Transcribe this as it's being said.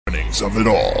shades of it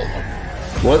all.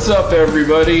 What's up,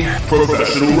 everybody?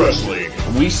 Professional wrestling.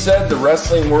 We said the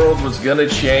wrestling world was going to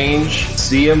change.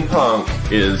 CM Punk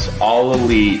is all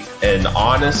elite, and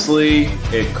honestly,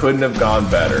 it couldn't have gone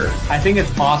better. I think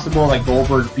it's possible that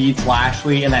Goldberg beats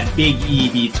Lashley and that Big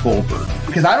E beats Goldberg,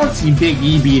 because I don't see Big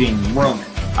E beating Roman.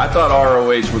 I thought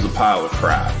ROH was a pile of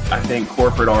crap. I think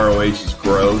corporate ROH is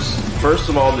gross. First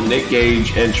of all, the Nick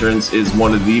Gage entrance is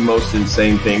one of the most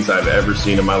insane things I've ever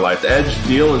seen in my life. The Edge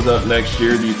deal is up next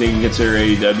year. Do you think he gets here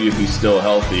AEW if he's still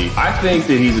healthy? I think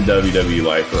that he's a WWE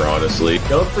lifer, honestly.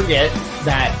 Don't forget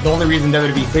that the only reason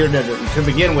WWE cleared it to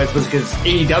begin with was because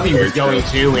AEW was going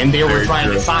to, and they were trying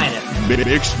to sign it.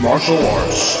 Mixed martial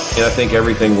arts. And I think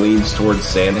everything leans towards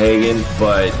Sandhagen,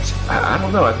 but I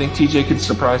don't know. I think TJ could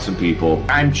surprise some people.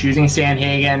 I'm choosing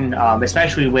Sandhagen,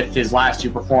 especially with his last two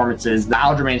performances. The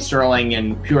Aljamain Sterling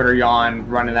and Piotr Jan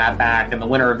running that back, and the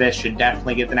winner of this should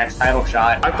definitely get the next title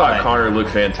shot. I thought Connor looked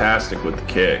fantastic with the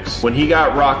kicks. When he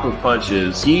got rocked with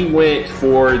punches, he went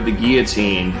for the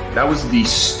guillotine. That was the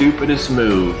stupidest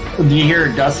move. Do you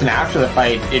hear Dustin after the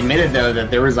fight admitted, though,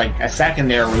 that there was like a second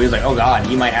there where he was like, oh God,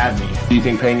 he might have me. Do you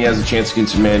think Pena has a chance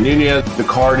against Amanda Nunez? The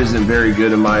card isn't very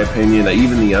good in my opinion.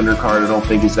 Even the undercard I don't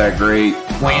think is that great.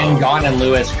 Wayne, Gone, and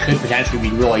Lewis could potentially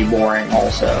be really boring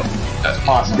also. That's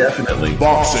possible. Definitely.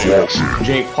 Boxing.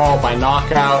 Jake Paul by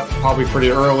knockout, probably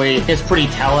pretty early. It's pretty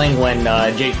telling when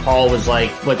Jake Paul was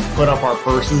like, let's put up our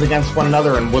purses against one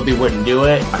another, and Woodley wouldn't do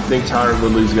it. I think Tyron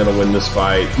Woodley's going to win this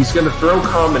fight. He's going to throw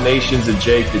combinations at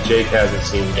Jake that Jake hasn't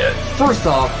seen yet. First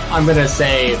off, I'm going to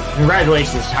say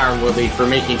congratulations to Tyron Woodley for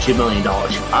making $2 million.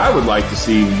 I would like to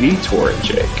see Vitor and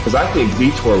Jake, because I think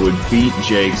Vitor would beat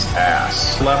Jake's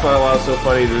ass. Laugh out loud, so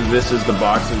funny that this is the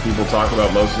boxing people talk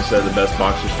about most instead of the best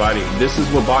boxers fighting. This is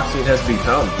what boxing has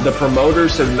become. The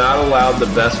promoters have not allowed the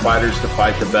best fighters to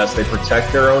fight the best. They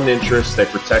protect their own interests, they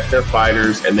protect their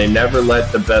fighters, and they never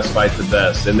let the best fight the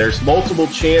best. And there's multiple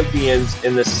champions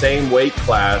in the same weight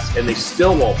class, and they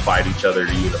still won't fight each other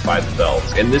to unify the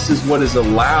belts. And this is what has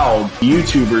allowed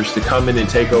YouTubers to come in and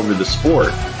take over the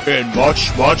sport. And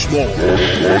much, much more.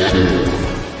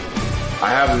 I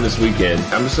have them this weekend.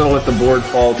 I'm just going to let the board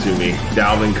fall to me.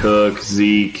 Dalvin Cook,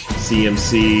 Zeke,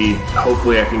 CMC.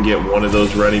 Hopefully I can get one of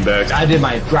those running backs. I did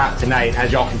my draft tonight,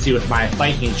 as y'all can see with my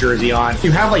Vikings jersey on.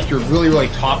 You have like your really, really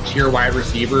top tier wide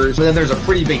receivers, but then there's a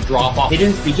pretty big drop off. They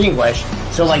didn't speak English,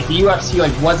 so like the UFC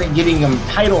like wasn't getting them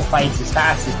title fights as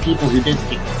fast as people who did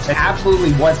speak English. It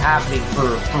absolutely was happening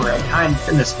for a time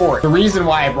in the sport. The reason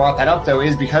why I brought that up though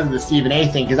is because of the Stephen A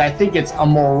thing, because I think it's a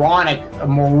moronic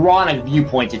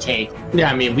viewpoint to take. Yeah,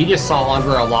 I mean, we just saw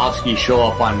Andrei Arlovsky show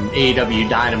up on AEW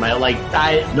Dynamite.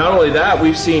 Not only that,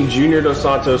 we've seen Junior Dos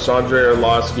Santos, Andrei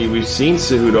Arlovsky, we've seen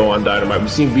Cejudo on Dynamite,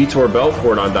 we've seen Vitor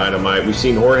Belfort on Dynamite, we've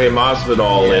seen Jorge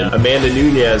Masvidal and Amanda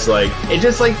Nunez. It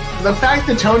just the fact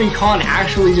that Tony Khan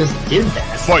actually just did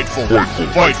that.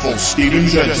 Fightful, Steven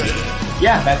Jensen.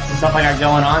 Yeah, that's the stuff I got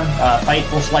going on.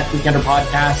 Fightful Select Weekender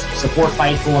podcast. Support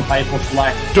Fightful and Fightful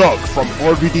Select. Doug from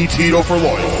RVD Tito for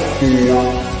life.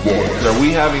 Are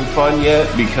we having fun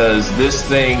yet? Because this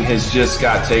thing has just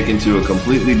got taken to a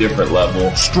completely different level.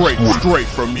 Straight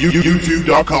from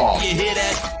YouTube.com.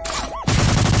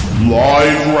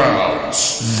 Live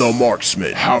rounds. The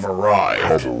marksmen have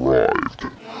arrived.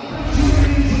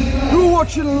 You're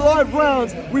watching Live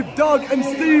Rounds with Doug and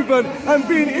Steven and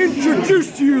being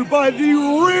introduced to you by the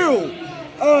real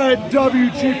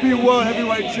IWGP World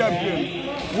Heavyweight Champion,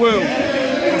 Will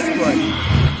Ospreay.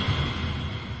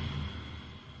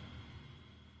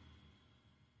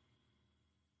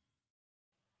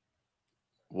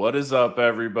 What is up,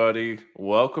 everybody?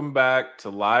 Welcome back to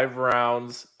Live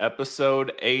Rounds,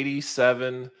 episode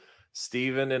 87.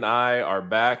 Steven and I are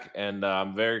back, and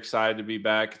I'm very excited to be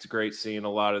back. It's great seeing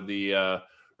a lot of the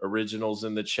originals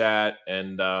in the chat,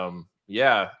 and a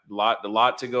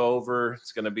lot to go over.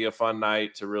 It's going to be a fun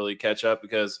night to really catch up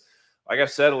because, like I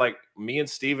said, me and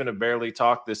Steven have barely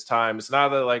talked this time. It's not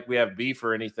that we have beef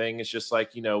or anything. It's just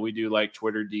we do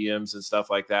Twitter DMs and stuff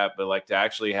like that, but to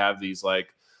actually have these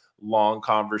long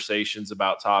conversations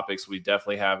about topics, we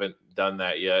definitely haven't done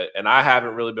that yet. And I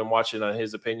haven't really been watching on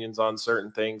his opinions on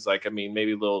certain things.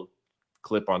 Maybe a little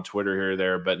clip on Twitter here or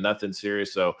there, but nothing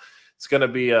serious. So it's going to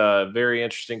be a very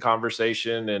interesting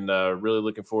conversation, and really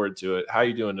looking forward to it. How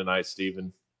you doing tonight,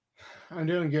 Steven? I'm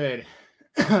doing good.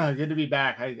 Good to be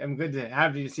back. I'm good to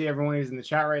happy to see everyone who's in the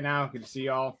chat right now. Good to see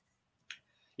y'all.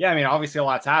 Yeah, I mean, obviously a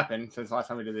lot's happened since the last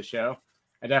time we did the show.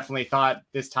 I definitely thought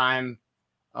this time,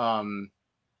 around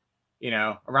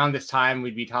this time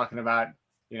we'd be talking about,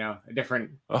 a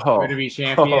different WWE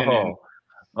champion.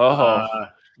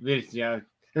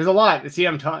 There's a lot.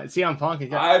 CM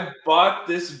Punk. I bought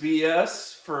this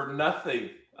BS for nothing.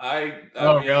 I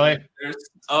mean, really?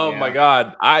 Oh my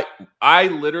God. I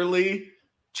literally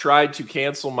tried to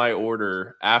cancel my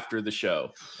order after the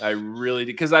show. I really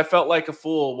did, because I felt like a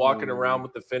fool walking around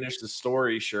with the Finish the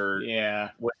Story shirt.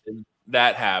 Yeah. When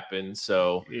that happened.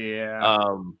 So Yeah.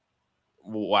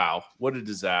 wow, what a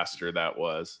disaster that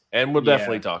was. And we'll Yeah.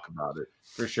 definitely talk about it.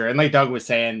 For sure. And like Doug was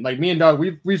saying, like me and Doug,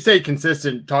 we've stayed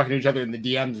consistent talking to each other in the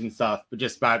DMs and stuff, but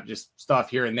just about just stuff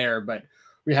here and there. But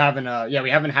we haven't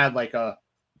had like a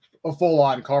full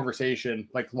on conversation,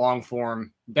 like long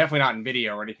form, definitely not in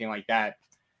video or anything like that,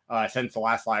 since the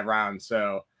last live round.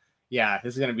 So yeah,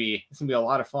 this is gonna be a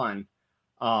lot of fun.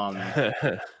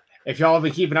 If y'all have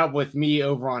been keeping up with me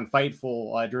over on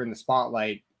Fightful during the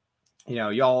spotlight,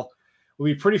 y'all will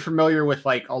be pretty familiar with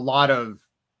like a lot of.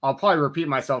 I'll probably repeat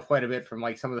myself quite a bit from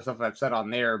like some of the stuff I've said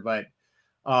on there, but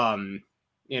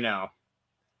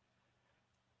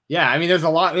yeah, I mean, there's a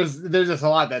lot. There's just a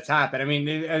lot that's happened. I mean,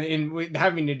 in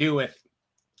having to do with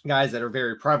guys that are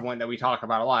very prevalent that we talk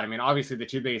about a lot. I mean, obviously the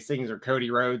two biggest things are Cody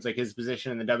Rhodes, like his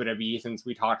position in the WWE since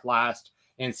we talked last,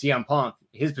 and CM Punk,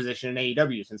 his position in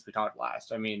AEW since we talked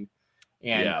last. I mean,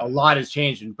 and a lot has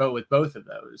changed with both of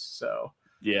those. So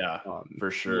yeah,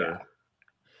 for sure. Yeah.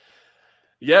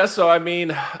 Yeah, so I mean,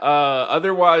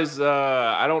 otherwise,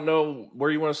 I don't know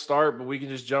where you want to start, but we can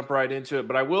just jump right into it.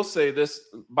 But I will say this,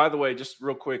 by the way, just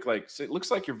real quick, like it looks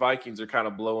like your Vikings are kind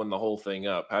of blowing the whole thing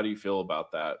up. How do you feel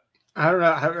about that? I don't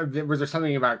know. Was there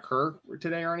something about Kirk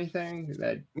today or anything?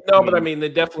 But I mean, they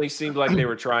definitely seemed like they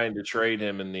were trying to trade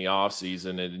him in the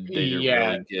offseason and they didn't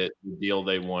really get the deal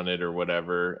they wanted or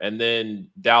whatever. And then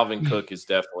Dalvin Cook is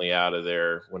definitely out of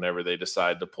there whenever they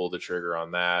decide to pull the trigger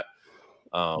on that.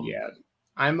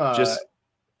 I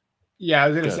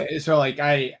was gonna say, so like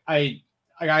I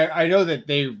know that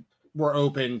they were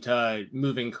open to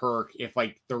moving Kirk if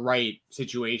like the right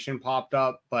situation popped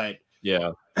up, but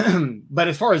yeah. But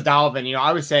as far as Dalvin,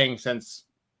 I was saying since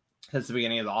the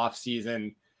beginning of the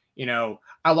offseason,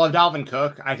 I love Dalvin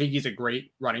Cook. I think he's a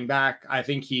great running back. I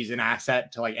think he's an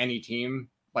asset to like any team.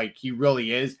 Like he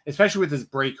really is, especially with his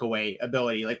breakaway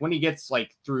ability. Like when he gets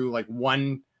like through like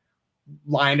one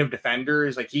line of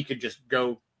defenders, like he could just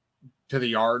go to the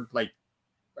yard like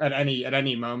at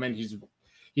any moment.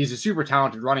 He's a super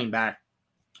talented running back,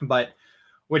 but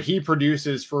what he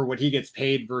produces for what he gets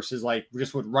paid versus like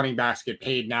just what running backs get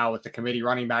paid now with the committee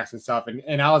running backs and stuff.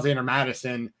 And Alexander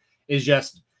Madison is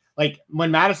just like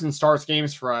when Madison starts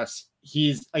games for us,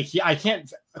 he's like I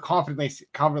can't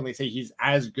confidently say he's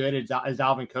as good as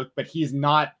Dalvin Cook, but it's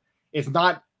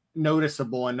not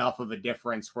noticeable enough of a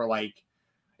difference where like,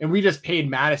 and we just paid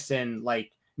Madison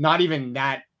like not even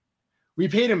that. We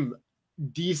paid him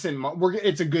decent.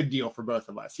 It's a good deal for both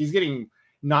of us. He's getting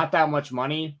not that much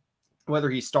money, whether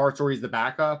he starts or he's the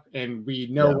backup, and we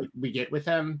know what we get with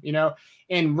him,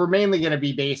 and we're mainly going to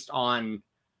be based on,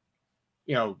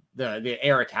 the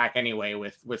air attack anyway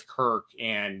with Kirk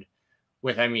and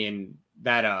with, I mean,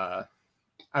 that,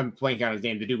 I'm blanking on his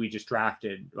name, the dude we just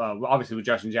drafted, obviously with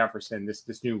Justin Jefferson,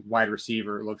 this new wide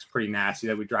receiver looks pretty nasty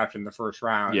that we drafted in the first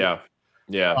round. Yeah.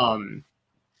 Yeah.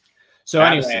 So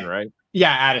Addison, anyway, right?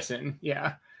 Yeah, Addison.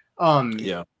 Yeah.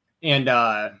 Yeah. And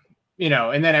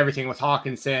and then everything with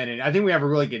Hawkinson, and I think we have a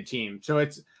really good team. So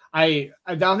I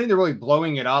don't think they're really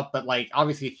blowing it up, but like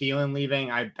obviously Thielen leaving,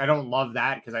 I don't love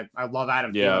that because I love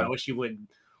Adam Thielen. I wish he would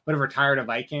have retired a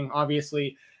Viking,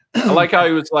 obviously. I like how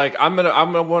he was like, I'm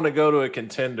gonna want to go to a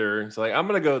contender. It's like I'm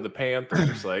gonna go to the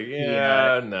Panthers. Like,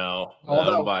 no, I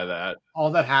don't buy that.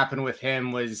 All that happened with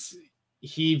him was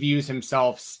he views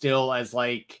himself still as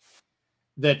like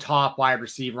the top wide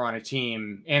receiver on a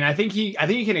team. And I think he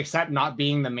can accept not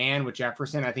being the man with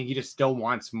Jefferson. I think he just still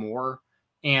wants more.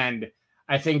 And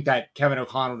I think that Kevin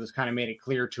O'Connell just kind of made it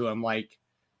clear to him, like,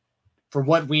 for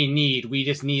what we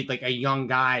just need like a young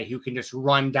guy who can just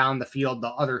run down the field the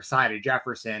other side of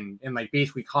Jefferson and like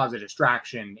basically cause a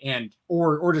distraction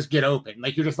or just get open.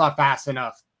 Like you're just not fast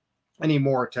enough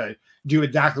anymore to do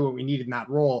exactly what we need in that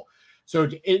role. So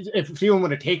if Thielen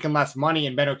would have taken less money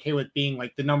and been okay with being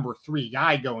like the number 3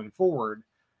 guy going forward,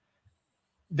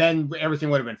 then everything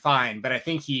would have been fine. But I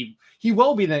think he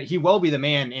will be the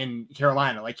man in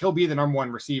Carolina. Like he'll be the number 1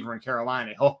 receiver in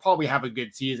Carolina. He'll probably have a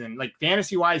good season. Like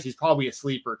fantasy wise, he's probably a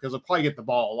sleeper because he'll probably get the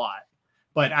ball a lot.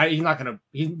 But he's not going to.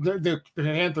 The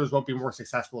Panthers won't be more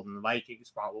successful than the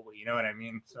Vikings, probably. You know what I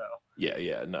mean? So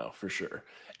yeah, no, for sure.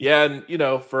 Yeah,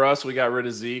 and for us, we got rid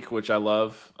of Zeke, which I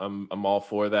love. I'm all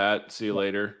for that. See you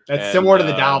later. That's similar to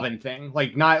the Dalvin thing.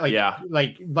 Like not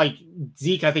like like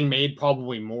Zeke, I think made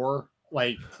probably more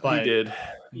Like, He but did.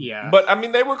 yeah, But I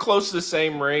mean, they were close to the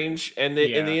same range, and in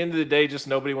yeah. the end of the day, just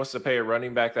nobody wants to pay a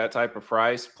running back that type of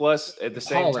price. Plus, at the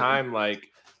same Pollard. time,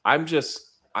 like I'm just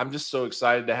so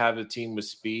excited to have a team with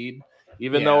speed.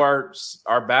 Even Yeah. though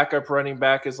our backup running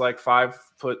back is like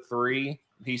 5'3",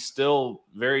 he's still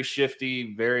very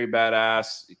shifty, very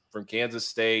badass from Kansas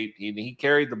State. He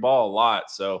carried the ball a lot,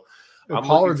 so I'm looking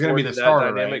Pollard's going to be forward to the that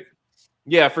starter, dynamic. right?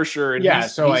 Yeah, for sure. And Yeah.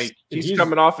 So like, if he's he's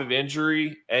coming off of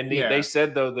injury, and they yeah,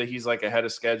 said though that he's like ahead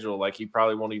of schedule. Like he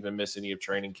probably won't even miss any of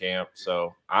training camp.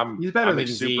 So he's better than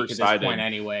super Zeke at this point excited.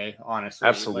 anyway. Honestly, like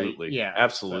Absolutely, yeah. So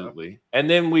absolutely. And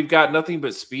then we've got nothing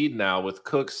but speed now with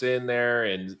Cooks in there,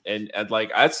 and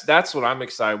like that's what I'm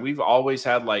excited. We've always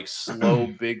had like slow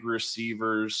big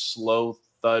receivers, slow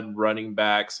thud running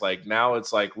backs. Like now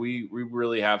it's like we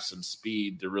really have some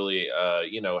speed to really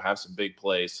have some big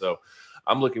plays. So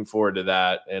I'm looking forward to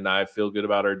that, and I feel good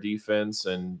about our defense.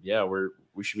 And yeah,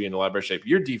 we should be in a lot better shape.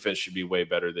 Your defense should be way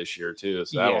better this year too,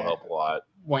 so that'll yeah. help a lot.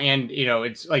 Well, and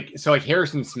it's like like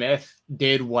Harrison Smith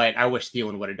did what I wish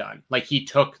Thielen would have done. Like he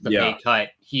took the pay cut.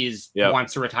 He's Yep.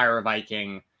 wants to retire a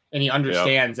Viking, and he Yep.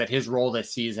 understands that his role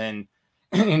this season,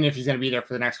 and if he's going to be there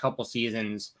for the next couple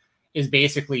seasons, is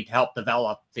basically to help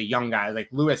develop the young guys. Like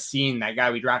Lewis Seen, that guy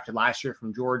we drafted last year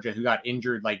from Georgia, who got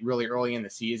injured like really early in the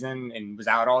season and was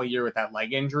out all year with that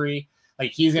leg injury.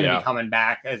 Like he's going to be coming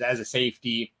back as a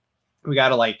safety. We got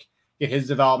to like get his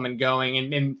development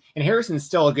going. And Harrison's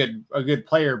still a good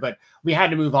player, but we had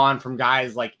to move on from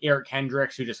guys like Eric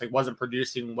Hendricks, who just like wasn't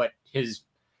producing what his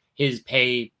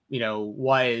pay,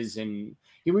 was. And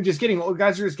he was just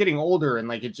guys are just getting older, and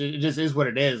like it just is what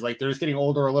it is. Like they're just getting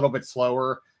older a little bit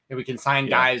slower, and we can sign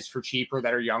guys for cheaper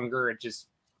that are younger. It just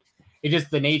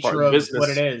the nature of what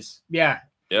it is. Yeah.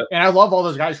 Yep. And I love all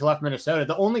those guys who left Minnesota.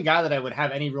 The only guy that I would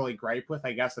have any really gripe with,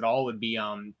 I guess, at all would be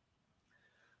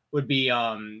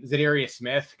Zadarius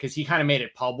Smith, because he kind of made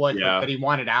it public that he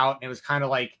wanted out. And it was kind of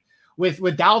like with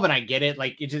Dalvin, I get it.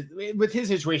 Like it just with his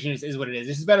situation is what it is.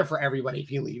 This is better for everybody if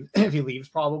he leaves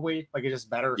probably. Like it's just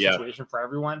better situation for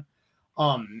everyone.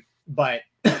 But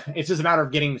it's just a matter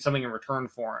of getting something in return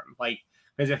for him. Like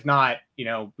because if not,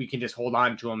 we can just hold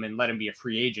on to him and let him be a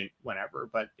free agent whenever.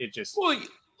 But it just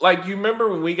like you remember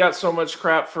when we got so much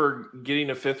crap for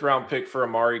getting a 5th round pick for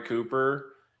Amari Cooper.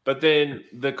 But then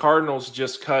the Cardinals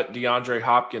just cut DeAndre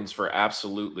Hopkins for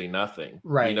absolutely nothing.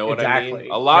 Right. You know what exactly. I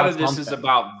mean? A lot of this is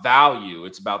about value.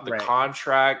 It's about the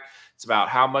contract. It's about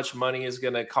how much money is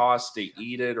going to cost to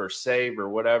eat it or save or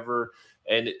whatever.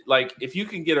 And like, if you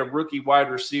can get a rookie wide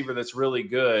receiver that's really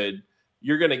good,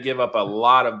 you're going to give up a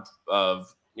lot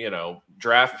of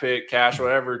draft pick, cash,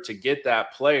 whatever to get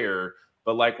that player.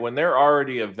 But like when they're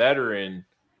already a veteran,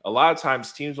 a lot of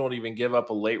times teams won't even give up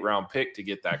a late round pick to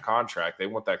get that contract. They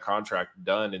want that contract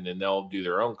done, and then they'll do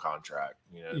their own contract.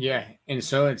 Yeah. And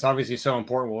so it's obviously so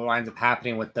important what winds up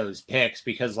happening with those picks,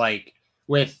 because like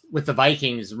with the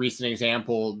Vikings, recent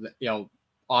example,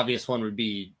 obvious one would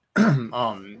be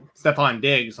Stephon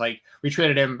Diggs. Like we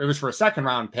traded him, it was for a 2nd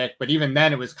round pick, but even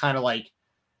then it was kind of like,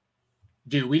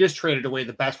 dude, we just traded away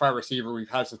the best wide receiver we've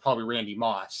had since probably Randy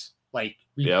Moss. Like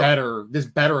this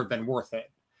better have been worth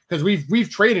it. Because we've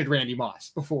traded Randy Moss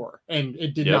before and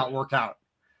it did not work out.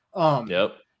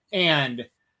 And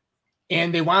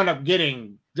they wound up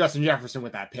getting Justin Jefferson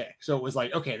with that pick. So it was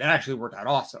like, okay, that actually worked out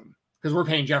awesome. Because we're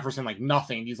paying Jefferson like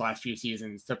nothing these last few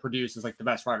seasons to produce as like the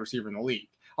best wide receiver in the league.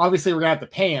 Obviously, we're gonna have to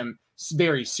pay him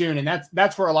very soon, and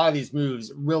that's where a lot of these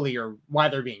moves really are why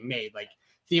they're being made. Like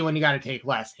Thielen, you got to take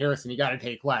less. Harrison, you got to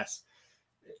take less.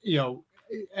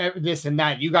 This and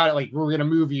that, you got it. Like we're gonna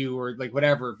move you or like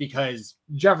whatever, because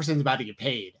Jefferson's about to get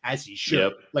paid as he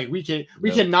should. Like we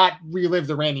cannot relive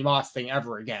the Randy Moss thing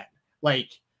ever again.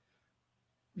 Like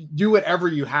do whatever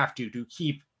you have to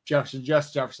keep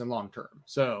Jefferson long term.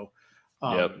 So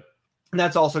and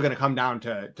that's also going to come down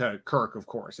to Kirk, of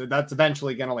course. That's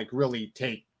eventually going to like really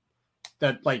take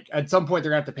that. Like at some point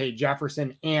they're going to have to pay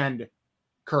Jefferson and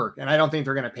Kirk, and I don't think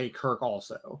they're going to pay Kirk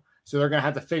also. So they're going to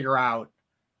have to figure out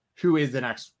who is the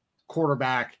next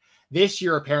quarterback. This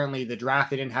year, apparently, the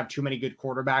draft, they didn't have too many good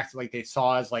quarterbacks like they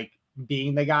saw as like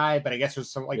being the guy, but I guess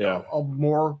there's some like a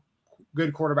more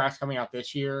good quarterbacks coming out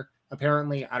this year.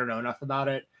 Apparently, I don't know enough about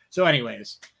it. So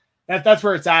anyways, that's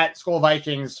where it's at. Skull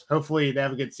Vikings. Hopefully they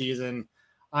have a good season.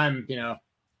 I'm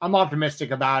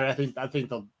optimistic about it. I think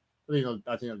they'll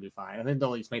do fine. I think they'll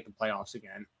at least make the playoffs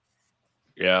again.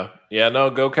 Yeah. No,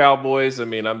 go Cowboys. I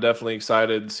mean, I'm definitely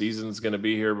excited. Season's going to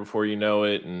be here before you know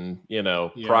it, and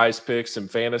prize picks and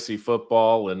fantasy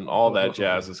football and all that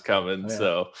jazz is coming.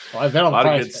 So a lot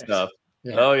of good stuff.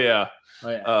 Yeah. Oh yeah.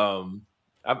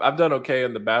 I've done okay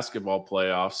in the basketball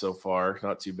playoffs so far.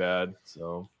 Not too bad.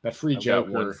 So That free I've got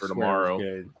one Joker for swear was tomorrow.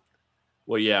 good.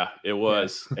 Well, yeah, it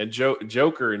was. Yeah. And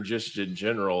Joker and just in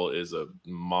general is a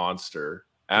monster,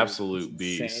 absolute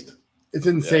beast. It's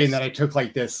insane that I took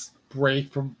like this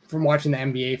break from watching the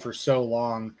NBA for so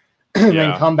long, and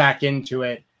then come back into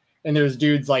it. And there's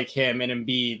dudes like him and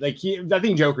Embiid. Like I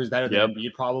think Joker's better than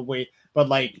Embiid probably, but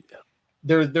like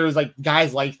there's like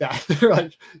guys like that. They're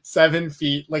like 7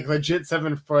 feet, like legit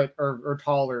 7 foot or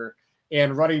taller,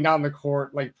 and running down the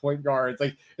court like point guards.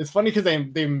 Like it's funny because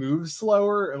they move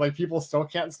slower, and like people still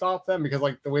can't stop them because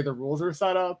like the way the rules are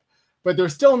set up. But they're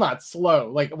still not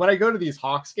slow. Like when I go to these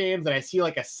Hawks games and I see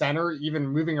like a center even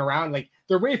moving around, like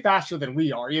they're way faster than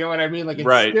we are. You know what I mean? Like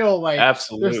it's still like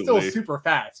they're still super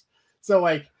fast. So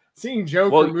like seeing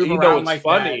Joker move around like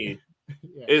funny.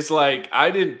 That. It's like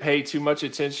I didn't pay too much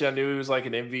attention. I knew he was like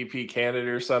an MVP candidate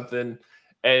or something.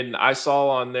 And I saw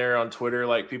on there on Twitter,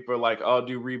 like people are like, "Oh,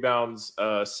 do rebounds,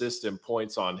 assists, and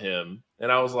points on him."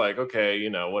 And I was like, "Okay, you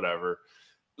know, whatever."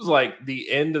 It was like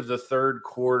the end of the third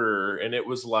quarter, and it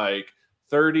was like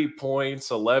 30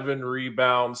 points, 11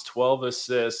 rebounds, 12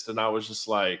 assists, and I was just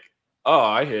like, "Oh,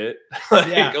 I hit!"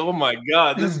 Like, oh my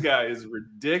god, this guy is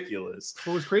ridiculous.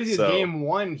 What was crazy is game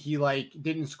 1, he like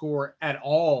didn't score at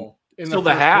all. Until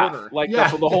the half, quarter. Like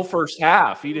for the whole first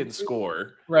half, he didn't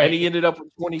score. Right. And he ended up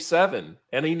with 27,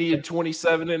 and he needed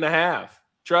 27 and a half.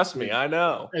 Trust me, I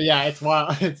know. Yeah, it's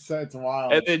wild. It's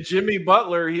wild. And then Jimmy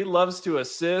Butler, he loves to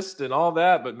assist and all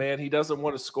that, but man, he doesn't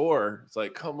want to score. It's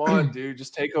like, come on, dude,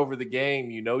 just take over the game.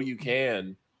 You know you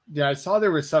can. Yeah, I saw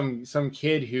there was some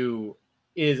kid who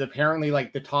is apparently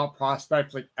like the top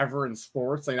prospect like ever in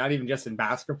sports, like not even just in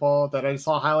basketball, that I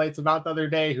saw highlights about the other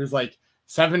day, who's like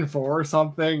 7'4" or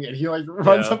something, and he like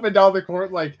runs up and down the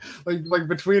court like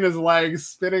between his legs,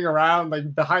 spinning around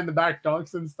like behind the back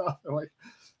dunks and stuff. And like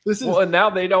this is and now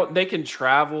they can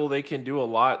travel, they can do a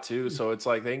lot too, so it's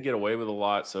like they can get away with a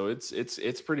lot. So it's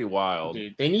pretty wild.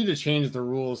 Dude, they need to change the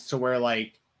rules to where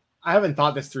like I haven't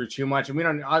thought this through too much, and we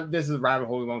don't. This is a rabbit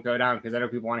hole we won't go down because I know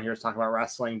people want to hear us talk about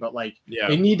wrestling, but like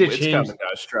they need to change. Coming,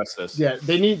 guys. Stress this. Yeah,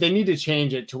 they need to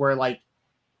change it to where like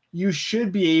you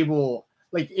should be able,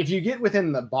 like if you get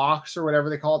within the box or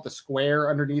whatever they call it, the square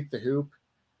underneath the hoop,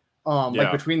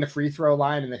 like between the free throw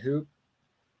line and the hoop,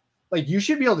 like you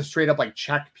should be able to straight up like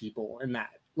check people in that.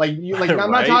 Like you, like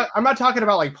right? I'm not talking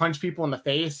about like punch people in the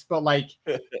face, but like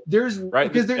there's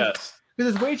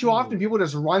because way too often people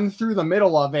just run through the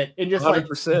middle of it and just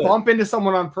 100%. Like bump into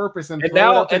someone on purpose and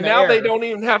now they don't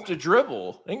even have to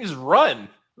dribble. They can just run.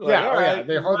 Like,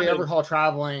 they hardly ever call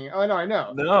traveling. Oh no, I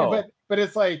know. No, but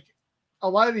it's like a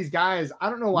lot of these guys, I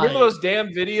don't know why. Remember those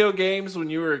damn video games when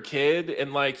you were a kid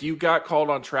and like you got called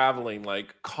on traveling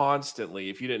like constantly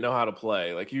if you didn't know how to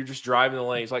play. Like you're just driving the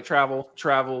lanes, like travel.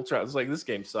 It's like this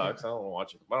game sucks. I don't want to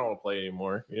watch it. I don't want to play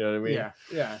anymore. You know what I mean?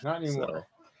 Yeah, not anymore. So.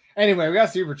 Anyway, we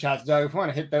got super chats, Doug. If we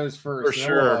want to hit those first, for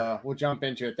sure. We'll jump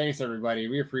into it. Thanks, everybody.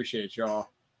 We appreciate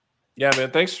y'all. Yeah, man.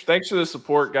 Thanks for the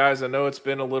support, guys. I know it's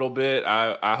been a little bit.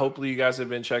 I hopefully you guys have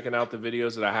been checking out the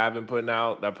videos that I have been putting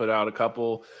out. I put out a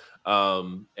couple.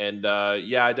 I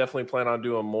definitely plan on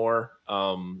doing more.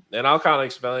 And I'll kind of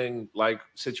explain like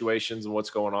situations and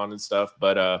what's going on and stuff.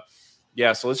 But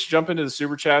so let's jump into the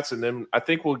super chats, and then I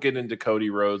think we'll get into Cody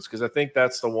Rhodes because I think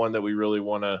that's the one that we really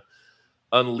want to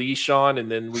unleash on, and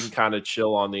then we can kind of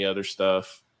chill on the other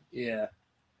stuff. Yeah.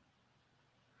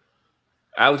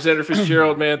 Alexander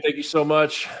Fitzgerald, man, thank you so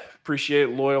much. Appreciate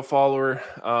it, loyal follower.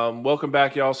 Welcome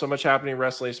back, y'all. So much happening in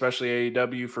wrestling, especially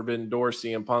AEW. Forbidden Door,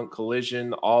 CM Punk,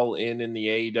 Collision, all in the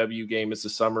AEW game. It's the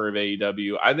summer of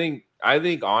AEW. I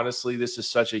think honestly, this is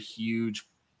such a huge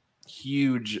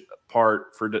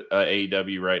part for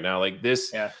AEW right now. Like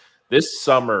this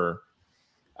summer,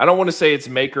 I don't want to say it's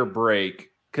make or break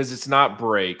because it's not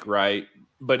break, right?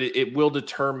 But it will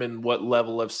determine what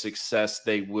level of success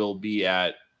they will be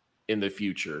at in the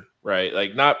future, right?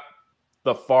 Like not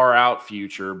the far out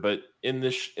future, but in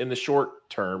the short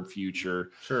term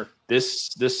future. Sure.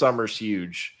 This summer's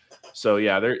huge. So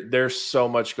yeah, there's so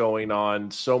much going on,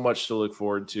 so much to look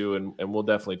forward to, and we'll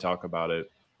definitely talk about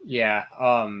it. Yeah.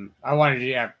 I'm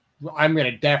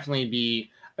gonna definitely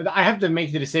be. I have to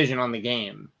make the decision on the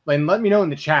game. Like, let me know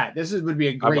in the chat. This would be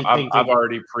a great thing. I've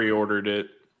already pre-ordered it.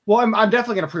 Well, I'm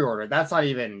definitely gonna pre-order it. That's not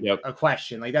even a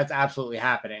question. Like that's absolutely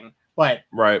happening. But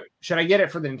should I get it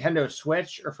for the Nintendo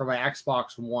Switch or for my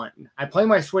Xbox One? I play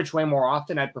my Switch way more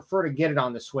often. I'd prefer to get it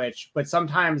on the Switch, but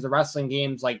sometimes the wrestling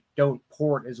games like don't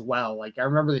port as well. Like I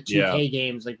remember the 2K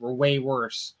games like were way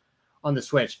worse on the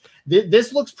Switch.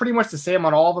 This looks pretty much the same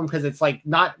on all of them because it's like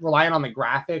not relying on the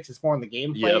graphics; it's more on the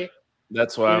gameplay.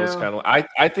 That's why I was kind of.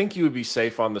 I think you would be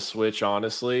safe on the Switch,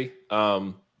 honestly.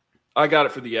 I got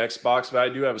it for the Xbox, but I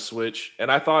do have a Switch,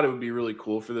 and I thought it would be really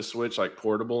cool for the Switch, like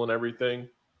portable and everything.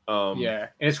 Yeah,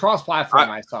 and it's cross-platform.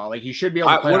 I saw like you should be able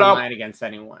to play online against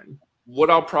anyone. What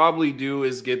I'll probably do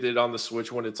is get it on the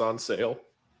Switch when it's on sale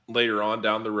later on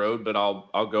down the road, but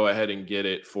I'll go ahead and get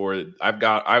it for.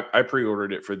 I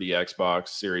pre-ordered it for the Xbox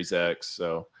Series X,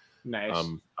 so nice.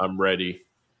 I'm ready.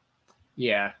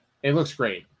 Yeah, it looks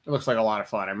great. It looks like a lot of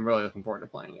fun. I'm really looking forward to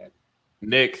playing it.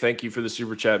 Nick, thank you for the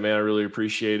super chat, man. I really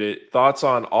appreciate it. Thoughts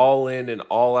on All In and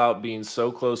All Out being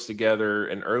so close together?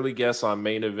 An early guess on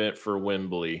main event for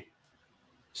Wembley.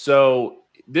 So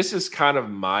this is kind of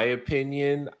my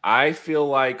opinion. I feel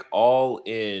like All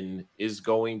In is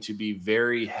going to be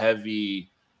very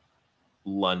heavy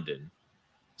London.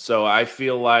 So I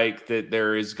feel like that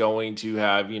there is going to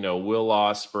have, Will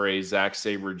Ospreay, Zack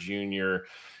Sabre Jr.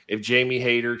 If Jamie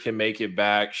Hayter can make it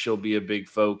back, she'll be a big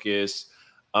focus.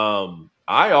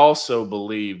 I also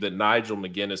believe that Nigel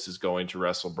McGuinness is going to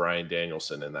wrestle Bryan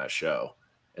Danielson in that show.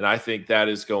 And I think that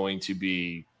is going to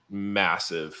be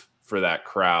massive for that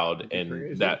crowd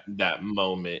and that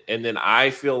moment. And then I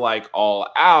feel like All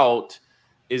Out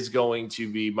is going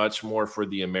to be much more for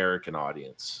the American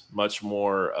audience, much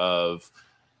more of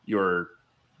your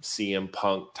CM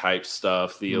Punk type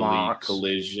stuff, the Elite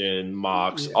Collision,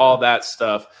 Mox, all that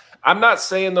stuff. I'm not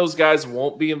saying those guys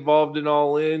won't be involved in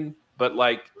All In, but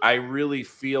like I really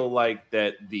feel like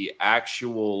that the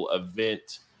actual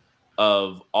event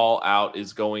of All Out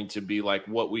is going to be like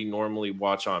what we normally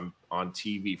watch on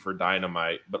TV for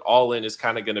Dynamite, but All In is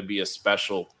kind of going to be a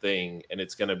special thing, and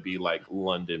it's going to be like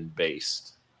London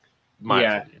based. My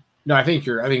opinion. No, I think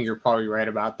you're probably right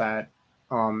about that.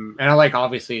 And I like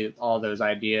obviously all those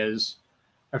ideas.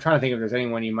 I'm trying to think if there's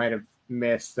anyone you might have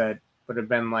missed that would have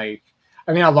been like.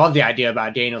 I mean, I love the idea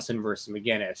about Danielson versus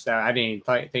McGuinness. I didn't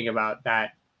even think about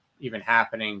that even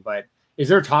happening. But is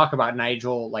there talk about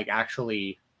Nigel like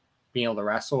actually being able to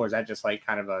wrestle, or is that just like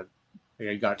kind of a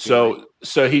gut feeling?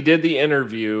 So he did the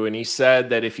interview, and he said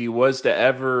that if he was to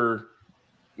ever,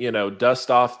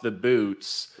 dust off the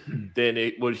boots, then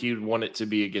he'd want it to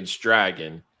be against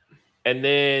Dragon. And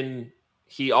then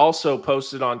he also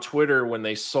posted on Twitter when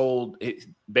they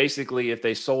basically if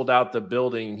they sold out the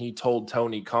building, he told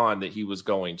Tony Khan that he was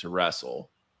going to wrestle.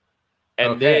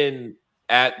 And then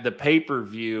at the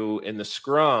pay-per-view in the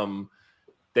scrum,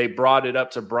 they brought it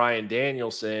up to Bryan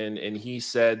Danielson, and he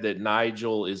said that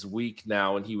Nigel is weak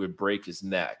now and he would break his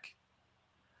neck.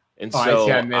 And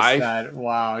I missed that.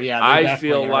 Wow. Yeah. I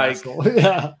feel like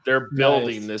they're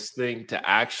building this thing to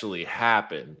actually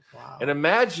happen. Wow. And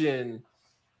imagine,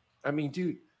 I mean,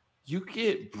 dude, you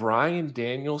get Bryan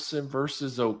Danielson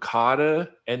versus Okada,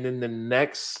 and then the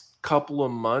next couple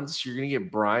of months, you're going to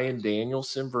get Bryan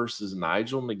Danielson versus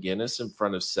Nigel McGuinness in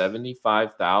front of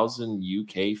 75,000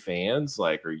 UK fans.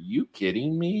 Like, are you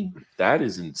kidding me? That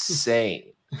is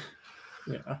insane.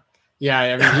 Yeah.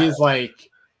 I mean,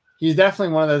 he's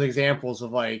definitely one of those examples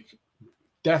of like,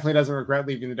 definitely doesn't regret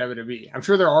leaving the WWE. I'm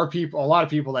sure there are a lot of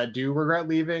people that do regret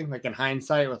leaving, like in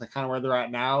hindsight with kind of where they're at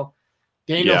now.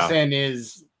 Danielson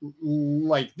is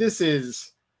like, this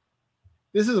is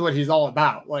what he's all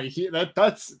about. Like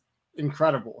that's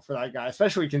incredible for that guy,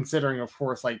 especially considering, of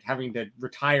course, like having to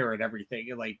retire and everything.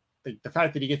 And like the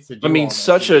fact that he gets to do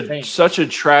such a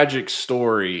tragic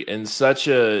story, and such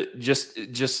a just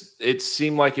it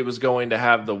seemed like it was going to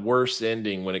have the worst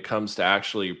ending when it comes to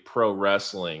actually pro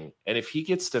wrestling. And if he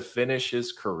gets to finish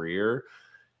his career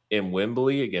in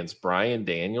Wembley against Bryan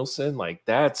Danielson, like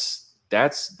that's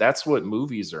what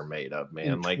movies are made of, man.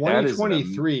 In like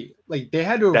 2023, like they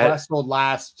had to have wrestled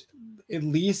last at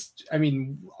least, I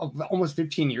mean, almost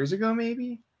 15 years ago,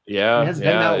 maybe. Yeah, has it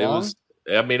been that long?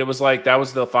 It was like that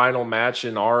was the final match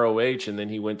in ROH, and then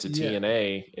he went to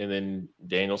TNA, and then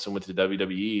Danielson went to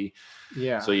WWE.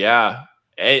 Yeah. So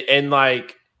and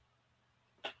like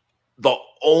the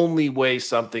only way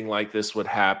something like this would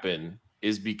happen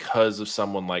is because of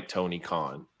someone like Tony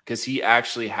Khan, because he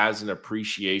actually has an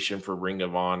appreciation for Ring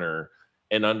of Honor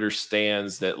and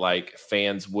understands that like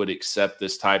fans would accept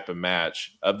this type of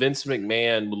match. Vince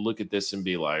McMahon would look at this and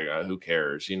be like, who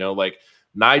cares? Like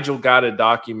Nigel got a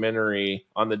documentary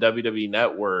on the WWE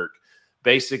network,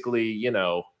 basically,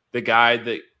 the guy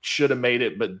that should have made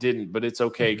it but didn't, but it's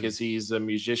okay because he's a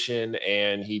musician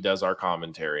and he does our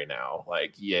commentary now.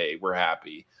 Like, yay, we're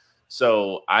happy.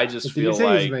 So I just feel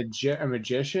like he's a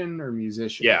magician or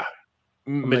musician. Yeah,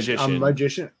 magician. A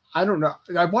magician. I don't know.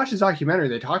 I watched his documentary.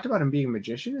 They talked about him being a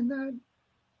magician in that.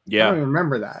 Yeah, I don't even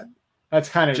remember that. That's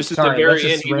kind of just at the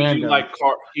very end. He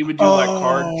would do like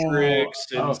card tricks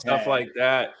and stuff like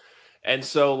that. And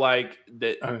so like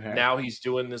that Okay. now he's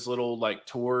doing this little like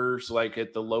tours like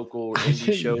at the local I indie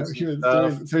didn't know shows he and was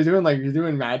stuff. doing. So he's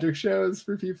doing magic shows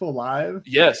for people live.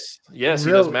 Yes, he does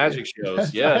Really? magic shows. I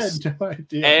Yes. had no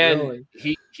idea. And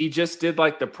Really. he just did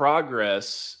like the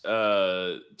Progress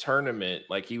tournament.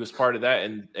 Like he was part of that.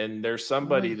 And there's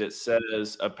somebody that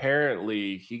says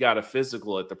apparently he got a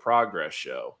physical at the Progress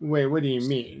show. Wait, what do you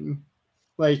mean?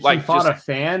 Like he Like fought just a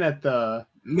fan at the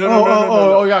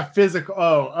no. yeah, physical.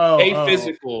 A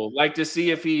physical, like to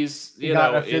see if he's, He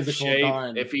got a if physical shape,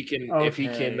 done. if he can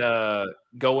Okay.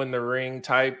 go in the ring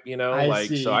type, I like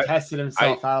see. so He tested I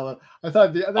himself out. I thought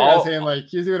I was all saying like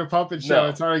he was doing a puppet show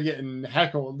and no. started getting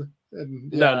heckled.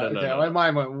 And No, yeah, no, no, okay. no, My no.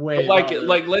 mind went But way farther.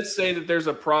 like let's say that there's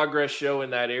a Progress show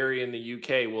in that area in the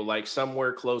UK. Well, like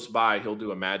somewhere close by, he'll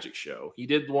do a magic show. He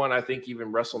did one, I think,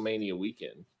 even WrestleMania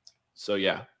weekend. So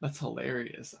yeah. That's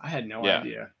hilarious. I had no Yeah.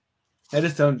 idea. I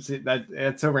just don't see that.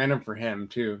 It's so random for him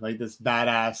too. Like this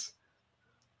badass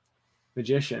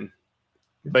magician.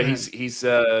 But he's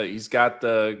got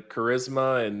the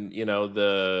charisma and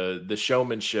the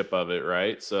showmanship of it,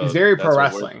 right? So he's very pro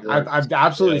that's what wrestling. we're I've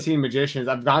absolutely yeah. seen magicians.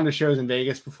 I've gone to shows in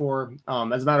Vegas before.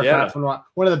 As a matter of Yeah. fact,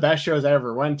 one of the best shows I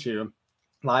ever went to,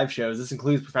 live shows. This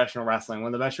includes professional wrestling.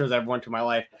 One of the best shows I ever went to in my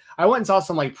life. I went and saw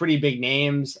some like pretty big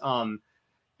names.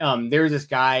 There was this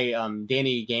guy,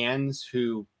 Danny Gans,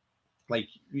 who like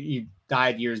he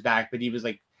died years back, but he was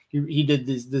like he did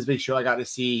this big show I got to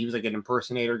see. He was like an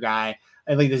impersonator guy.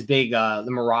 I like this big the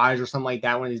Mirage or something like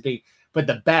that. One of these big, but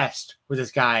the best was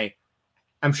this guy.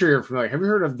 I'm sure you're familiar. Have you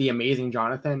heard of the Amazing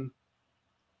Jonathan?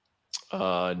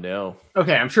 No.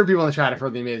 Okay, I'm sure people in the chat have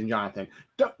heard the Amazing Jonathan.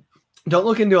 Don't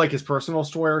look into like his personal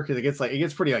story because it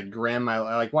gets pretty like grim. I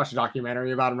like watched a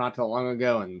documentary about him not too long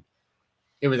ago, and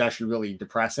it was actually really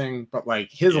depressing. But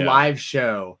like his live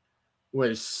show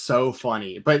was so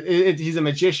funny. But he's a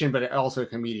magician, but also a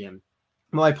comedian.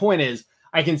 My point is,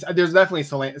 there's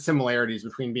definitely similarities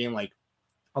between being like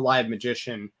a live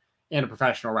magician and a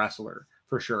professional wrestler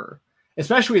for sure.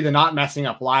 Especially the not messing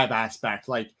up live aspect.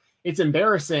 Like it's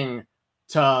embarrassing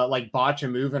to like botch a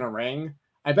move in a ring.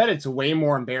 I bet it's way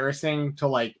more embarrassing to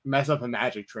like mess up a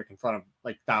magic trick in front of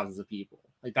like thousands of people.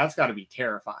 Like that's got to be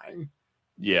terrifying.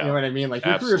 Yeah. You know what I mean? Like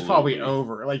your career's probably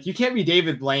over. Like you can't be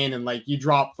David Blaine and like you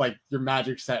drop like your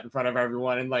magic set in front of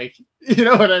everyone and like, you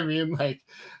know what I mean? Like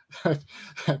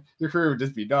your career would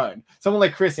just be done. Someone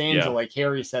like Chris Angel, like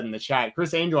Harry said in the chat,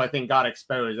 Chris Angel, I think got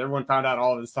exposed. Everyone found out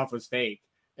all of his stuff was fake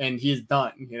and he's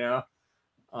done, you know?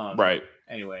 Right.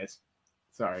 Anyways,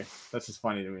 sorry. That's just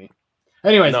funny to me.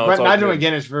 Anyways, but Nigel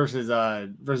McGuinness versus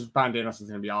Bryan Danielson is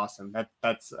going to be awesome.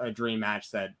 That's a dream match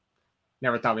that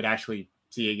never thought we'd actually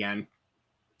see again.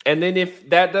 And then if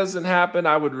that doesn't happen,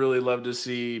 I would really love to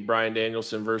see Bryan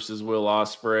Danielson versus Will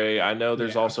Ospreay. I know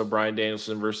there's also Bryan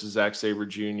Danielson versus Zack Sabre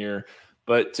Jr.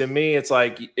 But to me, it's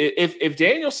like if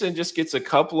Danielson just gets a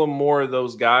couple of more of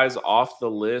those guys off the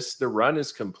list, the run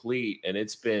is complete and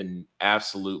it's been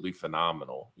absolutely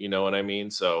phenomenal. You know what I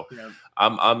mean? So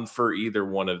I'm for either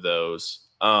one of those.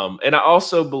 And I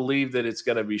also believe that it's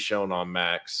going to be shown on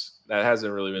Max. That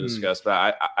hasn't really been discussed,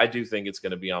 but I do think it's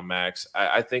going to be on Max.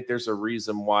 I think there's a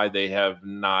reason why they have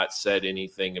not said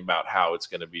anything about how it's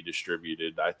going to be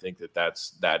distributed. I think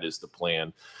that is the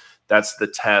plan. That's the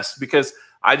test, because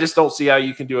I just don't see how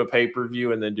you can do a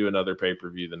pay-per-view and then do another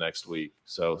pay-per-view the next week.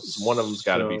 So one of them's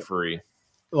got to be free.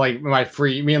 Like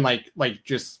you mean like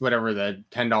just whatever the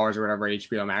 $10 or whatever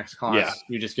HBO Max costs. Yeah.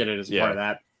 You just get it as a part of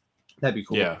that. That'd be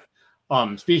cool. Yeah.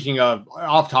 Speaking of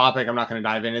off topic, I'm not going to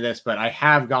dive into this, but I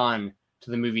have gone to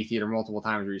the movie theater multiple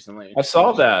times recently. I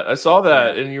saw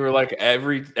that. And you were like,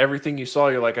 everything you saw,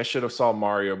 you're like, I should have saw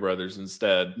Mario Brothers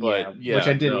instead. But which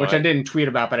I didn't tweet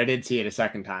about, but I did see it a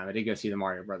second time. I did go see the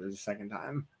Mario Brothers a second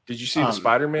time. Did you see the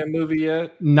Spider-Man movie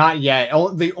yet? Not yet.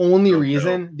 The only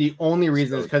reason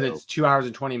is because it's 2 hours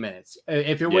and 20 minutes.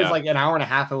 If it was like an hour and a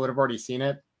half, I would have already seen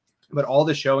it. But all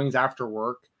the showings after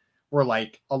work were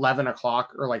like 11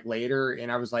 o'clock or like later.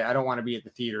 And I was like, I don't want to be at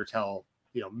the theater till,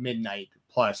 midnight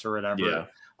plus or whatever.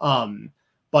 Yeah.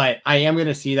 But I am going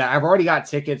to see that. I've already got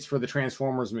tickets for the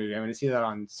Transformers movie. I'm going to see that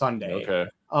on Sunday. Okay.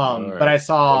 But I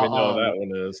saw, let me know that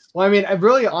one is. Well, I mean, I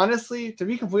really, honestly, to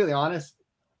be completely honest,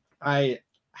 I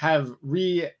have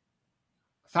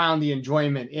found the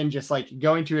enjoyment in just like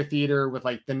going to a theater with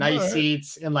like the nice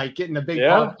seats and like getting a big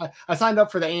I signed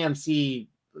up for the AMC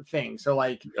thing, so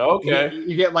like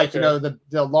you get like the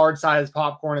large size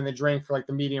popcorn and the drink for like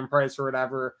the medium price or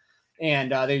whatever,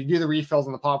 and they do the refills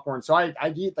on the popcorn. So I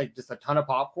eat like just a ton of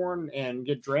popcorn and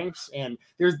get drinks. And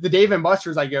there's the Dave and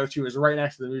Buster's I go to is right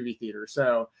next to the movie theater.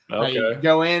 So I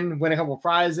go in, win a couple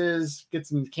prizes, get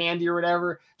some candy or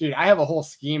whatever. Dude, I have a whole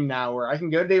scheme now where I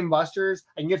can go to Dave and Buster's,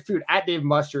 I can get food at Dave and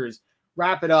Buster's,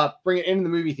 wrap it up, bring it into the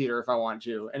movie theater if I want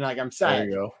to, and like I'm set. There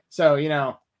you go.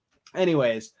 So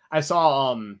anyways, I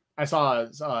saw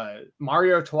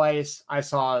Mario twice. I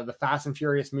saw the Fast and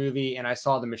Furious movie, and I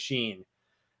saw The Machine.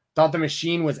 Thought The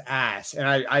Machine was ass, and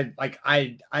I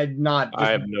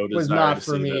have no desire not to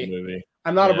for see me. that movie.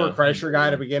 I'm not a Burt Kreischer guy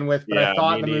to begin with, but I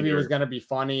thought the movie neither. was going to be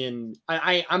funny, and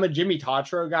I'm a Jimmy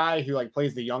Tatro guy who like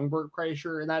plays the young Burt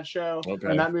Kreischer in that show,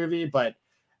 in that movie, but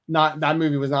that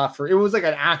movie was not for. It was like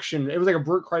an action. It was like a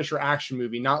Burt Kreischer action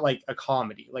movie, not like a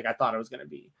comedy, like I thought it was going to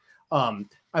be.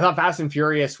 I thought Fast and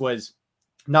Furious was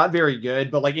not very good,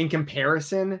 but like in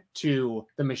comparison to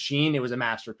The Machine, it was a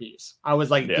masterpiece. I was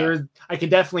like, I could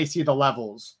definitely see the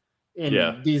levels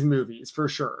in these movies for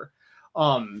sure.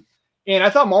 And I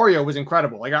thought Mario was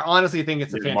incredible. Like I honestly think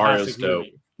it's a fantastic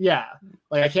movie. Yeah,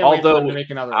 like I can't wait for them to make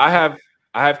another one.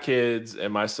 I have kids,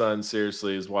 and my son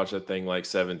seriously has watched that thing like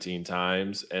 17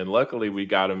 times, and luckily we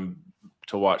got him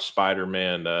to watch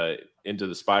Spider-Man Into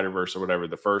the Spider-Verse or whatever,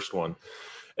 the first one.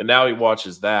 And now he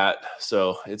watches that,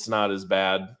 so it's not as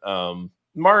bad.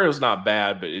 Mario's not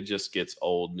bad, but it just gets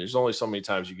old. And there's only so many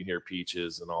times you can hear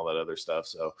Peaches and all that other stuff.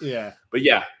 So but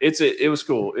yeah, it was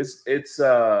cool. It's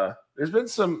there's been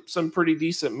some pretty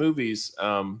decent movies.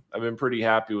 I've been pretty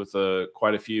happy with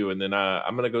quite a few. And then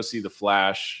I'm gonna go see The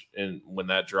Flash, and when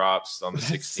that drops on the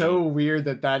 16th. It's so weird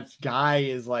that guy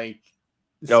is like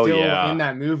still in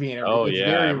that movie and everything. It's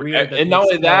very weird. And not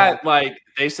only that, like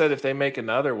they said, if they make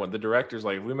another one, the director's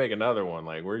like, if we make another one,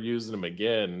 like we're using him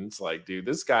again. And it's like, dude,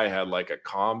 this guy had like a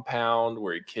compound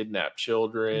where he kidnapped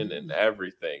children and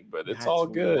everything, but it's all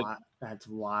good. That's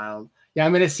wild. Yeah,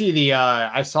 I'm gonna see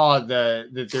I saw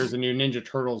that there's a new Ninja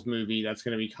Turtles movie that's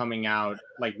gonna be coming out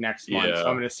like next month. So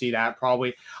I'm gonna see that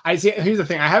probably. Here's the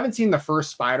thing, I haven't seen the first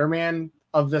Spider-Man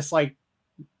of this like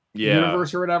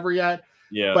universe or whatever yet.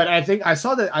 Yeah, but I think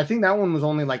that one was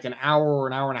only like an hour or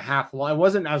an hour and a half long. It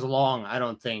wasn't as long, I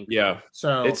don't think. Yeah,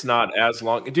 so it's not as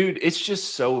long, dude. It's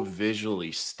just so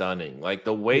visually stunning. Like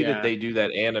the way that they do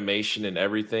that animation and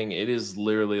everything, it is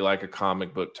literally like a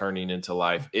comic book turning into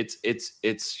life. It's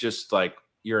just like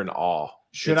you're in awe.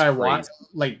 Should I watch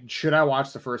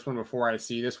the first one before I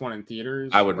see this one in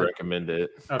theaters? I would recommend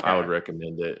it. Okay. I would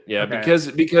recommend it. Yeah, because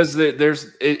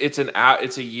it's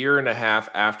a year and a half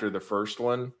after the first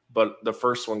one, but the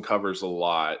first one covers a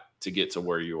lot to get to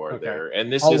where you are there.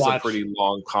 And this is a pretty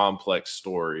long, complex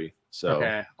story.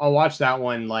 So I'll watch that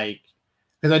one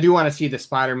because I do want to see the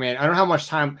Spider-Man. I don't know how much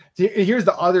time. Here's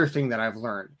the other thing that I've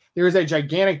learned. There is a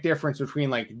gigantic difference between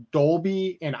like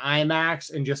Dolby and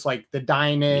IMAX and just like the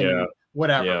dine-in,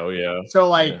 whatever. So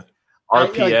like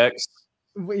RPX.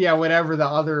 Whatever the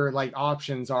other like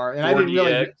options are. And I didn't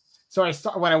really. So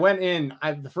when I went in,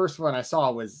 the first one I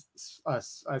saw was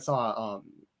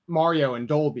Mario and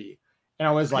Dolby, and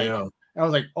I was like,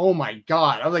 oh my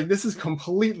god! I was like, this is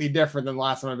completely different than the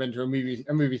last time I've been to a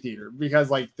movie theater, because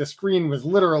like the screen was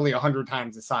literally 100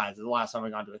 times the size of the last time I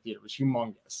got to a theater. It was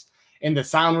humongous, and the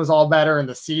sound was all better, and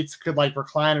the seats could like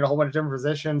recline in a whole bunch of different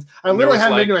positions. I literally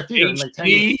hadn't been to a theater in like 10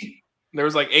 years. There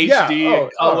was like HD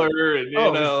and color, and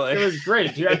it was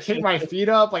great. Dude, I kicked my feet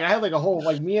up. Like I had like a whole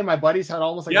me and my buddies had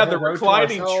almost like the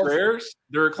reclining chairs.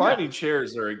 The reclining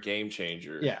chairs are a game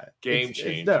changer. Yeah, game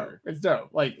changer. It's dope.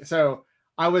 Like so,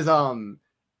 I was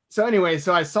So anyway,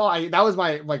 so I saw that was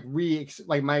my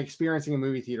my experiencing a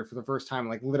movie theater for the first time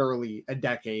like literally a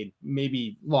decade,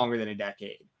 maybe longer than a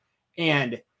decade,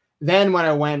 and then when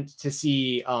I went to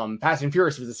see Fast and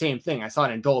Furious, it was the same thing. I saw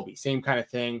it in Dolby, same kind of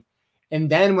thing. And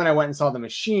then when I went and saw The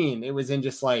Machine, it was in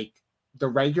just like the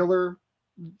regular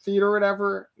theater or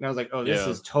whatever. And I was like, oh, this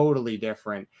is totally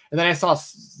different. And then I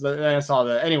saw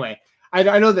anyway,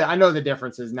 I know the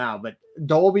differences now, but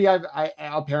Dolby, I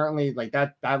apparently like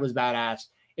that was badass.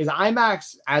 Is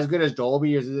IMAX as good as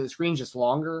Dolby, or is the screen just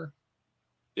longer?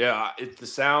 Yeah, the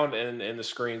sound and the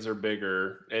screens are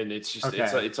bigger, and it's just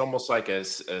it's almost like a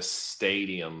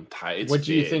stadium type. What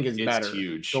do you think is better,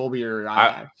 huge, Dolby or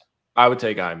IMAX? I would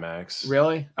take IMAX.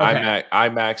 Really? Okay.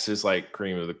 IMAX is like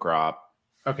cream of the crop.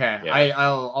 Okay. Yeah.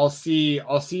 I'll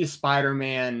see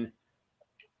Spider-Man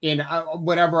in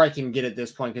whatever I can get at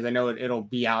this point, because I know it'll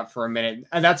be out for a minute.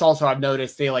 And that's also, I've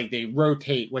noticed they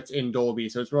rotate what's in Dolby,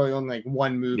 so it's really only like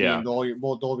one movie in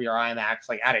Dolby or IMAX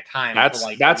like at a time.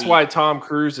 That's why Tom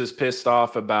Cruise is pissed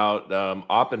off about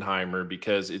Oppenheimer,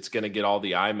 because it's going to get all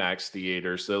the IMAX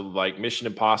theaters. So like Mission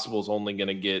Impossible is only going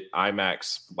to get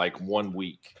IMAX like 1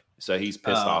 week. So he's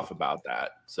pissed off about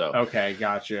that. So okay,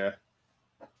 gotcha.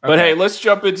 But hey, let's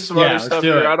jump into some other stuff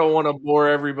here. It. I don't want to bore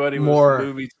everybody with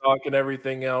movie talk and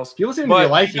everything else. People seem to be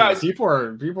liking it. People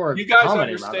are you guys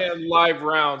understand live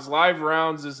rounds. Live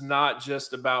rounds is not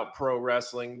just about pro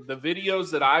wrestling. The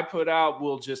videos that I put out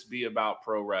will just be about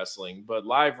pro wrestling. But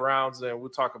live rounds, and we'll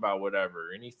talk about whatever.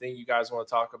 Anything you guys want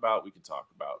to talk about, we can talk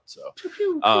about. So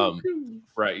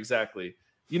right, exactly.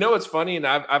 You know what's funny? And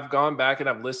I've gone back and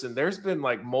I've listened. There's been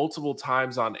like multiple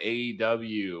times on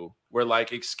AEW where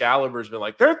like Excalibur's been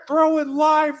like, they're throwing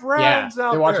live rounds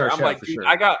out there. I'm like, dude,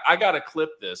 I gotta clip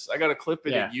this. I gotta clip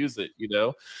it and use it, you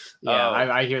know? Yeah,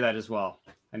 I hear that as well.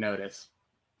 I notice.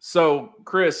 So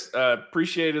Chris,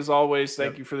 appreciate it as always.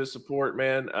 Thank you for the support,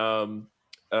 man.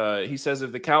 He says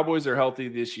if the Cowboys are healthy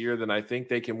this year, then I think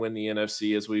they can win the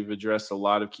NFC, as we've addressed a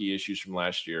lot of key issues from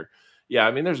last year. Yeah,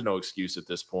 I mean, there's no excuse at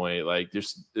this point. Like,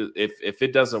 just if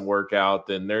it doesn't work out,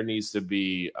 then there needs to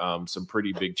be some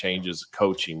pretty big changes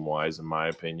coaching wise, in my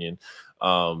opinion.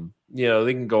 You know,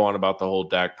 they can go on about the whole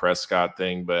Dak Prescott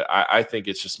thing, but I think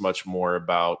it's just much more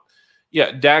about,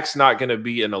 Dak's not going to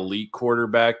be an elite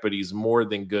quarterback, but he's more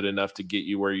than good enough to get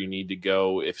you where you need to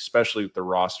go, especially with the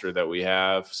roster that we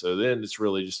have. So then it's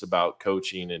really just about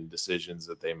coaching and decisions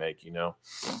that they make, you know?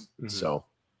 Mm-hmm. So,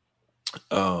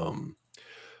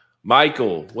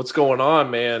 Michael, what's going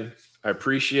on, man? I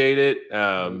appreciate it.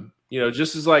 You know,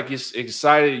 just as like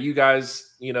excited you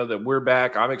guys, you know, that we're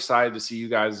back. I'm excited to see you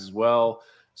guys as well.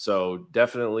 So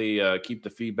definitely keep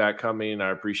the feedback coming. I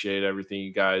appreciate everything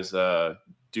you guys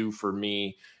do for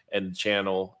me and the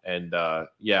channel. And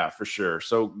yeah, for sure.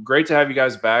 So great to have you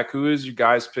guys back. Who is your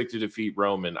guys' pick to defeat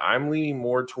Roman? I'm leaning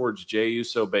more towards Jey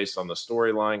Uso based on the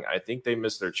storyline. I think they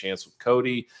missed their chance with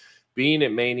Cody. Being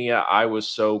at Mania, I was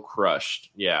so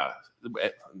crushed. Yeah,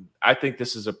 I think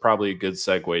this is probably a good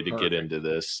segue to get into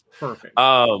this. Perfect.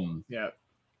 Yeah,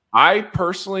 I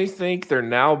personally think they're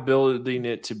now building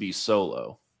it to be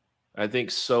Solo. I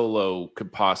think Solo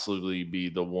could possibly be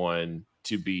the one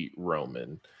to beat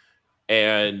Roman,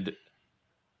 and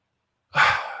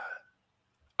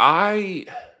I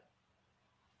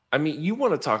mean, you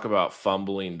want to talk about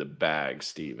fumbling the bag,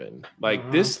 Steven. Like,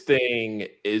 this thing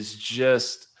is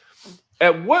just.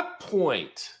 At what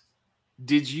point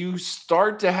did you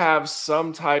start to have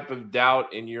some type of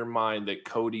doubt in your mind that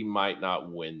Cody might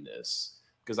not win this?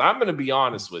 Because I'm going to be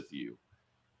honest with you.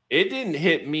 It didn't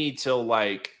hit me till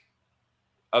like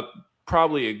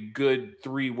probably a good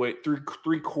three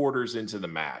quarters into the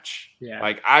match. Yeah.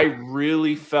 Like, I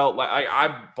really felt like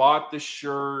I bought the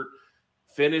shirt,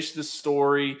 finished the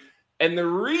story. And the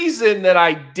reason that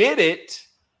I did it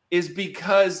is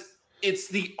because it's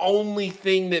the only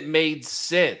thing that made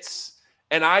sense.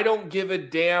 And I don't give a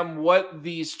damn what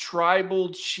these tribal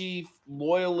chief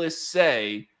loyalists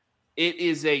say. It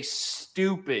is a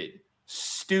stupid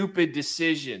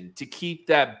decision to keep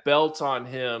that belt on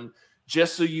him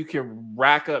just so you can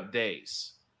rack up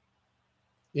days.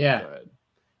 Yeah.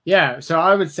 Yeah. So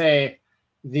I would say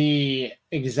the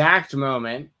exact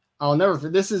moment I've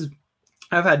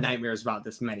had nightmares about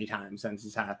this many times since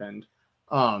it's happened.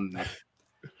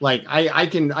 Like I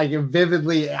can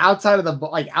vividly outside of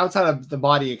the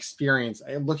body experience,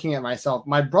 looking at myself.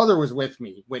 My brother was with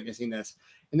me witnessing this,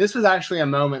 and this was actually a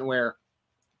moment where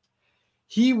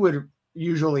he would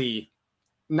usually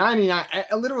 99,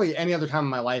 literally any other time in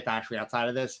my life, actually outside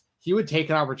of this, he would take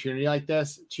an opportunity like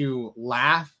this to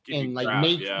laugh and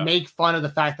make fun of the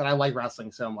fact that I like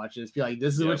wrestling so much, and just be like,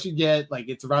 "This is what you get. Like,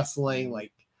 it's wrestling.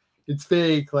 Like, it's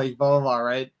fake. Like, blah blah blah."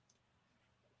 Right?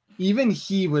 Even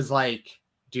he was like,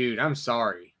 dude, I'm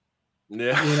sorry.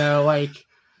 Yeah. You know,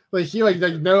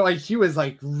 he was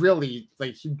like really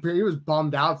like he was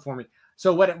bummed out for me.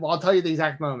 So I'll tell you the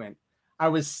exact moment. I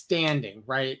was standing,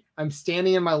 right? I'm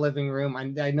standing in my living room.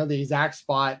 I know the exact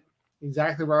spot,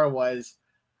 exactly where I was.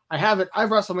 I have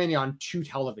WrestleMania on 2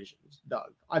 televisions,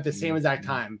 Doug, at the same exact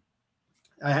time.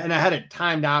 And I had it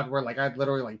timed out where like I'd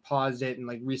literally like paused it and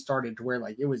like restarted to where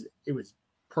like it was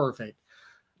perfect.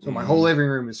 So my whole living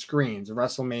room is screens of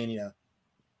WrestleMania.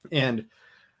 And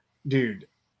dude,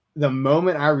 the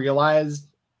moment I realized,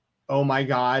 oh my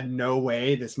God, no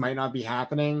way, this might not be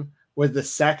happening, was the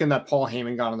second that Paul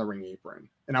Heyman got on the ring apron.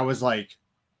 And I was like,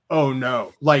 oh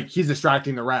no, like he's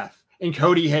distracting the ref. And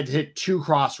Cody had hit 2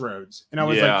 crossroads. And I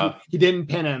was like, he didn't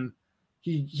pin him.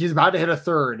 He's about to hit a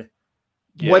third.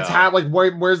 Yeah. What's happening?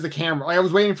 Like, where's the camera? Like, I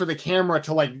was waiting for the camera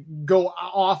to like go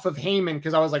off of Heyman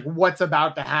because I was like, what's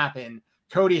about to happen?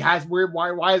 Cody has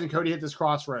why hasn't Cody hit this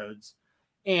crossroads?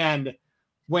 And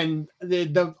when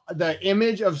the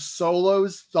image of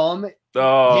Solo's thumb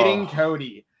hitting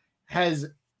Cody has,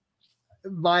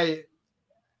 by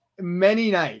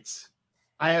many nights,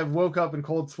 I have woke up in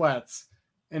cold sweats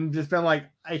and just been like,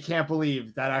 I can't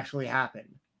believe that actually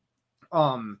happened.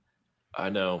 I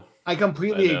know. I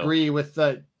completely agree with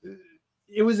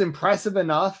it was impressive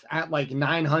enough at like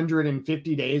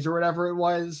 950 days or whatever it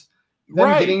was.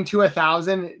 Them getting to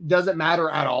 1,000 doesn't matter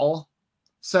at all.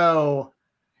 So,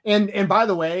 and by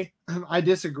the way, I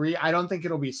disagree. I don't think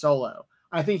it'll be Solo.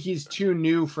 I think he's too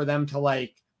new for them to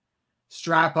like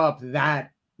strap up that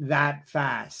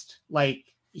fast. Like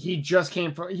he just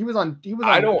came from. He was on.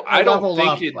 I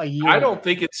don't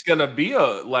think it's gonna be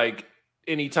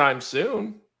anytime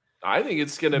soon. I think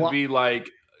it's gonna be like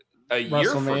a year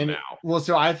from now. Well,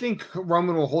 so I think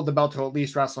Roman will hold the belt to at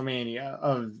least WrestleMania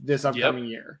of this upcoming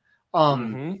year.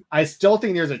 I still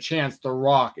think there's a chance The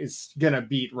Rock is gonna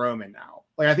beat Roman now.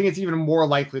 Like I think it's even more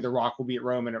likely The Rock will beat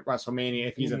Roman at WrestleMania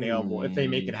if he's available, if they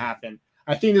make it happen.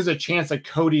 I think there's a chance that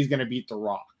Cody's gonna beat The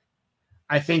Rock.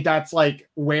 I think that's like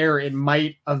where it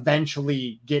might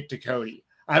eventually get to Cody.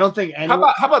 I don't think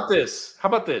anyone. How about this? How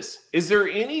about this? Is there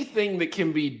anything that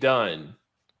can be done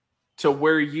to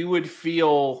where you would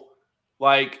feel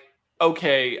like,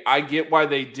 okay, I get why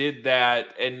they did that,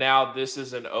 and now this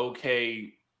is an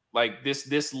okay, like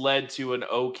this led to an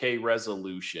okay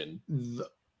resolution?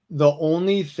 The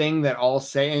only thing that I'll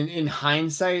say, and in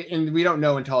hindsight, and we don't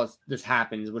know until this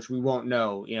happens, which we won't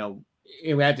know,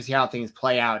 we have to see how things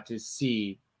play out to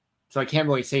see. So I can't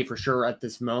really say for sure at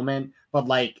this moment, but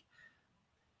like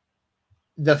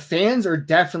the fans are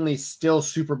definitely still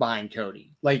super behind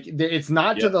Cody. Like it's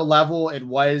not to the level it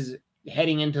was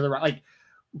heading into like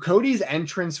Cody's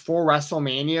entrance for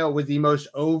WrestleMania was the most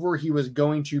over he was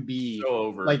going to be. So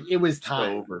over. Like it was time.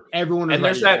 So over. Everyone was and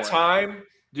there's that time,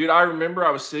 dude. I remember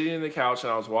I was sitting in the couch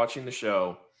and I was watching the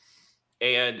show,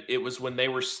 and it was when they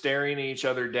were staring at each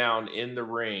other down in the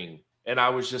ring, and I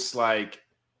was just like,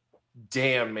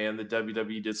 damn, man, the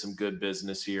WWE did some good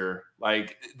business here.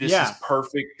 Like, this is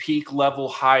perfect peak level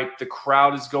hype. The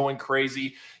crowd is going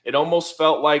crazy. It almost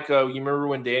felt like, you remember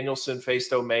when Danielson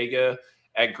faced Omega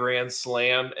at Grand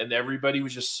Slam, and everybody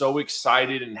was just so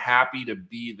excited and happy to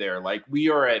be there. Like, we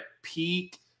are at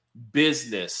peak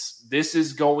business. This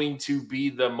is going to be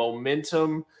the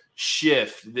momentum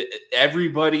shift.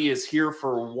 Everybody is here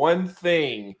for one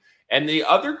thing. And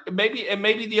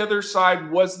maybe the other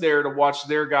side was there to watch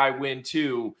their guy win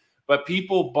too, but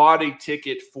people bought a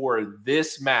ticket for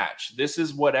this match. This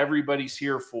is what everybody's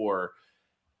here for.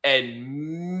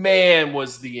 And man,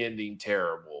 was the ending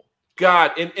terrible.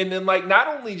 God, and then like not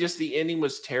only just the ending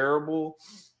was terrible,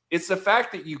 it's the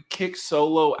fact that you kick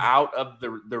Solo out of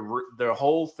the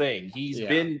whole thing. He's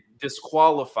been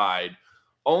disqualified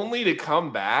only to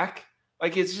come back.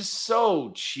 Like it's just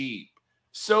so cheap.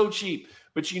 So cheap.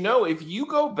 But if you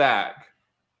go back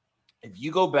and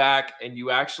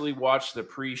you actually watch the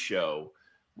pre-show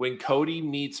when Cody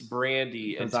meets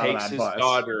Brandy and takes his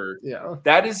daughter,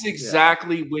 that is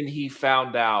exactly when he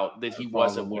found out that he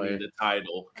wasn't winning the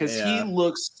title. Because he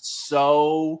looks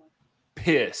so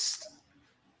pissed.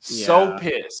 So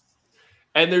pissed.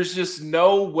 And there's just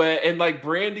no way. And like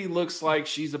Brandy looks like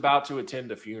she's about to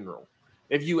attend a funeral.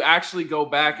 If you actually go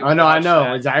back and I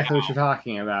know exactly what you're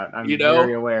talking about. I'm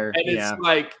very aware. And it's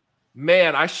like,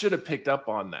 man, I should have picked up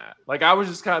on that. Like I was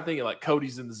just kind of thinking like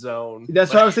Cody's in the zone.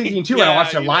 That's what I was thinking too when I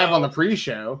watched it live on the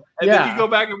pre-show. And then you go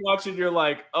back and watch it and you're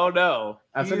like, oh no.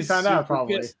 That's what he found out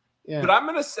probably. Yeah. But I'm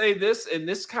gonna say this, and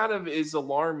this kind of is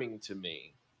alarming to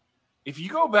me. If you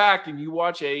go back and you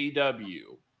watch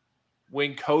AEW,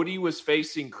 when Cody was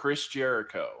facing Chris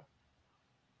Jericho,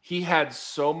 he had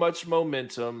so much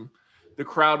momentum. The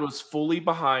crowd was fully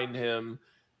behind him.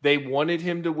 They wanted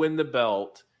him to win the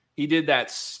belt. He did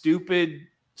that stupid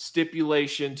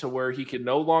stipulation to where he could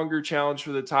no longer challenge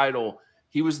for the title.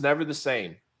 He was never the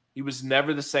same. He was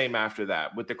never the same after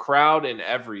that with the crowd and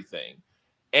everything.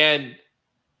 And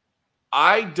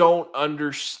I don't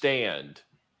understand.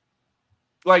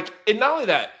 Like, and not only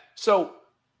that, so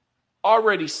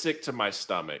already sick to my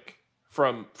stomach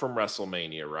from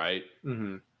WrestleMania, right?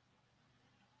 Mm-hmm.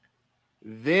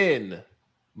 Then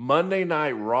Monday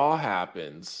Night Raw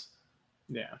happens.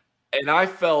 Yeah. And I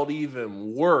felt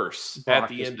even worse Brock at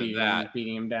the end of that.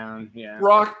 Beating him down. Yeah.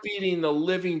 Brock beating the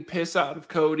living piss out of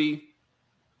Cody.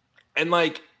 And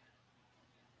like,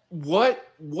 what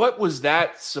was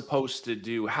that supposed to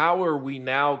do? How are we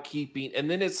now keeping? And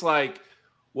then it's like,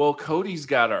 well, Cody's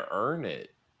got to earn it.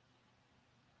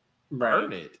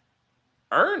 Right.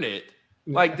 Earn it.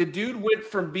 Like the dude went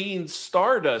from being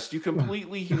Stardust, you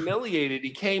completely humiliated. He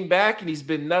came back and he's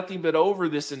been nothing but over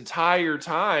this entire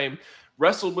time.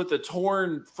 Wrestled with a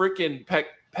torn freaking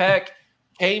pec,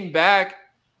 came back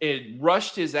and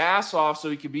rushed his ass off so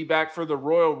he could be back for the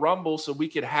Royal Rumble so we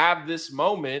could have this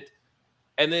moment.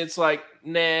 And then it's like,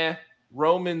 nah,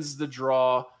 Roman's the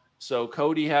draw, so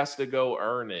Cody has to go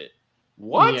earn it.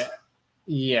 What?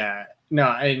 Yeah. No,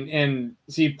 and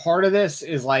see, part of this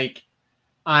is like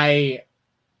it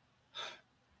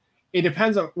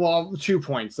depends on, well, 2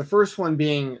 points. The first one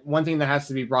being one thing that has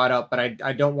to be brought up, but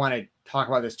I don't want to talk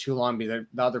about this too long because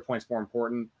the other point's more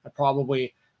important,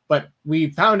 probably. But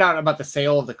we found out about the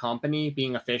sale of the company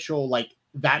being official like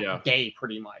that day,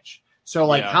 pretty much. So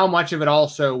like how much of it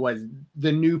also was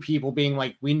the new people being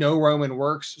like, we know Roman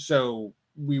works, so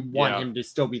we want him to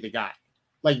still be the guy.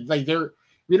 Like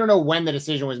we don't know when the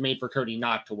decision was made for Cody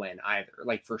not to win either,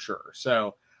 like for sure.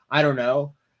 So I don't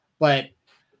know, but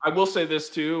I will say this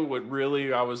too. What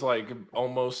really I was like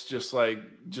almost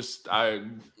I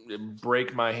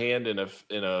break my hand in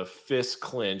a fist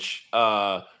clinch.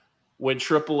 When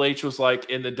Triple H was like,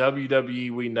 in the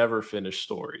WWE, we never finish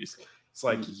stories. It's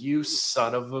like, you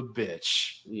son of a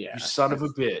bitch. Yeah. You son of a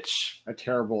bitch. A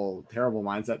terrible, terrible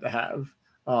mindset to have.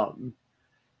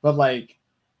 But like,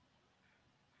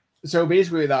 so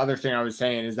basically the other thing I was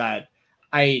saying is that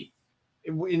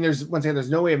there's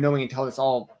no way of knowing until this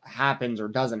all happens or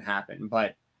doesn't happen.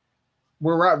 But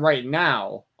where we're at right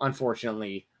now,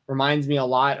 unfortunately, reminds me a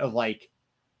lot of like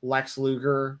Lex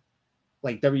Luger,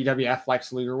 like WWF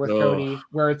Lex Luger with Cody,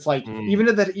 where it's like even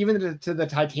to the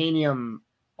titanium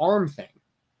arm thing,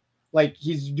 like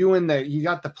he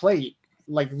got the plate,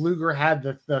 like Luger had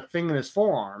the thing in his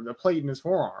forearm, the plate in his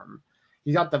forearm.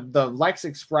 He's got the Lex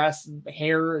Express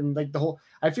hair and like the whole.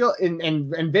 I feel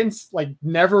and Vince like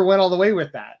never went all the way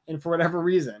with that, and for whatever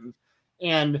reason,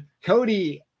 and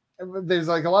Cody, there's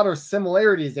like a lot of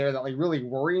similarities there that like really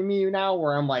worry me now.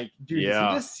 Where I'm like, dude, does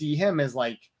he just see him as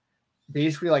like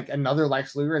basically like another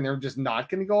Lex Luger, and they're just not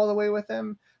going to go all the way with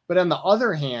him? But on the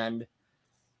other hand,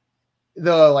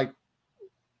 the like,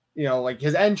 you know, like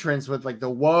his entrance with like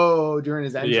the whoa during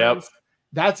his entrance.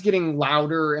 That's getting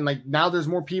louder, and like now there's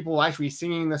more people actually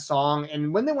singing the song.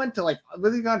 And when they went to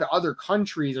when they got to other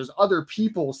countries, there's other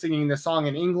people singing the song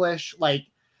in English, like,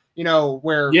 you know,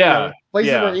 where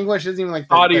places where English isn't even like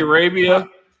Saudi Arabia.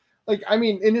 Like, I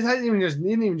mean, and it hasn't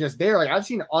even just there. Like I've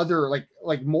seen other like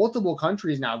multiple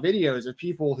countries now videos of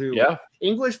people who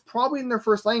English probably in their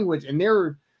first language, and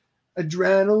they're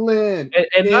adrenaline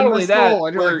and not only that,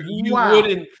 where like, you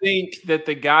wouldn't think that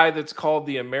the guy that's called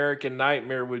the American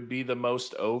Nightmare would be the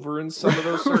most over in some of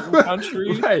those certain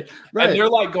countries, right? And they're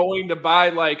like going to buy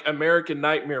like American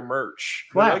Nightmare merch,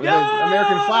 like,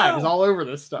 American flag is all over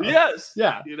this stuff.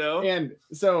 Yeah, you know. And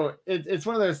so it's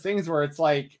one of those things where it's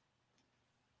like,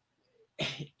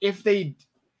 if the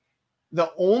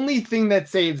only thing that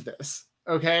saves this,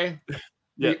 okay,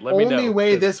 the only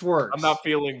way this works, I'm not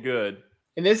feeling good.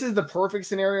 And this is the perfect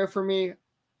scenario for me.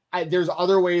 There's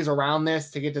other ways around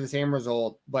this to get to the same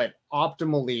result, but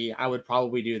optimally, I would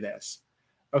probably do this.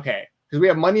 Okay, because we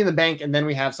have Money in the Bank, and then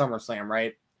we have SummerSlam,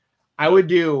 right? I would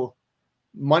do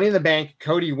Money in the Bank.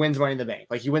 Cody wins Money in the Bank,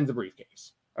 like he wins the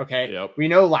briefcase. Okay, we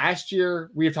know last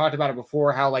year we've talked about it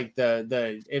before how like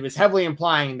it was heavily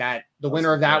implying that the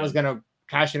winner of that was going to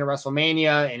cash in at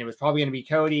WrestleMania, and it was probably going to be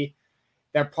Cody.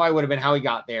 That probably would have been how he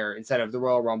got there instead of the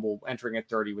Royal Rumble entering at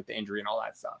 30 with the injury and all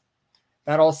that stuff.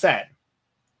 That all said,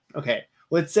 okay,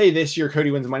 let's say this year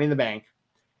Cody wins Money in the Bank,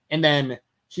 and then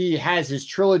he has his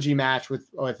trilogy match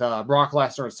with Brock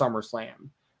Lesnar at SummerSlam,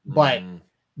 but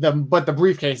the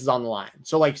briefcase is on the line.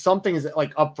 So like something is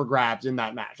like up for grabs in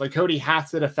that match. Like Cody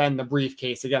has to defend the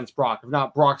briefcase against Brock. If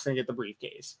not, Brock's gonna get the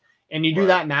briefcase. And you do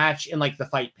that match in like the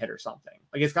fight pit or something.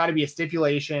 Like it's got to be a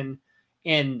stipulation.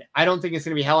 And I don't think it's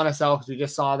going to be Hell in a Cell because we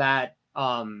just saw that.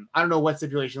 I don't know what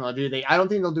stipulation they'll do. I don't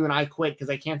think they'll do an I quit because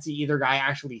I can't see either guy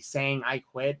actually saying I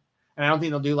quit. And I don't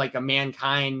think they'll do like a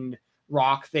Mankind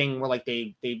Rock thing where like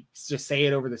they just say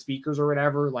it over the speakers or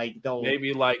whatever. Like they'll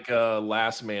maybe like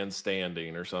Last Man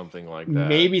Standing or something like that.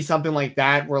 Maybe something like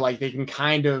that where like they can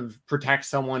kind of protect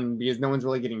someone because no one's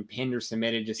really getting pinned or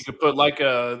submitted. Just you could put like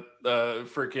a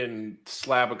freaking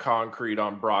slab of concrete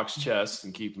on Brock's chest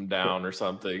and keep him down or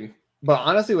something. But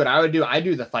honestly, what I would do, I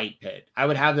do the fight pit. I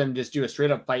would have them just do a straight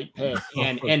up fight pit,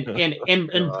 and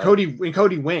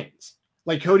Cody wins.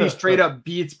 Like Cody straight up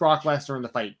beats Brock Lesnar in the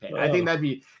fight pit. I think that'd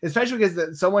be, especially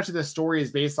because so much of the story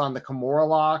is based on the Kimura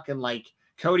lock and like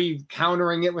Cody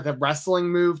countering it with a wrestling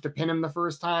move to pin him the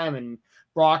first time, and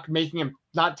Brock making him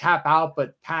not tap out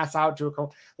but pass out to a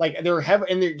like they're heavy.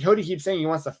 And Cody keeps saying he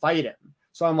wants to fight him.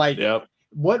 So I'm like,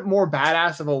 what more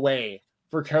badass of a way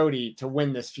for Cody to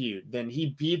win this feud than he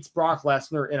beats Brock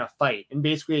Lesnar in a fight in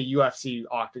basically a UFC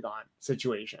octagon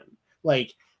situation?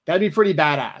 Like that'd be pretty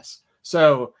badass.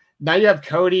 So now you have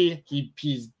Cody.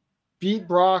 He's beat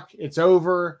Brock. It's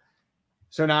over.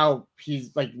 So now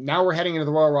now we're heading into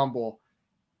the Royal Rumble.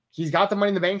 he's got the Money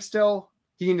in the Bank still.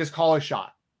 He can just call a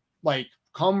shot. Like,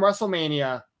 come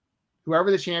WrestleMania,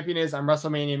 whoever the champion is, I'm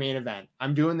WrestleMania main event.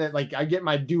 I'm doing that. Like, I get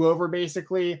my do-over,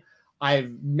 basically.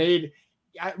 I've made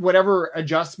whatever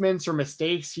adjustments or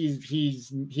mistakes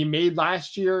he made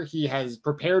last year. He has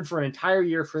prepared for an entire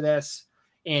year for this,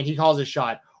 and he calls a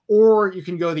shot. Or you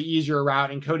can go the easier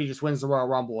route, and Cody just wins the Royal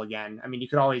Rumble again. I mean, you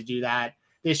could always do that.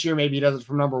 This year, maybe he does it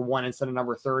from number 1 instead of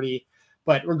number 30.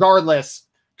 But regardless,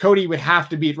 Cody would have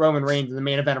to beat Roman Reigns in the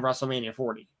main event of WrestleMania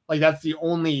 40. Like, that's the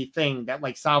only thing that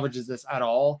like salvages this at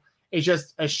all. It's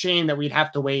just a shame that we'd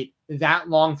have to wait that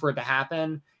long for it to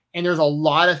happen. And there's a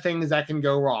lot of things that can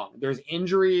go wrong. There's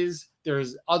injuries.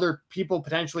 There's other people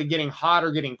potentially getting hot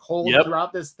or getting cold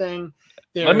throughout this thing.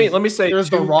 Let me say there's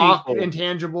the Rock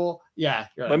intangible. Yeah.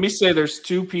 Let me say there's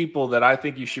 2 people that I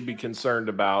think you should be concerned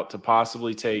about to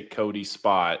possibly take Cody's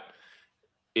spot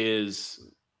is,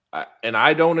 and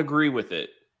I don't agree with it,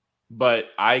 but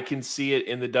I can see it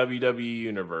in the WWE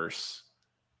universe.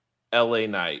 LA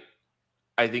Knight.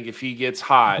 I think if he gets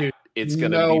hot, dude, it's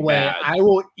going to be bad. I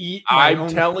will eat my own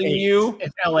telling face you,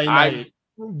 if LA Knight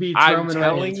beats Roman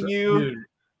Reigns. Dude,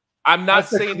 I'm not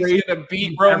saying he's going to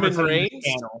beat Roman Reigns.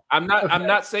 I'm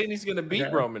not saying he's going to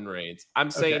beat Roman Reigns.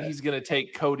 I'm saying he's going to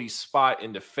take Cody's spot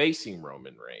into facing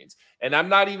Roman Reigns. And I'm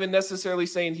not even necessarily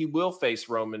saying he will face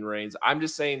Roman Reigns. I'm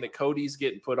just saying that Cody's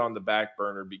getting put on the back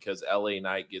burner because LA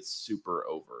Knight gets super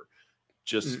over.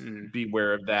 Just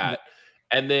beware of that.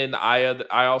 And then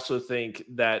I also think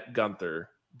that Gunther,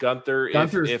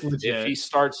 if he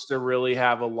starts to really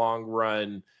have a long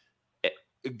run,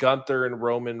 Gunther and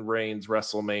Roman Reigns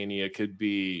WrestleMania could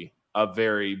be a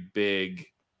very big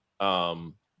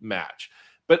match.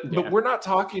 But we're not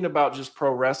talking about just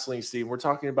pro wrestling, Steve. We're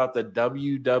talking about the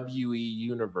WWE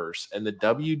universe, and the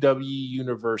WWE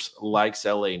universe likes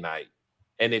LA Knight.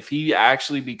 And if he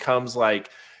actually becomes like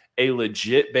a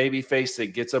legit babyface that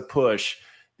gets a push,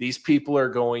 these people are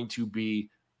going to be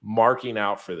marking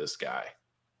out for this guy.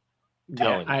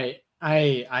 I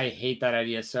hate that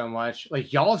idea so much.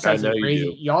 Like, y'all have said some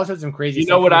crazy. Y'all have said some crazy. You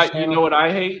know what I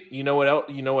hate? You know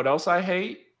what else I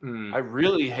hate? I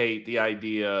really hate the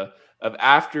idea of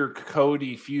after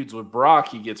Cody feuds with Brock,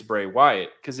 he gets Bray Wyatt.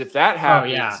 Because if that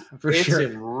happens, it's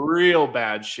in real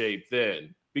bad shape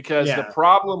then. Because the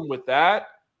problem with that,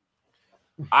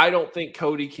 I don't think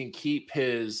Cody can keep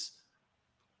his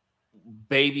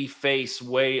baby face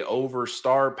way over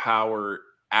star power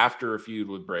after a feud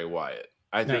with Bray Wyatt.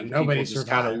 I think people just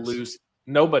kind of lose.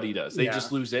 Nobody does. They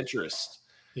just lose interest.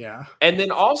 Yeah. And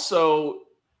then also,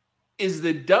 is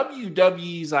the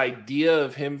WWE's idea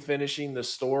of him finishing the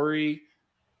story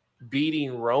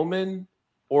beating Roman,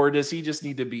 or does he just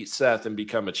need to beat Seth and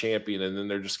become a champion, and then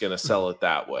they're just going to sell it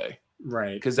that way?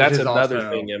 Right. Because that's another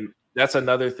thing. And that's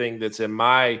another thing that's in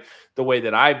the way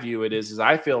that I view it is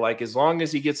I feel like as long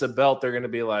as he gets a belt, they're going to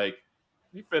be like,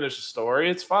 you finish the story,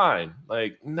 it's fine.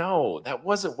 Like, no, that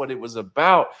wasn't what it was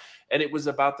about. And it was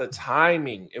about the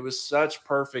timing. It was such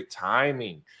perfect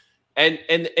timing. And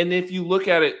if you look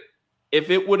at it, if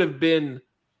it would have been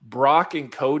Brock and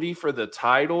Cody for the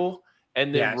title,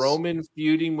 and then Roman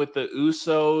feuding with the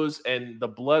Usos and the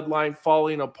bloodline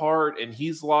falling apart, and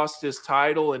he's lost his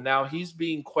title, and now he's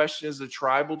being questioned as a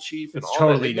tribal chief, and it's all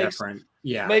totally that. Different.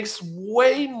 Makes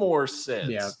way more sense.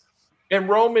 Yeah. And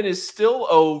Roman is still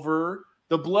over.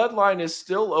 The bloodline is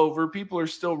still over. People are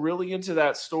still really into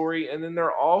that story, and then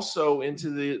they're also into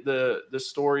the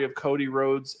story of Cody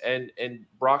Rhodes and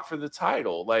Brock for the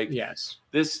title. Like,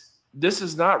 this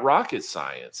is not rocket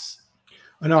science.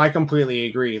 Oh, no, I completely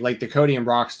agree. Like, the Cody and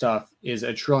Brock stuff is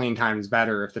a trillion times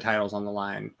better if the title's on the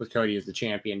line with Cody as the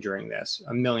champion during this,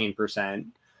 1,000,000%.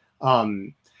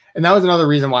 And that was another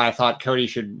reason why I thought Cody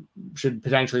should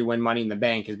potentially win Money in the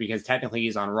Bank, is because technically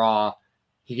he's on Raw.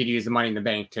 He could use the Money in the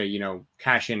Bank to,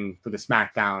 cash in for the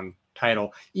SmackDown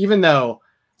title, even though,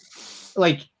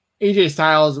 like, AJ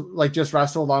Styles, like, just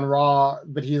wrestled on Raw,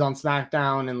 but he's on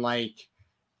SmackDown, and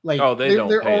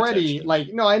they're already attention.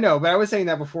 Like, no, I know, but I was saying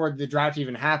that before the draft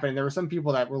even happened. There were some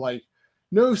people that were like,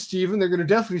 no, Steven, they're going to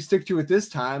definitely stick to it this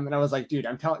time. And I was like, dude,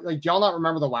 I'm telling, like, do y'all not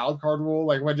remember the wild card rule?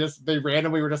 Like, when they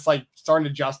randomly were just like starting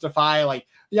to justify, like,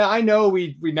 yeah, I know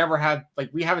we never have, like,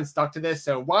 we haven't stuck to this.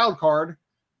 So wild card,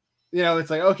 it's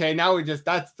like, okay, now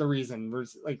that's the reason. We're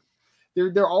like,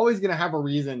 they're always going to have a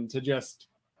reason to just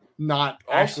not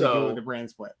actually go with the brand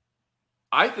split.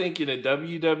 I think in a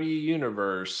WWE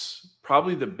universe,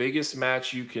 probably the biggest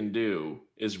match you can do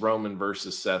is Roman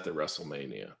versus Seth at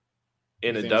WrestleMania.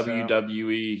 In a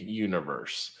WWE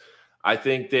universe, I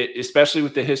think that, especially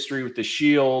with the history with the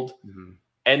Shield,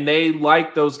 and they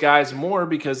like those guys more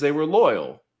because they were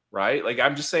loyal, right? Like,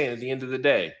 I'm just saying, at the end of the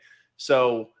day.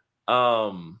 So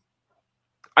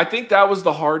I think that was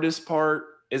the hardest part.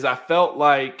 Is I felt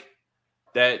like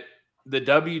that the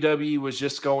WWE was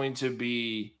just going to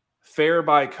be fair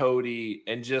by Cody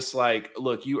and just like,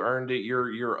 look, you earned it.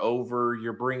 You're over.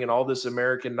 You're bringing all this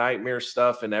American Nightmare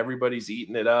stuff, and everybody's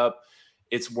eating it up.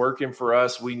 It's working for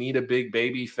us. We need a big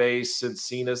baby face since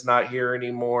Cena's not here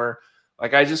anymore.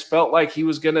 Like, I just felt like he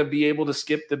was going to be able to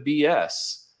skip the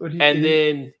BS. But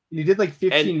He did like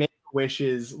 15 and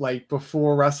Make-A-Wishes like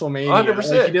before WrestleMania. Like he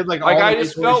 100%. did like Like, all I the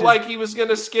just felt Make-A-Wishes. like he was going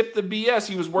to skip the BS.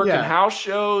 He was working Yeah. house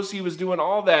shows. He was doing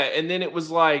all that. And then it was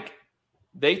like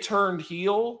they turned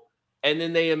heel, and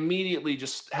then they immediately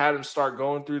just had him start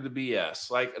going through the BS.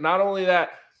 Like, not only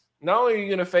that, not only are you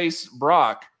going to face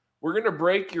Brock, we're going to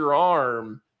break your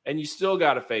arm, and you still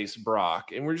got to face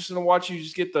Brock. And we're just going to watch you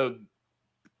just get the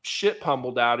shit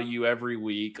pummeled out of you every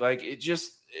week. Like,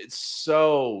 it's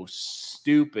so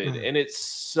stupid. And it's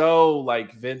so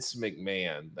like Vince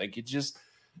McMahon. Like, it just,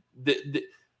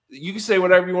 you can say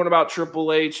whatever you want about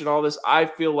Triple H and all this. I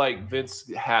feel like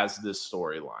Vince has this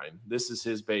storyline. This is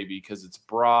his baby because it's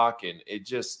Brock, and it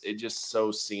just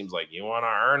so seems like you want to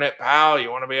earn it, pal. You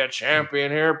want to be a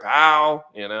champion here, pal.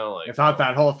 You know, like, I thought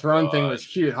that whole throne thing was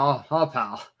cute, huh,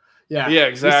 pal? Yeah,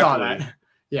 exactly. We saw that.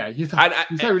 Yeah, you thought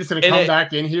we were just gonna come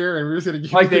back in here and we were just gonna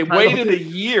give like you they waited a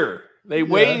year. They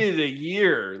waited a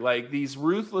year. Like, these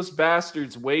ruthless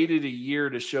bastards waited a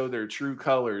year to show their true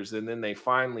colors, and then they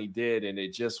finally did, and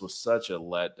it just was such a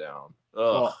letdown.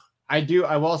 Ugh. Well,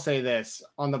 I will say this.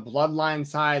 On the bloodline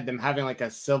side, them having like a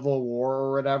civil war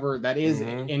or whatever, that is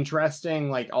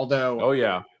interesting. Like, although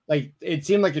like it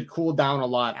seemed like it cooled down a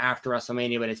lot after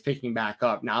WrestleMania, but it's picking back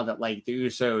up now that like the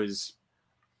Usos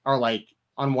are like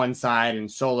on one side and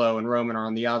Solo and Roman are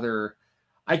on the other.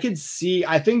 I think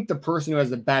the person who has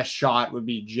the best shot would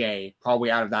be Jay, probably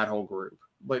out of that whole group,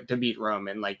 but to beat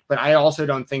Roman. Like, but I also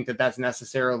don't think that that's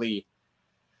necessarily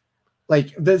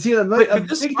like the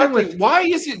big thing with why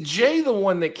is it Jay the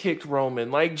one that kicked Roman?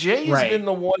 Like, Jay has been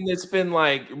the one that's been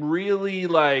like really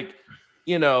like,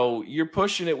 you know, you're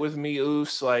pushing it with me,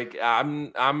 Oos. Like,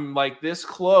 I'm like this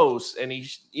close, and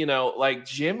he's, you know, like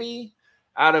Jimmy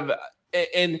out of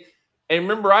and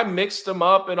remember, I mixed them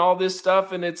up and all this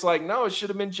stuff, and it's like, no, it should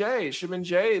have been Jay. It should have been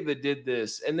Jay that did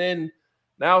this. And then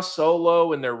now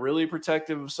Solo, and they're really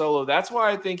protective of Solo. That's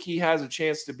why I think he has a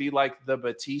chance to be like the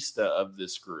Batista of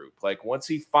this group. Like, once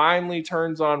he finally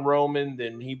turns on Roman,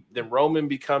 then Roman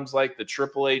becomes like the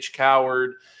Triple H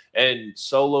coward, and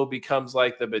Solo becomes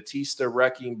like the Batista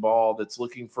wrecking ball that's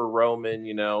looking for Roman,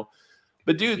 you know.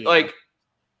 But dude, like,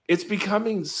 it's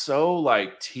becoming so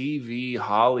like TV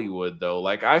Hollywood though.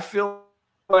 Like, I feel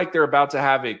like they're about to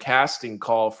have a casting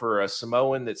call for a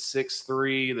Samoan that's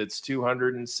 6'3", that's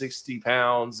 260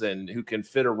 pounds, and who can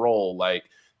fit a role. Like,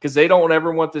 because they don't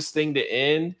ever want this thing to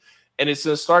end, and it's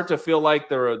going to start to feel like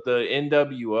the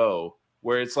NWO,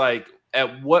 where it's like,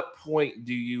 at what point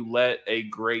do you let a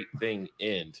great thing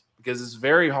end? Because it's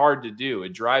very hard to do.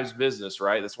 It drives business,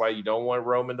 right? That's why you don't want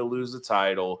Roman to lose the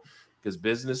title, because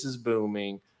business is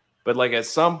booming. But like, at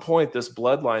some point, this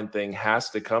bloodline thing has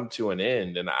to come to an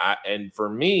end. And for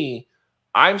me,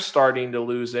 I'm starting to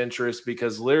lose interest,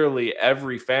 because literally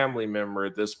every family member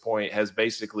at this point has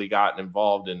basically gotten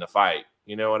involved in the fight.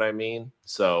 You know what I mean?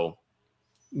 So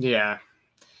yeah.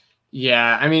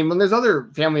 I mean, when there's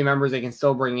other family members they can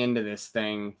still bring into this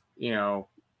thing, you know,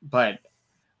 but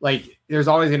like there's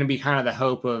always going to be kind of the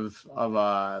hope of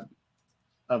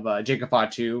Jacob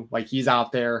Fatu. Like, he's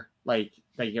out there, like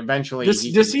eventually.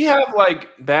 Does he have like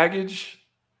baggage?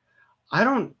 I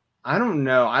don't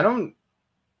know. I don't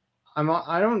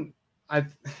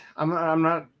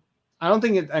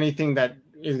think it's anything that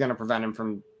is going to prevent him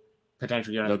from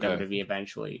potentially going to WWE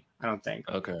eventually. I don't think.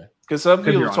 Okay. Because some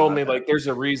people told me like there's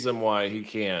a reason why he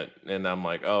can't, and I'm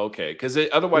like, oh, okay. Because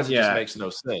otherwise it just makes no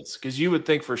sense. Because you would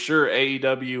think for sure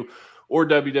AEW or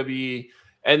WWE.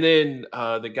 And then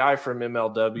the guy from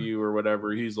MLW or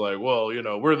whatever, he's like, well, you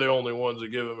know, we're the only ones that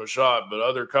give him a shot, but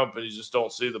other companies just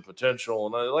don't see the potential.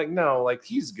 And I'm like, no, like,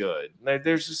 he's good. Like,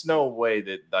 there's just no way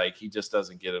that like he just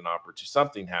doesn't get an opportunity.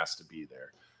 Something has to be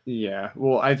there. Yeah.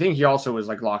 Well, I think he also was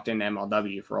like locked into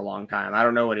MLW for a long time. I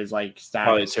don't know what his like status.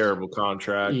 Probably a terrible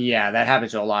contract. Yeah, that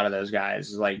happens to a lot of those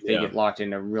guys. Like, they get locked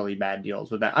into really bad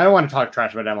deals with that. I don't want to talk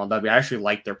trash about MLW. I actually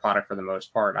like their product for the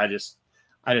most part. I just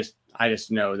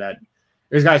know that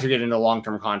there's guys who get into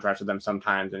long-term contracts with them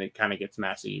sometimes, and it kind of gets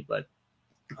messy. But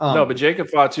no, but Jacob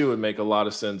Fatu would make a lot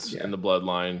of sense in the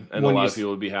bloodline, and a lot of people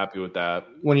would be happy with that.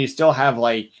 When you still have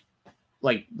like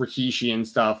Rikishi and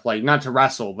stuff, like, not to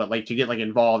wrestle, but like to get like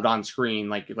involved on screen,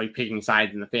 like picking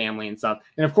sides in the family and stuff.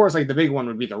 And of course, like the big one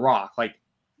would be The Rock. Like,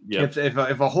 if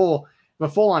a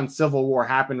full-on civil war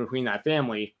happened between that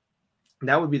family,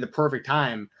 that would be the perfect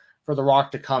time for The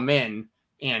Rock to come in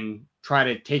and try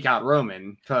to take out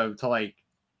Roman to like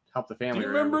help the family. Do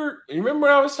you remember? You remember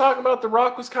when I was talking about The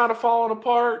Rock was kind of falling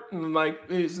apart and like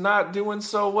he's not doing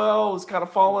so well. It's kind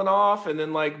of falling off, and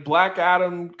then like Black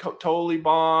Adam totally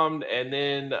bombed, and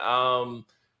then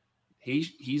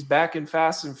he's back in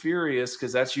Fast and Furious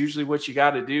because that's usually what you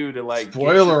got to do to like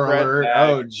spoiler get your alert. back.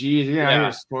 Oh geez, you're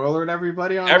spoilered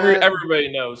everybody on that?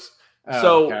 Everybody knows.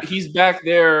 So he's back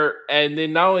there, and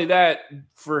then not only that,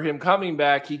 for him coming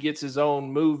back, he gets his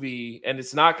own movie, and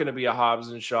it's not going to be a Hobbs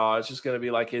and Shaw. It's just going to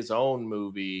be like his own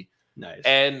movie. Nice.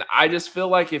 And I just feel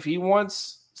like if he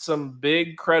wants some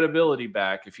big credibility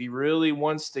back, if he really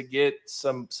wants to get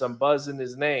some buzz in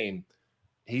his name,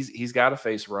 he's got to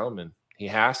face Roman. He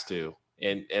has to.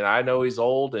 And I know he's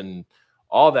old and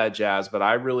all that jazz, but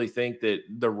I really think that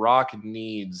The Rock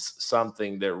needs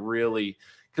something that really,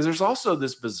 because there's also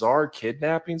this bizarre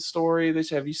kidnapping story.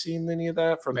 Have you seen any of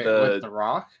that from with The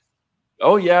Rock?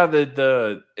 Oh yeah,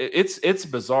 it's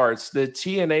bizarre. It's the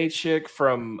TNA chick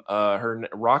from her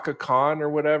Raka Khan or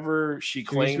whatever. She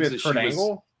claims that she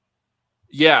was.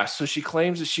 Yeah, so she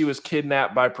claims that she was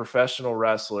kidnapped by professional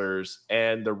wrestlers,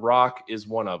 and The Rock is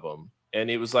one of them. And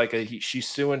it was like she's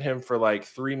suing him for like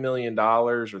 $3 million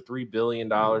or $3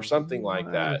 billion, something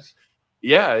like that.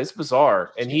 Yeah, it's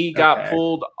bizarre. And he got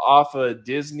pulled off of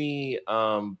Disney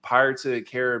Pirates of the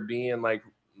Caribbean like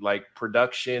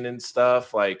production and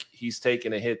stuff. Like he's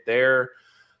taking a hit there.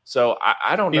 So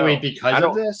I don't know. Wait, because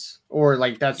of this? Or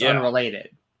like that's unrelated?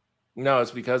 No,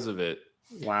 it's because of it.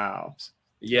 Wow.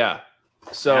 Yeah.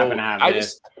 So I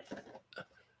just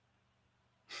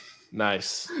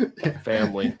nice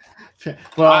family.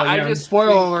 Well, I just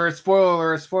spoiler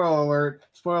alert.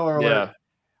 Yeah.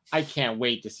 I can't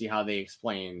wait to see how they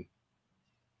explain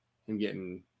him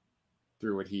getting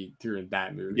through in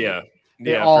that movie. Yeah.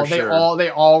 They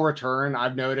all return.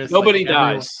 I've noticed nobody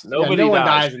dies. No one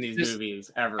dies in these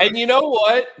movies ever. And you know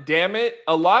what? Damn it!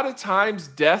 A lot of times,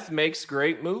 death makes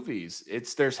great movies.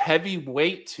 There's heavy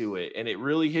weight to it, and it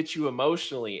really hits you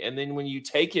emotionally. And then when you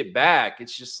take it back,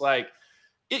 it's just like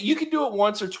you can do it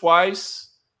once or twice.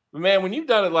 But man, when you've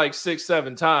done it like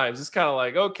 6-7 times, it's kind of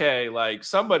like, okay, like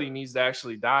somebody needs to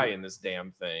actually die in this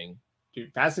damn thing.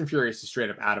 Dude, Fast and Furious is straight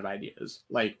up out of ideas.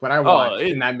 Like what I watched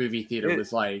in that movie theater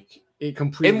was like it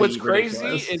completely. And what's ridiculous.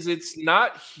 crazy is it's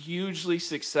not hugely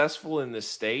successful in the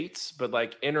States, but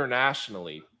like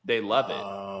internationally, they love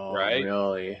it. Right?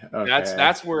 Really? Okay.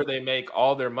 That's where they make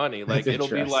all their money. Like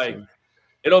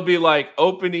it'll be like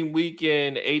opening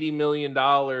weekend $80 million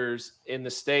in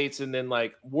the States, and then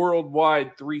like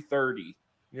worldwide 330.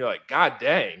 You're like, God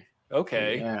dang.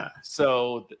 Okay. Yeah.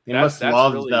 So they must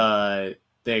love really,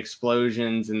 the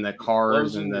explosions and the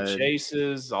cars and the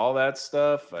chases, all that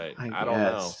stuff. I don't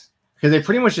know. Because they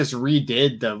pretty much just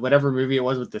redid the whatever movie it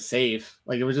was with the safe.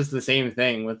 Like it was just the same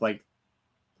thing with the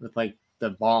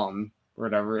bomb or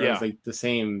whatever. It was like the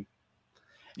same.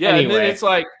 Yeah, anyway. And then it's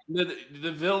like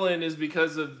the villain is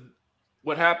because of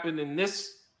what happened in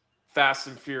this Fast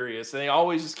and Furious, and they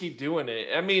always just keep doing it.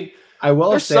 I mean, I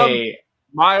will say some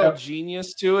mild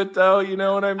genius to it, though. You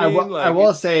know what I mean? I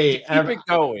will say keep it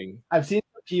going. I've seen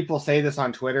people say this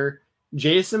on Twitter.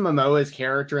 Jason Momoa's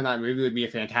character in that movie would be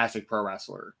a fantastic pro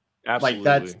wrestler. Absolutely.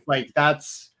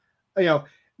 That's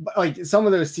like some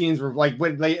of those scenes were like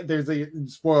when there's a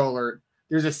spoiler alert.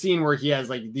 There's a scene where he has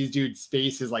like these dudes'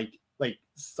 faces like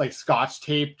scotch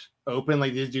taped open,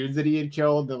 like these dudes that he had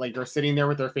killed that like are sitting there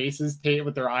with their faces taped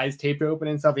with their eyes taped open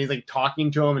and stuff. He's like talking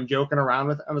to him and joking around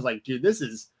with. I was like, dude, this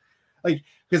is like,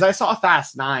 because I saw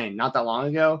Fast 9 not that long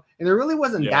ago, and there really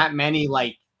wasn't that many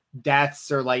like deaths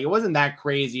or like it wasn't that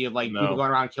crazy of like people going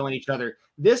around killing each other.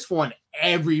 This one,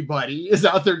 everybody is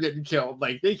out there getting killed.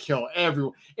 Like they kill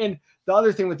everyone. And the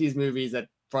other thing with these movies that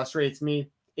frustrates me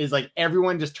is like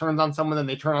everyone just turns on someone, then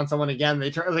they turn on someone again.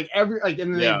 They turn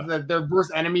their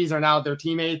worst enemies are now their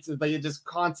teammates. Like it just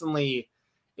constantly,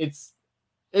 it's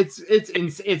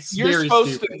you're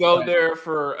supposed to go there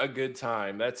for a good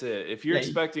time. That's it. If you're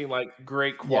expecting like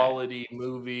great quality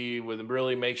movie with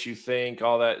really makes you think,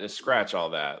 all that, just scratch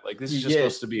all that. Like this is just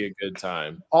supposed to be a good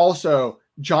time. Also,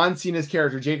 John Cena's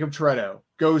character Jacob Toretto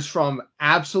goes from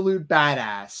absolute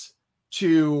badass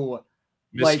to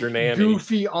Mr. like Nanny.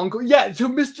 Goofy uncle.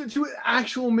 To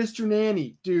actual Mr.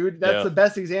 Nanny, dude. That's the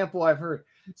best example I've heard.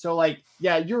 So like,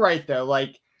 you're right though.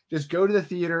 Like, just go to the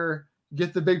theater,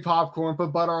 get the big popcorn,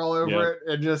 put butter all over it,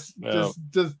 and just chill.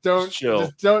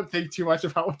 don't think too much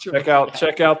about what you're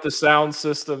check out the sound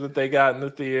system that they got in the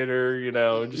theater.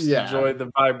 Just enjoy the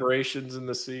vibrations in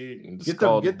the seat and just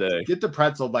call it a day. Get the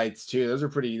pretzel bites too. Those are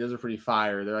pretty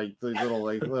fire. They're like these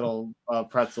little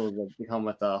pretzels that come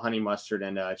with honey mustard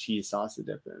and cheese sauce to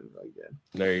dip in. Really good.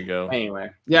 There you go.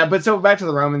 Anyway, yeah, but so back to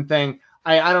the Roman thing.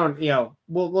 I don't,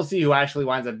 we'll see who actually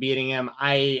winds up beating him.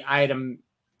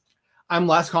 I'm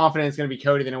less confident it's going to be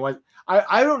Cody than it was.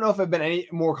 I don't know if I've been any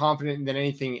more confident than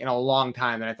anything in a long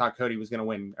time that I thought Cody was going to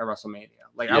win at WrestleMania.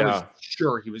 I was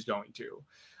sure he was going to.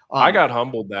 I got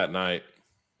humbled that night.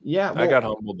 Yeah. I got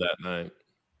humbled that night.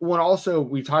 Well, also,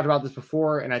 we've talked about this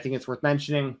before, and I think it's worth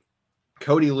mentioning.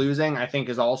 Cody losing, I think,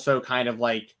 is also kind of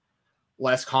like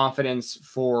less confidence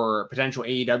for potential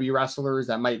AEW wrestlers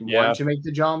that might want to make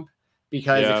the jump.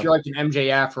 Because if you're like an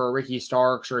MJF or a Ricky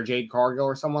Starks or a Jade Cargill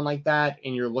or someone like that,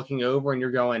 and you're looking over and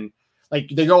you're going, like,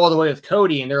 they go all the way with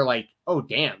Cody and they're like, oh,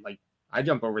 damn, like, I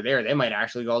jump over there. They might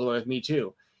actually go all the way with me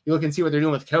too. You look and see what they're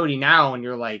doing with Cody now, and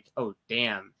you're like, oh,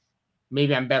 damn,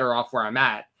 maybe I'm better off where I'm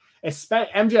at.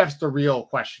 MJF's the real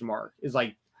question mark. Is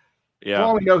like, for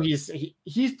all we know,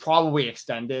 he's probably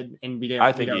extended, and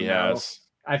I think he has.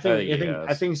 I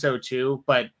think so too,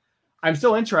 but I'm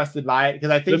still interested by it because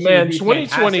I think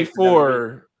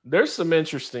 2024. There's some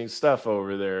interesting stuff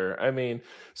over there. I mean,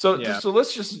 so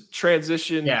let's just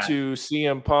transition to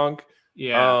CM Punk.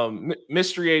 Yeah.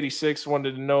 Mystery 86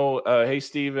 wanted to know, hey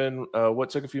Steven,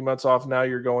 what took a few months off? Now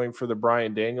you're going for the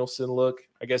Bryan Danielson look.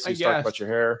 I guess he's talking about your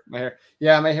hair. My hair.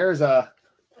 Yeah, my hair is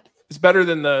it's better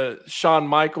than the Shawn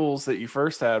Michaels that you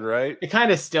first had, right? It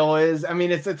kind of still is. I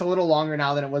mean, it's a little longer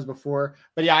now than it was before.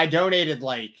 But yeah, I donated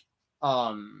like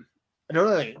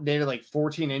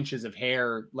 14 inches of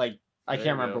hair. Like I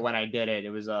can't remember when I did it. It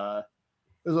was a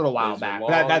little while back.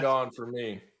 That's gone for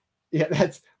me. Yeah,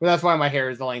 that's why my hair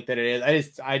is the length that it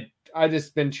is. I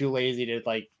just been too lazy to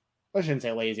I shouldn't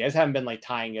say lazy. I just haven't been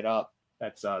tying it up.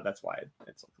 That's why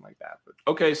it's looking like that. But.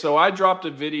 Okay, so I dropped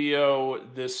a video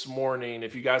this morning.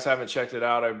 If you guys haven't checked it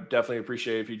out, I definitely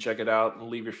appreciate it if you check it out and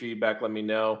leave your feedback. Let me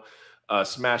know.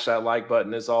 Smash that like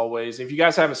button as always. If you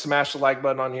guys haven't smashed the like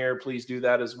button on here, please do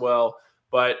that as well.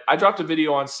 But I dropped a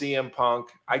video on CM Punk.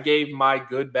 I gave my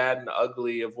good, bad, and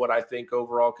ugly of what I think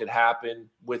overall could happen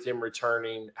with him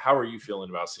returning. How are you feeling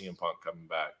about CM Punk coming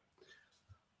back?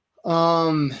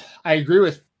 I agree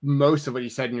with most of what you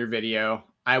said in your video.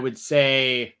 I would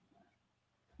say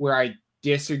where I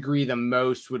disagree the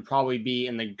most would probably be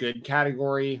in the good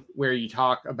category, where you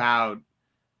talk about,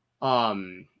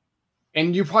 and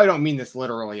you probably don't mean this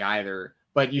literally either,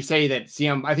 but you say that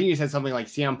I think you said something like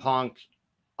CM Punk,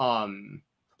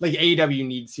 like AEW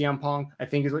needs CM Punk, I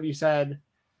think is what you said.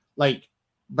 But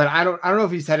I don't know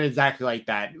if you said it exactly like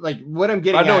that. Like what I'm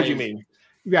getting at. I know what you mean.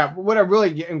 Yeah, what I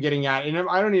really am getting at, and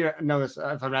I don't even know if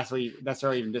I'm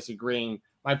necessarily even disagreeing.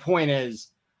 My point is,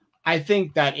 I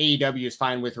think that AEW is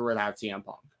fine with or without CM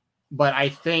Punk. But I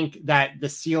think that the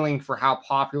ceiling for how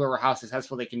popular or how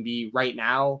successful they can be right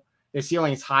now, the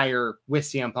ceiling is higher with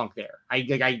CM Punk there. I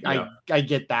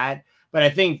get that. But I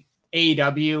think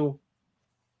AEW,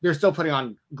 they're still putting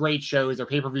on great shows. Their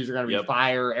pay-per-views are going to be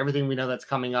fire. Everything we know that's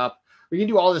coming up. We can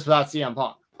do all this without CM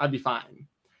Punk. I'd be fine.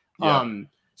 Yep.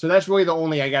 So that's really the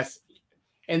only, I guess.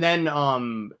 And then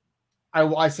I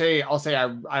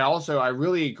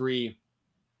really agree,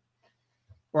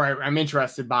 or I'm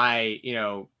interested by,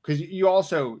 because you're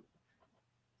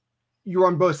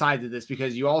on both sides of this,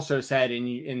 because you also said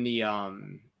in the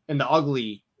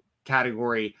ugly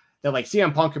category that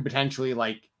CM Punk could potentially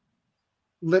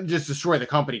just destroy the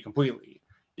company completely.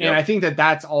 Yep. And I think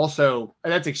that's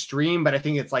extreme, but I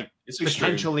think it's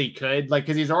potentially could,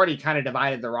 because he's already kind of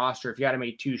divided the roster. If you had to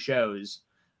make 2 shows,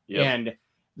 and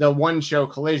the one show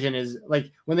Collision is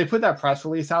when they put that press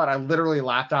release out, I literally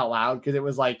laughed out loud because it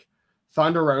was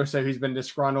Thunder Rosa, who's been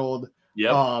disgruntled,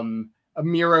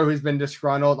 Miro, who's been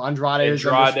disgruntled, Andrade who's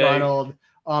been disgruntled.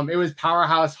 It was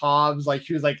Powerhouse Hobbs,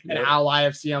 he was an ally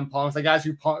of CM Punk's, guys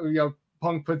who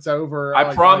Punk puts over.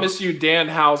 I promise you,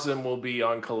 Danhausen will be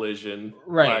on Collision.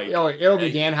 Right. It'll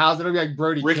be Danhausen. It'll be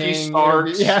Brody Ricky King.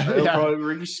 Starks. Probably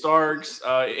Ricky Starks.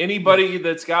 Anybody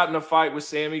that's gotten a fight with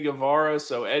Sammy Guevara.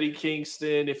 So Eddie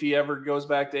Kingston, if he ever goes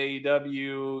back to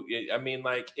AEW,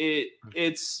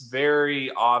 it's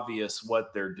very obvious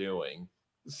what they're doing.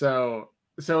 So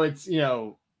it's,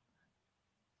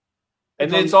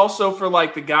 and then it's also for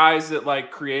the guys that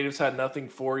creatives had nothing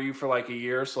for you for a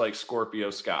year. So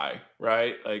Scorpio Sky,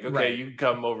 right? Okay, you can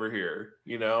come over here,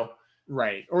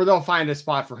 Right. Or they'll find a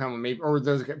spot for him, or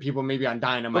those people maybe on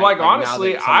Dynamite. But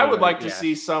honestly, I would like to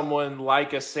see someone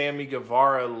like a Sammy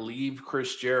Guevara leave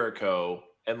Chris Jericho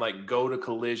and like go to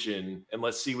Collision and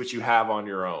let's see what you have on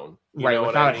your own. You right, know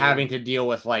without what I mean? having to deal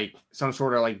with like some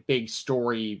sort of like big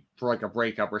story for like a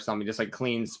breakup or something, just like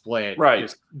clean split. Right.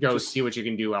 Just go Just- see what you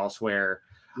can do elsewhere.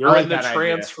 You're I like in the that idea.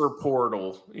 transfer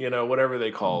portal, you know, whatever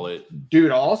they call it.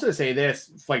 Dude, I'll also say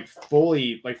this, like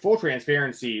full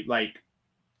transparency, like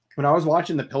when I was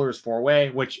watching the Pillars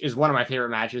 4-way, which is one of my favorite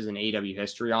matches in AEW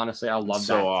history, honestly, I love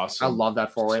that. Awesome. I love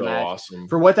that 4-way so match. Awesome.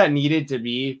 For what that needed to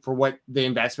be, for what the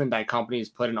investment that company's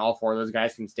put in all four of those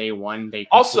guys since day one. They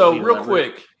also, real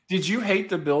quick, did you hate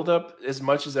the buildup as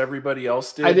much as everybody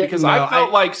else did? Because I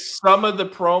felt like some of the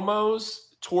promos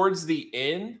towards the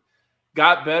end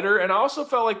got better, and I also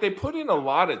felt like they put in a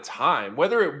lot of time.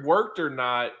 Whether it worked or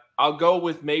not, I'll go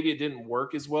with maybe it didn't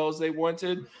work as well as they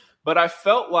wanted, but I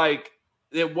felt like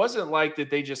it wasn't like that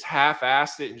they just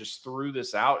half-assed it and just threw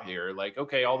this out here. Like,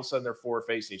 okay, all of a sudden they're four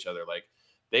facing each other. Like,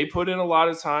 they put in a lot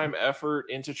of time, effort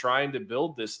into trying to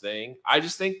build this thing. I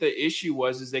just think the issue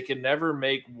is they could never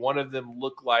make one of them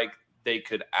look like they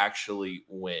could actually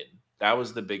win. That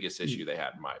was the biggest issue they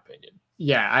had, in my opinion.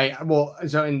 Yeah,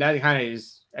 and that kind of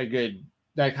is a good,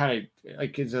 that kind of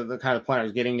like is the kind of point I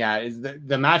was getting at, is that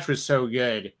the match was so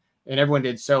good and everyone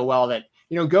did so well that,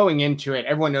 you know, going into it,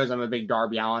 everyone knows I'm a big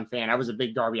Darby Allin fan. I was a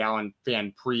big Darby Allin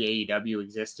fan pre AEW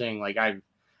existing. Like I've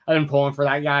been pulling for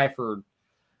that guy for,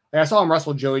 like I saw him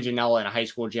wrestle Joey Janela in a high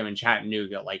school gym in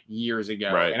Chattanooga like years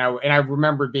ago. Right. And I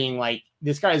remember being like,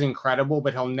 this guy's incredible,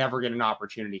 but he'll never get an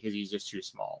opportunity because he's just too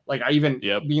small. Like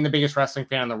being the biggest wrestling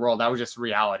fan in the world, that was just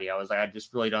reality. I was like, I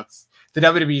just really don't, the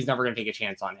WWE is never going to take a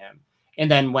chance on him.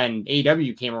 And then when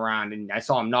AEW came around and I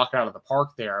saw him knock it out of the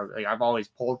park there, like I've always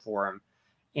pulled for him.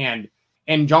 And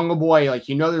Jungle Boy, like,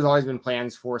 you know, there's always been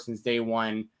plans for since day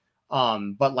one.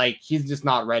 But like, he's just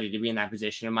not ready to be in that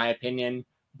position, in my opinion.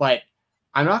 But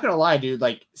I'm not gonna lie, dude.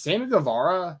 Like Sammy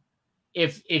Guevara,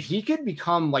 if he could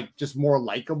become like just more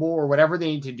likable or whatever they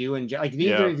need to do, and like they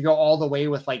need to go all the way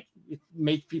with like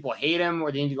make people hate him,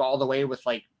 or they need to go all the way with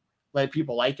like let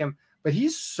people like him. But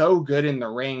he's so good in the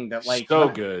ring that like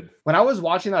good. When I was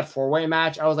watching that 4-way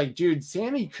match, I was like, dude,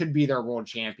 Sammy could be their world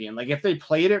champion. Like if they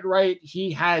played it right,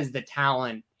 he has the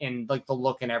talent and like the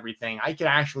look and everything. I could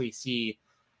actually see.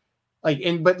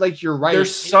 But you're right.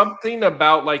 There's something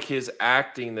about like his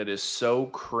acting that is so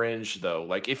cringe though.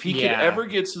 Like if he could ever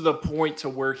get to the point to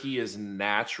where he is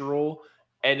natural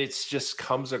and it's just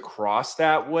comes across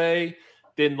that way,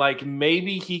 then like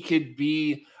maybe he could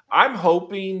be, I'm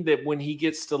hoping that when he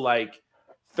gets to like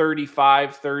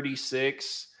 35,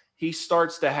 36, he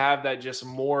starts to have that just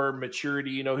more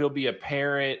maturity. You know, he'll be a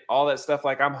parent, all that stuff.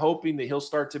 Like I'm hoping that he'll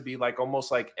start to be like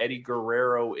almost like Eddie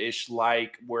Guerrero-ish,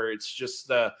 like where it's just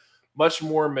the much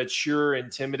more mature,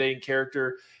 intimidating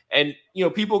character. And, you know,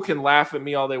 people can laugh at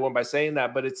me all they want by saying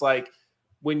that, but it's like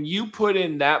when you put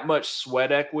in that much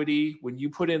sweat equity, when you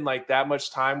put in like that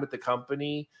much time with the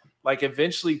company, like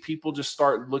eventually people just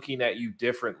start looking at you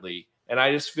differently. And I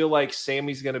just feel like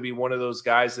Sammy's going to be one of those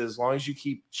guys that as long as you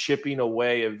keep chipping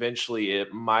away, eventually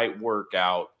it might work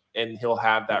out and he'll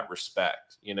have that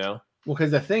respect, you know? Well,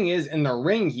 because the thing is, in the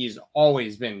ring, he's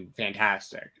always been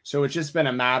fantastic. So it's just been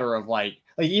a matter of like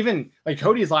even like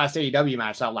Cody's last AEW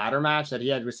match, that ladder match that he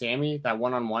had with Sammy, that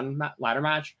one-on-one ladder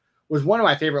match was one of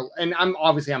my favorite. And I'm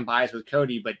biased with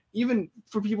Cody, but even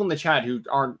for people in the chat who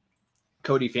aren't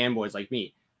Cody fanboys like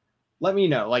me, let me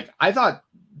know. Like I thought,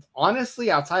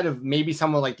 honestly, outside of maybe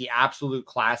some of like the absolute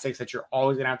classics that you're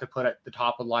always gonna have to put at the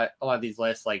top of a lot of these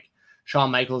lists, like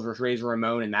Shawn Michaels versus Razor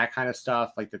Ramon and that kind of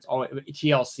stuff. Like that's all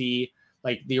TLC,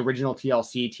 like the original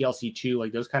TLC 2,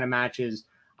 like those kind of matches.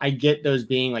 I get those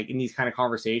being like in these kind of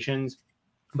conversations.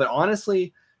 But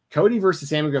honestly, Cody versus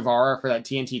Sammy Guevara for that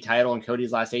TNT title and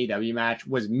Cody's last AEW match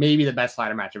was maybe the best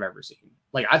ladder match I've ever seen.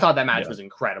 Like I thought that match was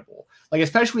incredible. Like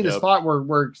especially the spot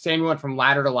where Sammy went from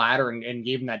ladder to ladder and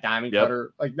gave him that diamond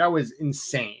cutter. Like that was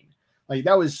insane. Like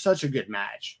that was such a good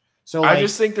match. So I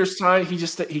just think there's time he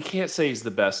can't say he's the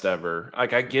best ever.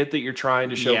 Like I get that you're trying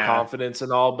to show confidence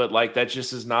and all, but like that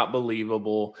just is not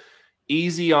believable.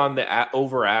 Easy on the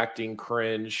overacting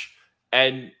cringe,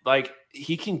 and like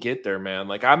he can get there, man.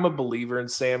 Like I'm a believer in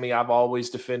Sammy. I've always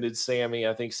defended Sammy.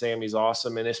 I think Sammy's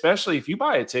awesome, and especially if you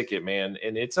buy a ticket, man,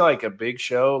 and it's like a big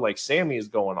show, like Sammy is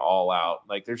going all out.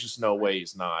 Like there's just no way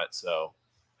he's not. So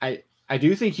I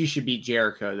do think he should beat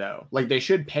Jericho, though. Like, they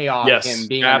should pay off him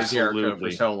being under Jericho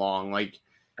for so long. Like,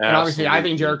 and obviously, I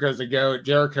think Jericho's the GOAT.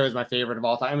 Jericho is my favorite of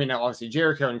all time. I mean, obviously,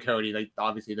 Jericho and Cody, like,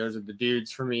 obviously, those are the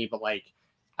dudes for me. But, like,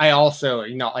 I also,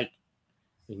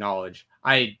 acknowledge.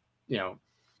 I don't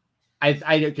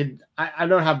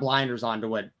have blinders on to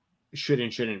what should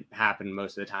and shouldn't happen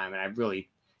most of the time. And I really,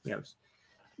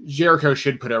 Jericho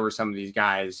should put over some of these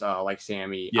guys like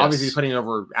Sammy. Yes. Obviously, putting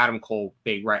over Adam Cole,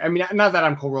 big, right? I mean, not that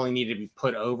Adam Cole really needed to be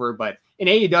put over, but in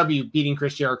AEW, beating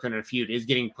Chris Jericho in a feud is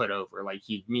getting put over. Like,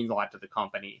 he means a lot to the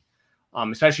company,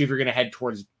 especially if you're going to head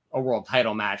towards a world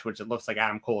title match, which it looks like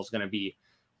Adam Cole is going to be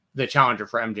the challenger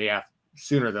for MJF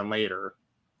sooner than later.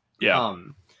 Yeah.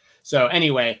 So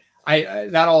anyway, I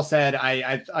that all said,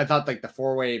 I thought like the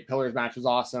 4-way pillars match was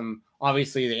awesome.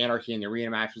 Obviously, the Anarchy in the Arena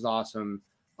match was awesome.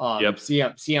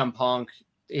 CM Punk,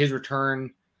 his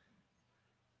return.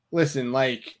 Listen,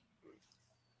 like,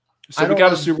 so we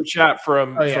got a super chat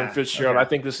from Fitzgerald. Okay. I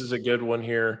think this is a good one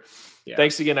here. Yeah.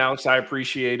 Thanks again, Alex. I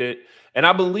appreciate it. And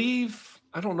I believe,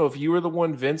 I don't know if you were the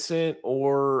one, Vincent,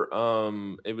 or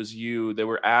it was you that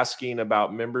were asking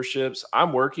about memberships.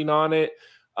 I'm working on it.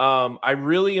 I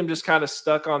really am just kind of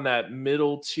stuck on that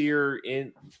middle tier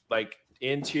in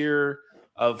tier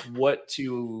of what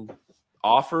to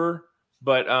offer.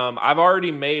 But I've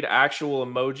already made actual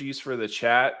emojis for the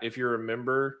chat. If you're a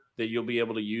member, that you'll be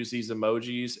able to use these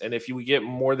emojis. And if you get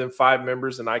more than 5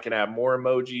 members, then I can add more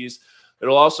emojis.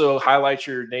 It'll also highlight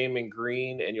your name in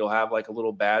green, and you'll have like a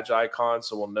little badge icon,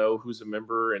 so we'll know who's a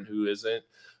member and who isn't.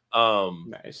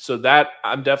 Nice. So that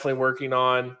I'm definitely working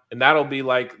on, and that'll be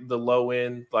like the low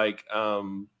end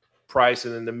price,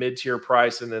 and then the mid-tier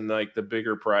price, and then like the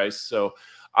bigger price. So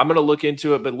I'm going to look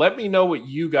into it, but let me know what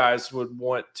you guys would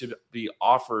want to be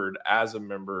offered as a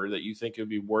member that you think it would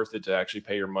be worth it to actually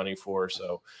pay your money for.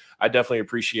 So I definitely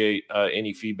appreciate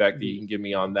any feedback that you can give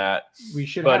me on that. We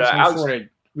should have some sort of.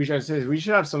 We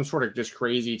should have some sort of just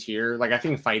crazy tier. Like, I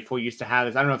think Fightful used to have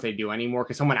this. I don't know if they do anymore,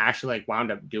 because someone actually like wound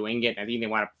up doing it. And I think they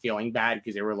wound up feeling bad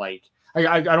because they were like,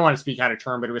 I don't want to speak out of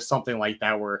turn, but it was something like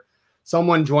that where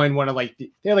someone joined one of like,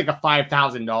 they had like a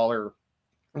 $5,000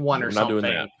 one or something. Doing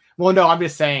that. Well, no, I'm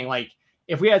just saying, like,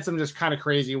 if we had some just kind of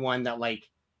crazy one that, like,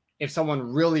 if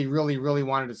someone really, really, really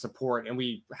wanted to support and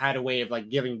we had a way of like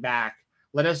giving back,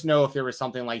 let us know if there was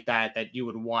something like that you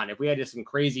would want. If we had just some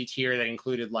crazy tier that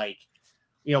included like,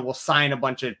 you know, we'll sign a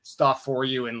bunch of stuff for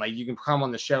you and like you can come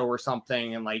on the show or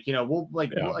something, and like, you know, we'll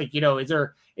like, you know,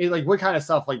 like what kind of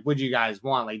stuff like would you guys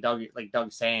want? Like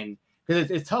Doug's saying,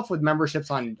 because it's tough with memberships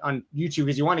on YouTube,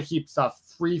 because you want to keep stuff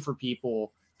free for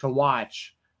people to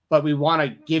watch, but we want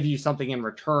to give you something in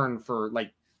return for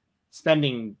like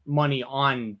spending money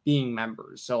on being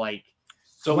members. So like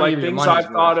things I've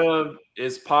thought of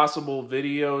is possible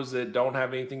videos that don't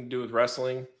have anything to do with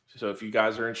wrestling. So if you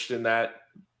guys are interested in that,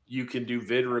 you can do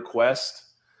vid request.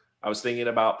 I was thinking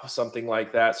about something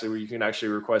like that, so where you can actually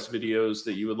request videos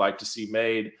that you would like to see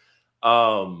made.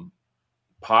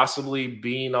 Possibly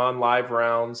being on live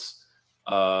rounds.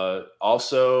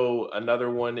 Also,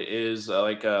 another one is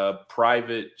like a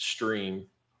private stream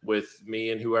with me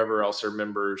and whoever else are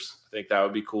members. I think that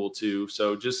would be cool too.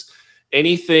 So just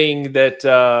anything that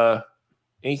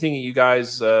you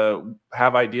guys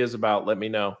have ideas about, let me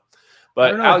know. But I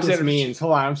don't know what this means.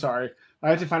 Hold on, I'm sorry. I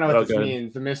have to find out what this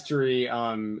means. The mystery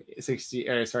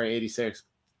 86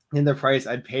 in the price.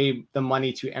 I'd pay the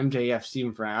money to MJF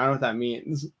Steven Fran. I don't know what that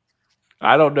means.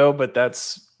 I don't know, but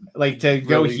that's like to really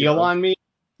go heel on me.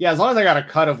 Yeah, as long as I got a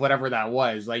cut of whatever that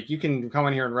was. Like, you can come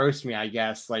in here and roast me, I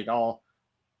guess. Like, I'll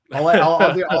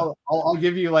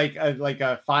give you like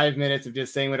a 5 minutes of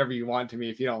just saying whatever you want to me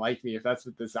if you don't like me. If that's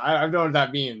what this, I don't know what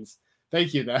that means.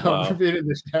 Thank you though for being in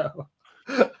the show.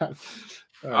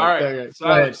 All right,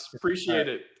 Silas, appreciate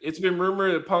it. It's been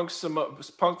rumored that Punk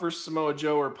versus Samoa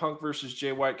Joe or Punk versus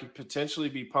Jay White could potentially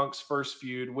be Punk's first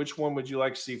feud. Which one would you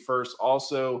like to see first?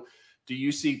 Also, do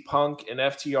you see Punk and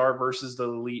FTR versus the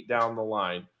Elite down the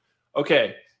line?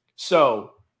 Okay,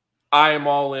 so I am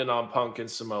all in on Punk and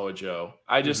Samoa Joe.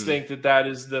 I just think that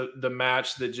is the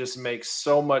match that just makes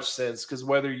so much sense, because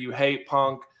whether you hate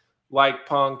Punk, like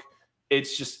Punk,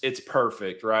 it's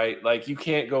perfect, right? Like, you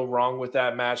can't go wrong with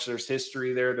that match. There's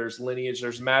history there. There's lineage.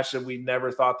 There's match that we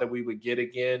never thought that we would get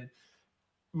again.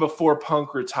 Before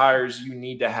Punk retires, you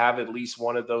need to have at least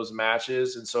one of those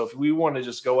matches. And so if we want to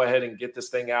just go ahead and get this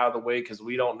thing out of the way, because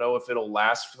we don't know if it'll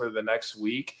last for the next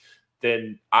week,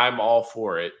 then I'm all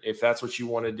for it, if that's what you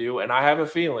want to do. And I have a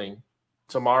feeling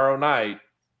tomorrow night,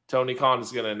 Tony Khan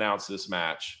is going to announce this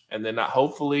match. And then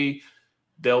hopefully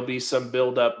there'll be some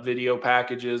build-up video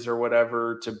packages or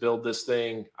whatever to build this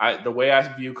thing. The way I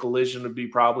view Collision would be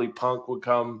probably Punk would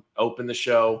come open the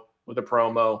show with a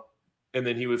promo, and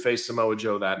then he would face Samoa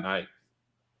Joe that night.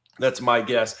 That's my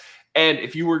guess. And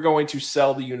if you were going to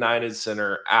sell the United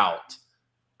Center out,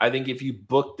 I think if you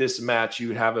book this match, you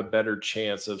would have a better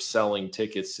chance of selling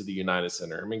tickets to the United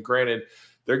Center. I mean, granted,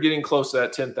 they're getting close to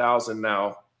that 10,000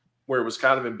 now, where it was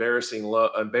kind of embarrassing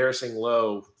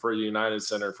low for the United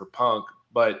Center for Punk.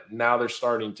 but now they're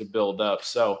starting to build up.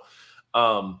 So,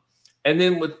 and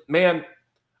then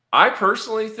I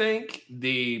personally think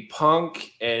the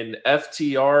Punk and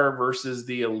FTR versus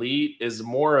the Elite is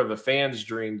more of a fan's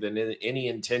dream than any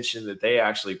intention that they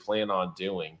actually plan on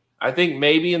doing. I think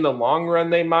maybe in the long run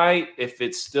they might, if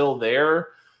it's still there,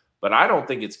 but I don't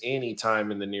think it's any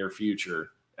time in the near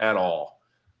future at all.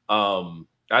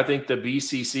 I think the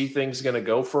BCC thing's going to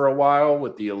go for a while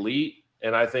with the Elite,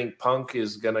 and I think Punk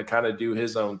is going to kind of do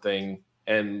his own thing,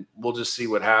 and we'll just see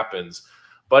what happens.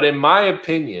 But in my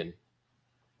opinion,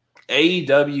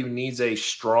 AEW needs a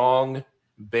strong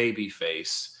baby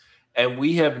face, and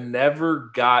we have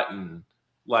never gotten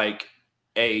like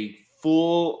a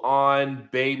full-on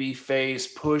baby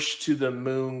face push to the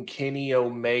moon Kenny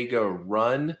Omega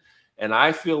run, and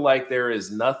I feel like there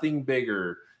is nothing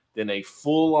bigger than a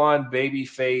full-on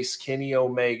babyface Kenny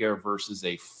Omega versus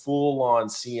a full-on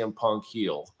CM Punk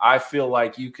heel. I feel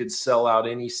like you could sell out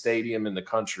any stadium in the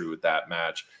country with that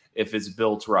match if it's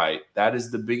built right. That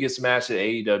is the biggest match that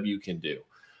AEW can do.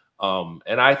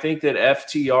 And I think that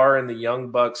FTR and the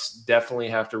Young Bucks definitely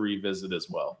have to revisit as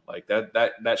well. Like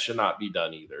that should not be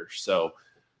done either. So,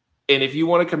 and if you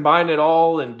want to combine it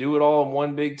all and do it all in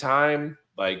one big time,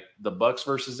 like the Bucks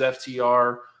versus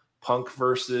FTR, Punk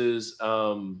versus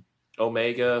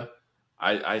Omega,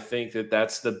 I think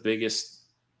that's the biggest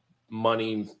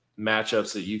money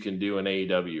matchups that you can do in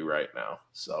AEW right now.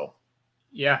 So,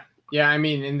 yeah. I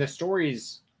mean, in the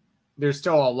stories, there's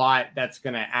still a lot that's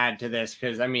going to add to this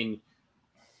because I mean,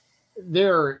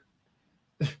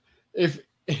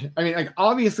 like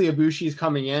obviously Ibushi's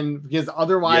coming in because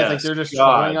otherwise, like they're just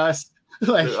trolling us.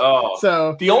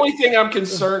 So the only thing I'm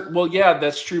concerned, well, yeah,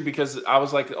 that's true because I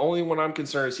was like, the only one I'm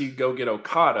concerned is he'd go get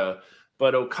Okada,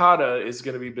 but Okada is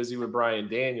going to be busy with Bryan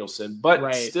Danielson.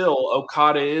 But still,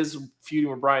 Okada is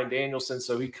feuding with Bryan Danielson,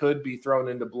 so he could be thrown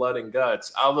into Blood and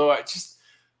Guts. Although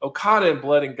Okada and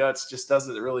Blood and Guts just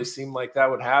doesn't really seem like that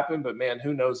would happen. But man,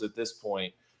 who knows at this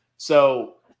point?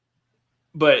 So,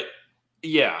 but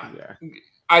yeah.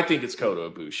 I think it's Kota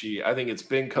Ibushi. I think it's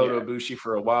been Kota Ibushi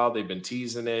for a while. They've been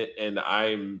teasing it, and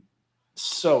I'm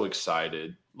so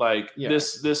excited. Like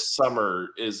this summer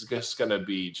is just going to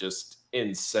be just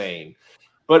insane.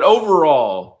 But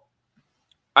overall,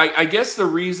 I guess the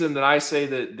reason that I say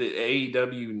that the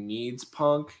AEW needs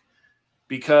Punk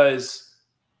because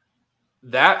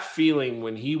that feeling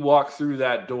when he walked through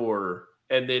that door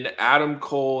and then Adam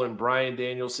Cole and Bryan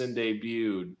Danielson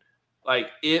debuted,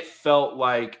 like it felt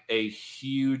like a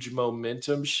huge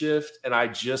momentum shift, and I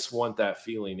just want that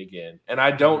feeling again. And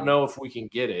I don't know if we can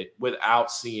get it without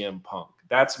CM Punk.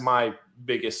 That's my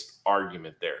biggest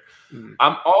argument there.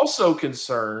 I'm also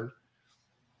concerned.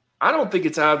 I don't think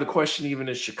it's out of the question even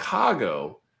in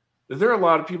Chicago that there are a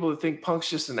lot of people that think Punk's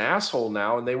just an asshole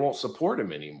now and they won't support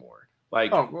him anymore.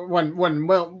 Like, and people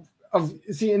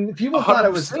 100%. Thought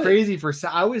it was crazy for.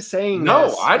 I was saying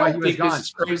no, I don't think this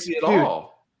is crazy at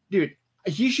all, dude.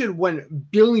 He should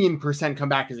 1,000,000,000% come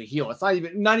back as a heel. It's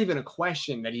not even a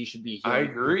question that he should be here. I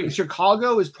agree.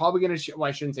 Chicago is probably going to. Well,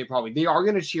 I shouldn't say probably. They are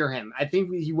going to cheer him. I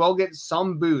think he will get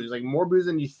some boos, like more boos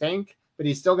than you think, but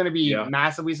he's still going to be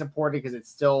massively supported because it's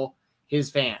still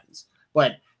his fans.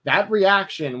 But that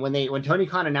reaction when Tony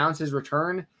Khan announced his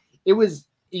return, it was.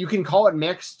 You can call it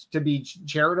mixed to be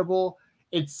charitable.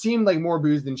 It seemed like more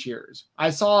boos than cheers. I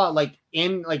saw like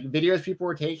in like videos people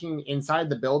were taking inside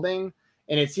the building.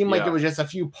 And it seemed like there was just a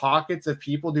few pockets of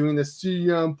people doing the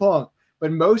CM Punk,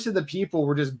 but most of the people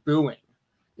were just booing,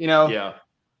 Yeah.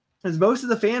 Because most of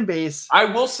the fan base. I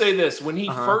will say this: when he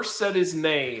first said his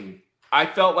name, I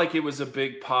felt like it was a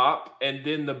big pop, and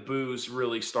then the boos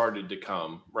really started to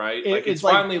come. Right? It's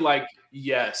finally like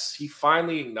yes, he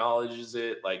finally acknowledges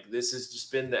it. Like this has just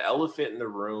been the elephant in the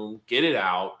room. Get it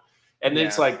out, and then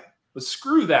it's like, but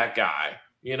screw that guy.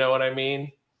 You know what I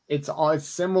mean? It's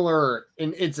similar,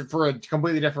 and it's for a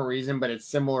completely different reason, but it's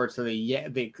similar to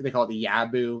they call it the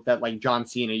Yabu that like John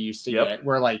Cena used to get,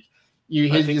 where like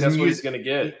I think that's what he's gonna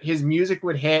get. His music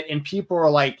would hit, and people are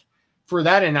like, for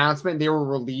that announcement, they were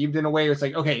relieved in a way. It's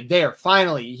like, okay, there,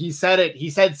 finally, he said it. He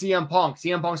said CM Punk.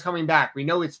 CM Punk's coming back. We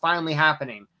know it's finally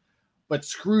happening, but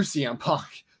screw CM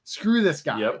Punk. Screw this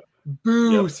guy.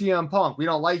 Boo CM Punk. We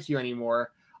don't like you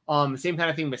anymore. Same kind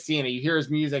of thing with Cena. You hear his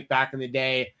music back in the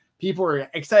day. People are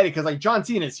excited because like John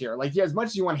Cena's here. Like, as much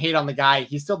as you want to hate on the guy,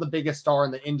 he's still the biggest star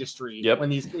in the industry.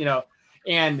 When he's,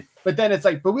 but then it's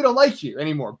like, but we don't like you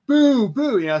anymore. Boo,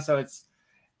 boo. So it's,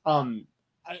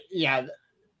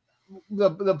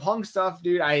 the Punk stuff,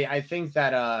 dude. I think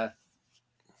that,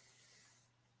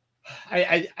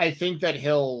 I think that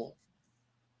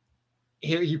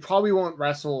he probably won't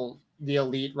wrestle the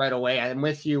Elite right away. I'm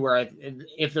with you where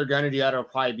if they're going to do that, it'll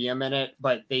probably be a minute,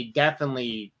 but they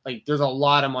definitely, like, there's a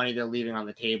lot of money they're leaving on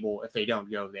the table if they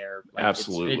don't go there. Like,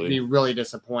 Absolutely. it'd be really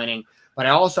disappointing. But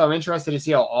I'm interested to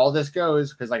see how all this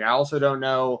goes, because like I also don't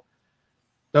know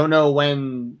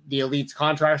when the Elite's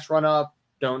contracts run up.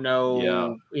 Don't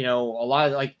know, a lot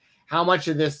of like how much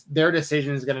of their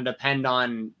decision is going to depend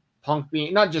on Punk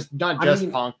being not just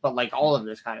Punk, but like all of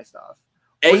this kind of stuff.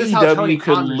 AEW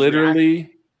could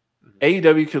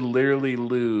literally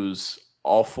lose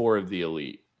all 4 of the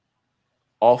Elite.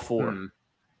 All 4.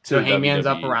 So Heyman's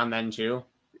up around then too?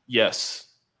 Yes.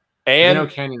 And I know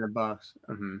Kenny the Bucks.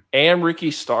 And Ricky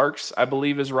Starks, I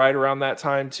believe, is right around that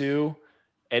time too.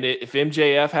 And if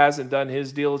MJF hasn't done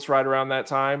his deal, it's right around that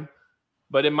time.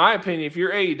 But in my opinion, if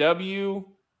you're AEW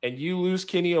and you lose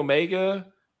Kenny Omega,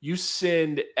 you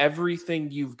send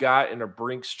everything you've got in a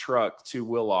Brinks truck to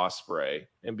Will Ospreay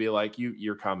and be like,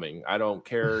 you're coming. I don't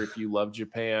care if you love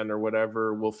Japan or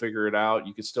whatever. We'll figure it out.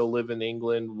 You can still live in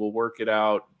England. We'll work it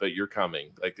out, but you're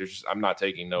coming. Like, I'm not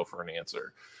taking no for an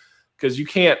answer, because you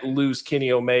can't lose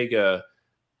Kenny Omega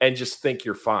and just think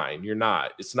you're fine. You're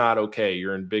not. It's not okay.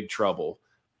 You're in big trouble.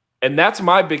 And that's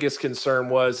my biggest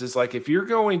concern is like, if you're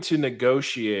going to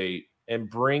negotiate and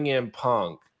bring in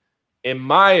Punk, in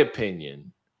my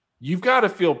opinion, you've got to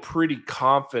feel pretty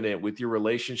confident with your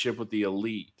relationship with the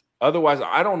Elite. Otherwise,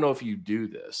 I don't know if you do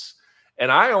this.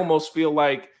 And I almost feel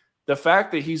like the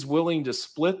fact that he's willing to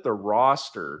split the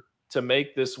roster to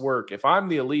make this work, if I'm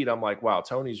the Elite, I'm like, wow,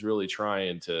 Tony's really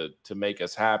trying to make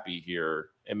us happy here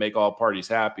and make all parties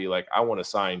happy. Like, I want to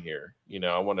sign here.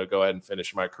 I want to go ahead and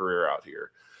finish my career out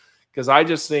here. Because I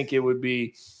just think it would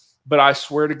be, but I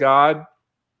swear to God,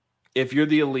 if you're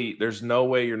the Elite, there's no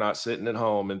way you're not sitting at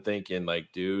home and thinking, like,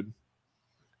 dude,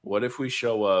 what if we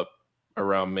show up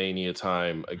around Mania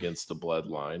time against the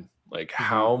Bloodline? Like,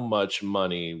 how much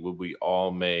money would we all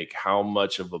make? How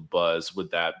much of a buzz would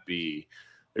that be?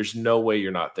 There's no way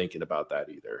you're not thinking about that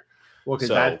either. Well,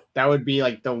 because that would be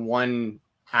like the one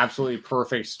absolutely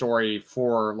perfect story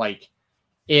for, like,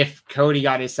 if Cody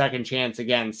got his second chance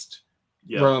against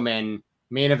Roman,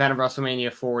 main event of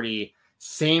WrestleMania 40,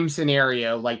 same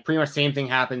scenario, like pretty much same thing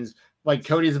happens. Like,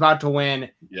 Cody's about to win,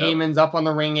 Heyman's up on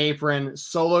the ring apron,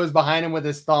 Solo's behind him with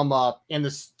his thumb up, and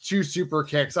the 2 super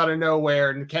kicks out of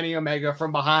nowhere, and Kenny Omega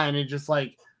from behind, and just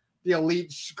like the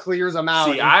Elite clears them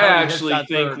out. See, I actually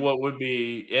think what would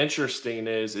be interesting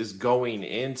is going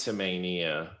into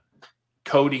Mania,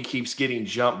 Cody keeps getting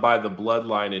jumped by the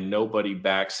Bloodline and nobody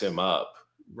backs him up.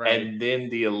 Right. And then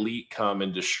the Elite come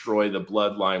and destroy the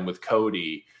Bloodline with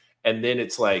Cody. And then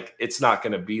it's like, it's not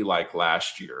going to be like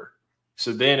last year.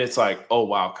 So then it's like, oh,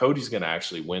 wow, Cody's going to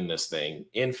actually win this thing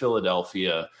in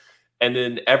Philadelphia. And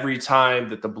then every time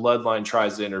that the Bloodline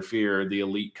tries to interfere, the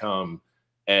Elite come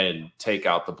and take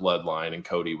out the Bloodline, and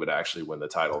Cody would actually win the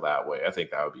title that way. I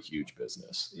think that would be huge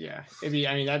business. Yeah.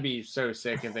 That'd be so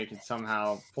sick if they could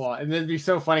somehow pull out. And it'd be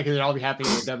so funny because it'd all be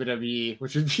happening in WWE,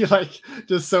 which would be like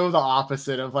just so the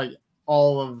opposite of like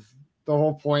all of the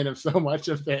whole point of so much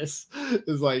of this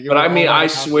is like. But I mean, I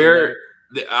swear,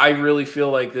 I really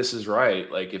feel like this is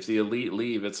right. Like, if the Elite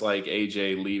leave, it's like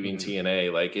AJ leaving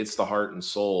TNA. Like, it's the heart and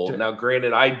soul. Sure. Now,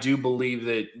 granted, I do believe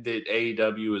that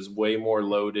AEW is way more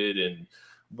loaded and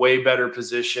way better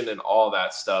position and all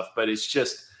that stuff, but it's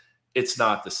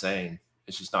not the same.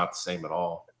 It's just not the same at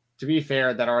all. To be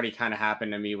fair, that already kind of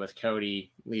happened to me with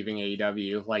Cody leaving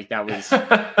AEW. Like, that was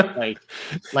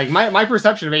like my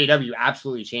perception of AEW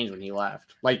absolutely changed when he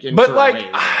left. Like,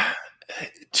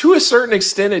 to a certain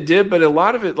extent it did, but a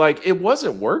lot of it, like, it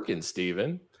wasn't working,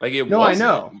 Steven. Like, it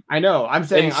wasn't. I know. I'm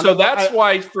saying, and so that's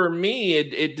why for me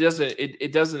it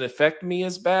doesn't affect me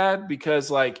as bad,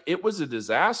 because like it was a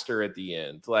disaster at the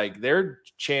end. Like, they're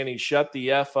chanting "shut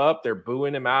the F up," they're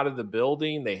booing him out of the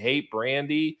building, they hate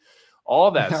Brandy,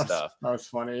 all that stuff. That was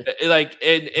funny. Like,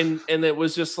 and it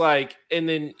was just like, and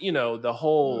then the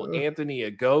whole Anthony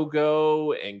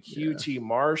Ogogo and QT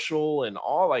Marshall and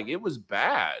all, like, it was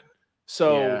bad.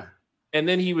 So and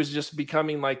then he was just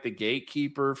becoming like the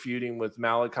gatekeeper, feuding with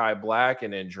Malachi Black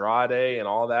and Andrade and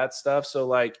all that stuff. So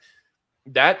like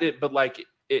the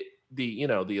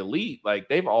Elite, like,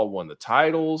 they've all won the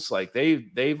titles. Like,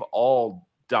 they've all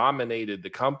dominated the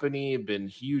company, been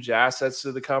huge assets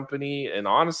to the company, and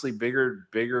honestly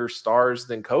bigger stars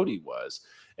than Cody was.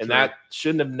 And that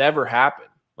shouldn't have never happened.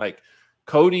 Like,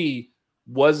 Cody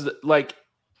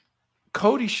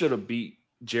should have beat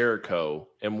Jericho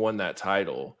and won that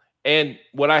title. And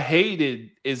what I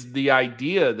hated is the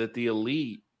idea that the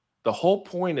Elite, the whole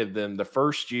point of them the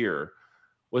first year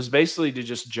was basically to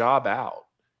just job out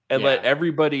and let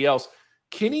everybody else.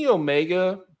 Kenny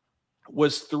Omega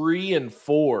was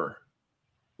 3-4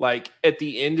 like at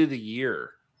the end of the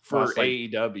year for Lost, like,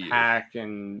 AEW. Pac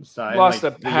and stuff. Lost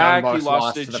Like, to the Young Pac, he Bucks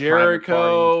lost to the Private Party and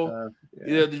Jericho.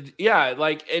 stuff. Yeah,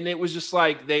 like, and it was just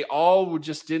like they all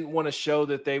just didn't want to show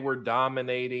that they were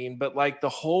dominating. But like the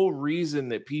whole reason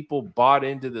that people bought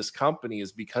into this company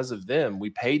is because of them. We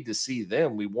paid to see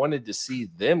them. We wanted to see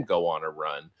them go on a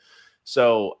run.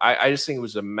 So I just think it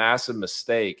was a massive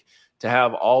mistake to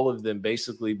have all of them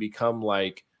basically become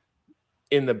like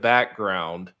in the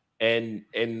background and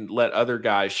let other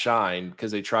guys shine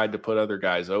because they tried to put other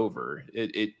guys over.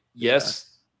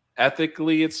 Yes,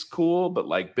 ethically it's cool, but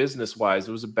like business wise,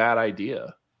 it was a bad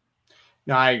idea.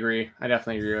 No, I agree. I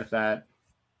definitely agree with that.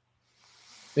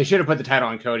 They should have put the title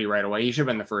on Cody right away. He should have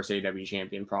been the first AEW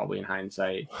champion, probably, in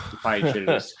hindsight. He probably should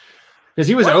have just, because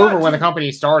he was over when the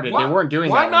company started. They weren't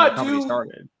doing that when the company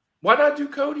started. Why not do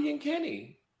Cody and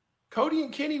Kenny? Cody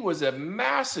and Kenny was a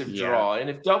massive draw. And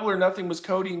if Double or Nothing was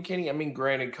Cody and Kenny, I mean,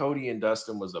 granted, Cody and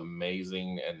Dustin was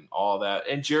amazing and all that.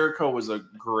 And Jericho was a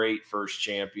great first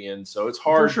champion. So it's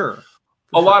hard. For sure.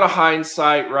 A lot of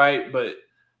hindsight, right?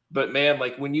 But man,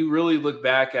 like when you really look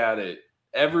back at it,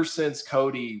 ever since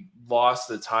Cody lost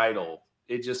the title,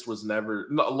 it just was never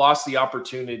lost the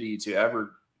opportunity to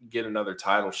ever get another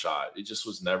title shot. It just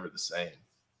was never the same.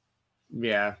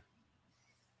 Yeah.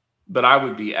 But I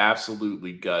would be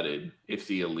absolutely gutted if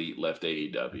the Elite left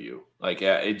AEW. Like,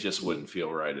 it just wouldn't feel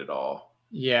right at all.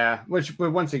 Yeah, but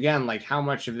once again, like, how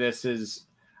much of this is,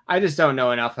 I just don't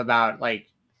know enough about, like,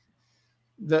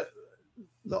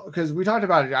 because we talked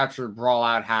about it after Brawl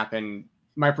Out happened.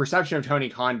 My perception of Tony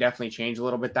Khan definitely changed a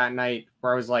little bit that night,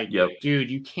 where I was like,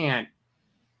 dude, you can't.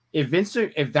 If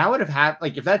that would have happened,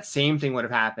 like, if that same thing would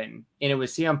have happened, and it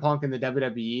was CM Punk in the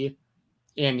WWE,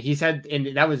 and he said,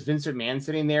 and that was Vince McMahon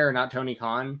sitting there, not Tony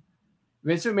Khan.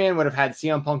 Vince McMahon would have had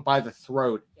CM Punk by the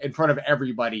throat in front of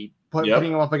everybody, putting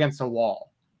him up against a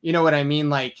wall. You know what I mean?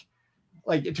 Like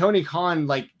Tony Khan,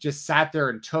 like, just sat there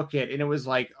and took it, and it was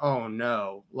like, oh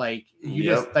no, like you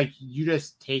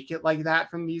just take it like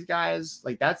that from these guys.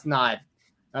 Like that's not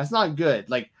good.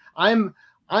 Like I'm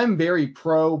very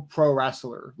pro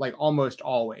wrestler, like almost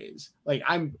always. Like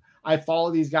I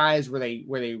follow these guys where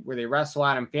they wrestle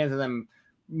at. I'm fans of them.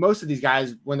 Most of these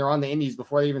guys when they're on the indies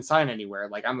before they even sign anywhere.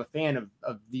 Like I'm a fan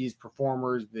of these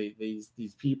performers,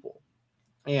 these people.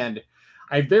 And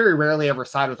I very rarely ever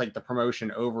side with like the promotion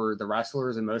over the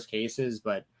wrestlers in most cases,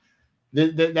 but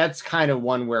that's kind of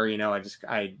one where, you know,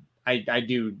 I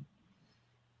do,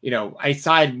 you know, I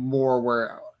side more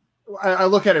where I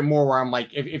look at it more where I'm like,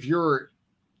 if you're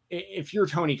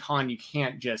Tony Khan, you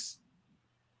can't just,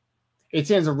 it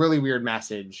sends a really weird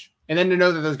message. And then to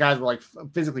know that those guys were like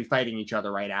physically fighting each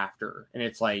other right after. And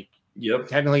it's like,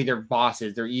 technically their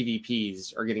bosses, their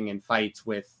EVPs are getting in fights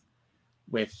with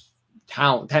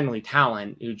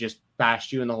talent who just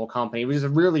bashed you in the whole company. It was a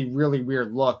really, really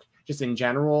weird look just in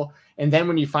general. And then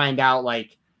when you find out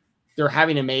like they're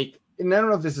having to make, and I don't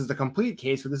know if this is the complete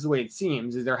case, but this is the way it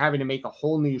seems, is they're having to make a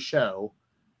whole new show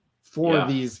for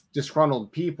these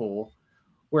disgruntled people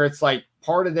where it's like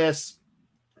part of this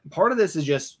is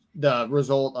just the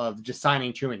result of just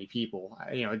signing too many people.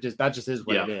 You know, that just is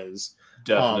what it is.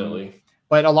 Definitely.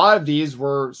 But a lot of these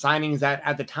were signings that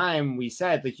at the time we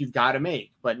said like you've got to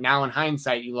make. But now in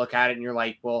hindsight, you look at it and you're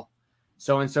like, well,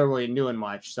 so and so really isn't doing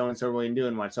much. So and so really isn't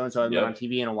doing much. So and so hasn't been on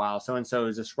TV in a while. So and so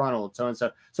is disgruntled.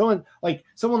 Someone like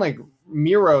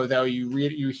Miro though,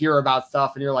 you hear about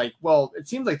stuff and you're like, well, it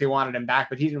seems like they wanted him back,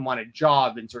 but he didn't want a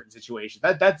job in certain situations.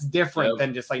 That's different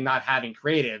than just like not having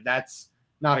creative. That's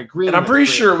not agreeing. And I'm pretty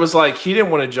sure it was like he didn't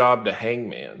want a job to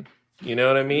Hangman. You know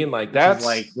what I mean? Like that's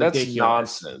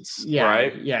nonsense. Yeah,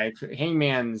 right? Yeah.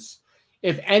 Hangman's,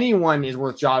 if anyone is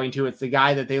worth jobbing to, it's the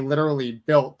guy that they literally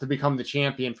built to become the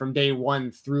champion from day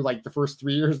one through like the first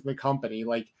 3 years of the company.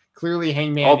 Like clearly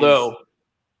Hangman Although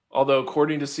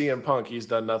according to CM Punk, he's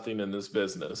done nothing in this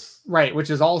business. Right,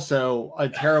 which is also a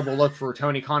terrible look for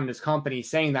Tony Khan and his company,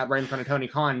 saying that right in front of Tony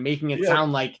Khan, making it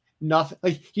sound like nothing.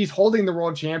 Like he's holding the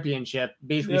world championship,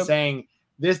 basically saying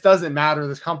this doesn't matter.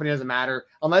 This company doesn't matter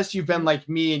unless you've been like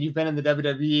me and you've been in the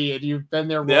WWE and you've been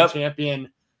their world champion.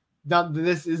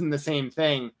 This isn't the same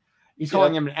thing. He's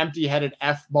calling him an empty-headed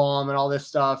F-bomb and all this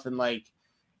stuff. And like,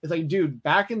 it's like, dude,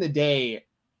 back in the day,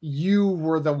 you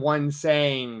were the one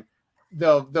saying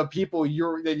the people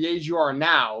the age you are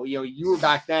now, you know, you were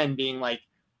back then being like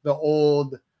the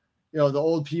old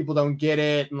people don't get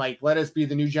it. And like, let us be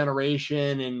the new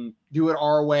generation and do it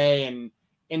our way. And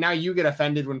now you get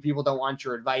offended when people don't want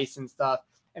your advice and stuff.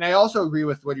 And I also agree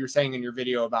with what you're saying in your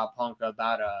video about Punk,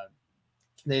 about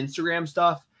the Instagram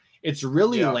stuff. It's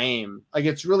really lame. Like,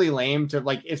 it's really lame to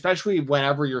like, especially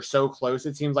whenever you're so close,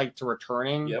 it seems like, to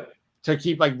returning. to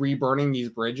keep like reburning these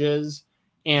bridges.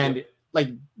 And Yep. like,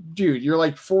 dude, you're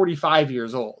like 45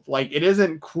 years old. Like, it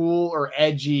isn't cool or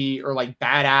edgy or like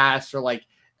badass or like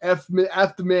F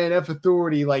the man, F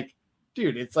authority. Like,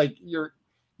 dude, it's like you're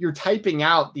typing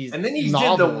out these And then he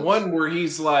novels. did the one where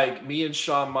he's like, me and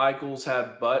Shawn Michaels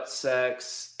had butt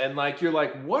sex. And like, you're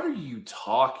like, what are you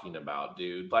talking about,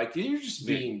 dude? Like, you're just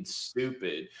being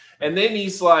stupid. And then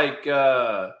he's like,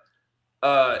 and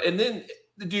then,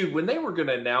 dude, when they were going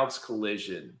to announce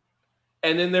Collision,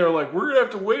 and then they were like, we're going to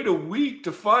have to wait a week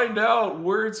to find out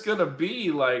where it's going to be.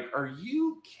 Like, are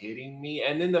you kidding me?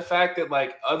 And then the fact that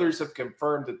like others have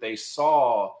confirmed that they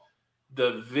saw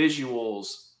the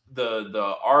visuals,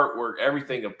 the artwork,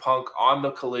 everything of Punk on the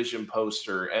Collision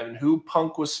poster and who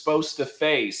Punk was supposed to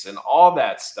face and all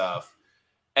that stuff.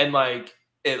 And like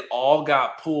it all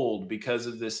got pulled because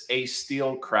of this Ace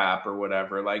Steel crap or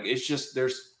whatever. Like it's just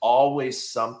there's always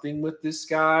something with this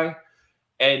guy.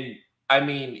 And I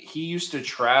mean, he used to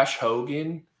trash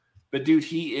Hogan, but dude,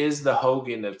 he is the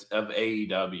Hogan of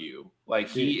AEW. Like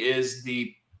he is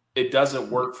the it doesn't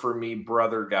work for me,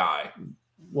 brother guy.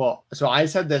 Well, so I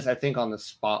said this, I think, on the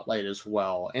Spotlight as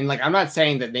well. And like, I'm not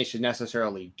saying that they should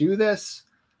necessarily do this.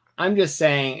 I'm just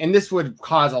saying, and this would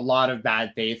cause a lot of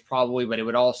bad faith probably, but it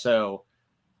would also,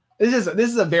 this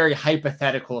is a very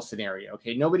hypothetical scenario.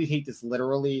 Okay. Nobody take this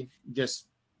literally, just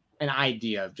an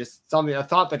idea, just something, a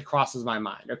thought that crosses my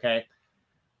mind. Okay.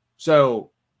 So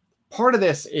part of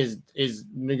this is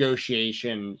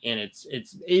negotiation, and it's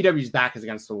AEW's back is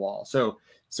against the wall. So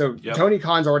yep. Tony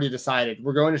Khan's already decided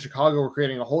we're going to Chicago. We're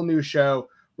creating a whole new show.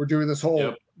 We're doing this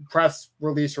whole press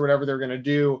release or whatever they're going to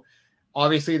do.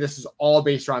 Obviously, this is all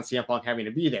based around CM Punk having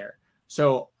to be there.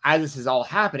 So as this is all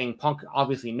happening, Punk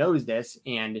obviously knows this,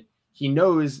 and he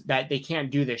knows that they can't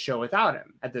do this show without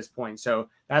him at this point. So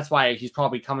that's why he's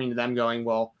probably coming to them going,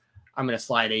 well, I'm going to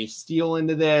slide Ace Steel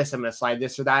into this. I'm going to slide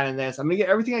this or that in this. I'm going to get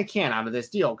everything I can out of this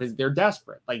deal because they're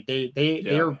desperate. Like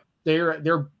they're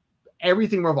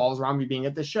everything revolves around me being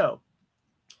at this show.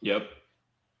 Yep.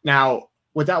 Now,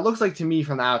 what that looks like to me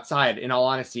from the outside, in all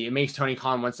honesty, it makes Tony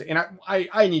Khan wants to, and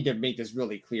I need to make this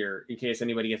really clear in case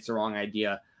anybody gets the wrong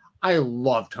idea. I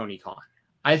love Tony Khan.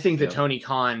 I think that Tony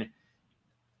Khan,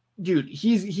 dude,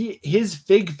 his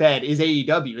fig fed is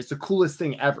AEW. It's the coolest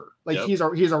thing ever. Like he's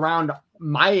around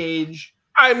my age.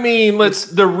 I mean,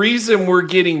 the reason we're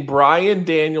getting Bryan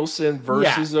Danielson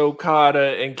versus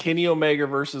Okada and Kenny Omega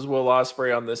versus Will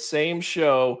Ospreay on the same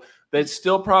show that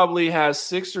still probably has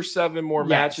 6 or 7 more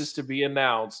matches to be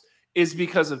announced is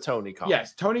because of Tony Khan.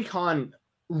 Yes, Tony Khan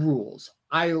rules.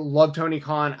 I love Tony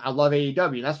Khan. I love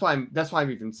AEW. That's why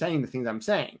I'm even saying the things I'm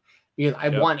saying, because I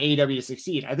want AEW to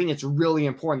succeed. I think it's really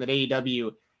important that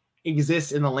AEW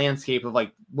exists in the landscape of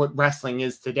like what wrestling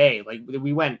is today. Like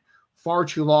we went far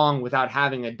too long without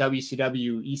having a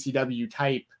WCW, ECW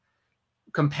type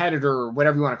competitor,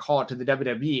 whatever you want to call it, to the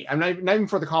WWE. I'm not even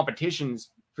for the competition's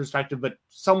perspective, but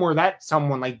somewhere that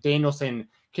someone like Danielson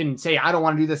can say, I don't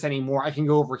want to do this anymore. I can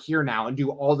go over here now and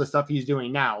do all the stuff he's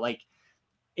doing now. Like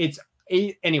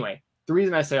anyway, the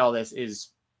reason I say all this is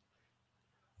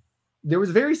there was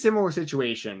a very similar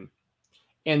situation.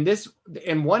 And there's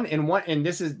people in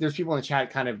the chat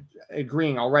kind of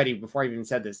agreeing already before I even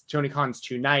said this. Tony Khan's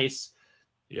too nice.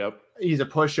 Yep. He's a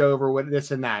pushover with this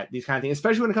and that, these kind of things,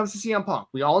 especially when it comes to CM Punk.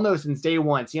 We all know since day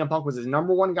one, CM Punk was his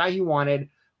number one guy he wanted.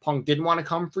 Punk didn't want to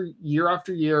come for year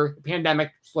after year. The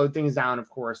pandemic slowed things down, of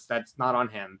course. That's not on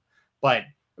him. But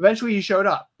eventually he showed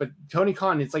up. But Tony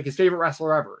Khan, it's like his favorite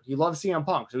wrestler ever. He loves CM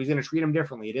Punk, so he's going to treat him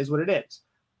differently. It is what it is.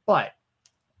 But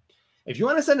if you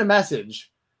want to send a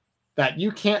message that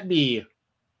you can't be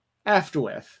effed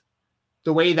with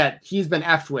the way that he's been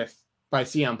effed with by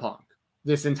CM Punk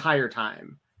this entire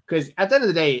time. Because at the end of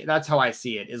the day, that's how I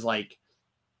see it, is like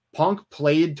Punk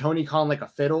played Tony Khan like a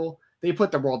fiddle. They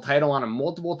put the world title on him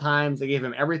multiple times. They gave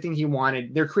him everything he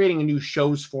wanted. They're creating a new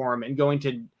shows for him and going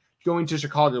to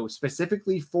Chicago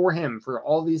specifically for him for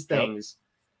all these things.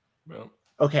 Yep.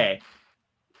 Okay.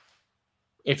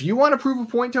 If you want to prove a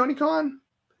point, Tony Khan,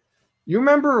 you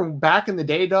remember back in the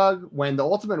day, Doug, when the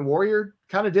Ultimate Warrior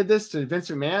kind of did this to Vince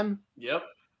McMahon? Yep.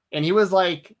 And he was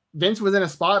like, Vince was in a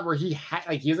spot where he's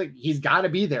got to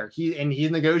be there.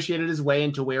 He's negotiated his way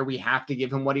into where we have to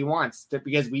give him what he wants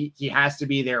because he has to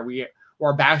be there.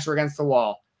 Our backs are against the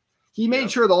wall. He made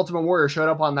sure the Ultimate Warrior showed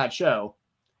up on that show.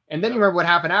 And then you remember what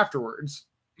happened afterwards.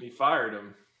 He fired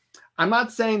him. I'm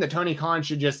not saying that Tony Khan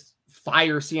should just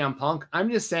fire CM Punk.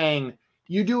 I'm just saying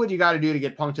you do what you got to do to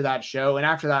get Punk to that show. And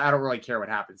after that, I don't really care what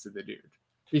happens to the dude.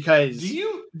 Because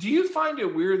do you find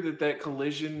it weird that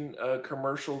Collision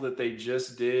commercial that they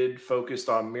just did focused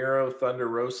on Miro, Thunder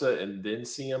Rosa, and then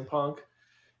CM Punk?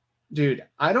 Dude,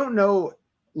 I don't know.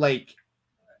 Like,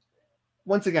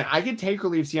 once again, I could take or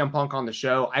leave CM Punk on the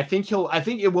show. I think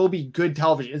it will be good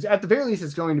television. At the very least,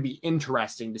 it's going to be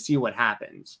interesting to see what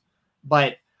happens.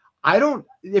 But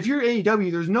if you're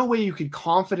AEW, there's no way you could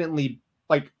confidently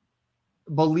like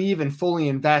believe and fully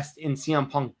invest in CM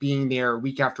Punk being there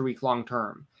week after week long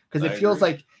term. Because it feels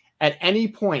like at any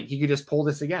point he could just pull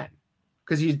this again.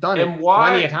 Because he's done it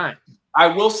plenty of times. I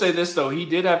will say this, though. He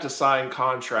did have to sign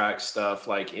contract stuff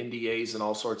like NDAs and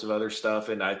all sorts of other stuff.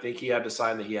 And I think he had to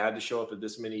sign that he had to show up at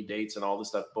this many dates and all this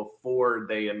stuff before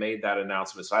they made that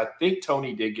announcement. So I think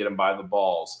Tony did get him by the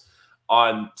balls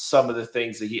on some of the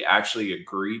things that he actually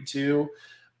agreed to.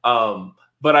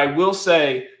 But I will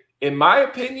say, in my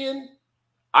opinion,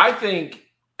 I think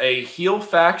a heel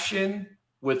faction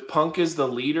with Punk as the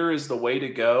leader is the way to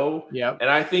go. Yep. And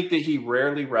I think that he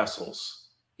rarely wrestles.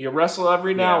 He'll wrestle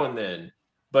every now and then,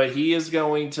 but he is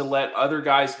going to let other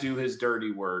guys do his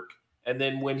dirty work. And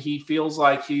then when he feels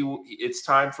like it's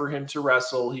time for him to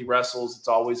wrestle, he wrestles. It's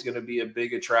always going to be a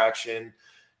big attraction,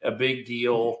 a big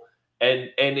deal. And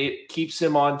it keeps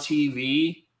him on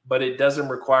TV, but it doesn't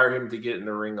require him to get in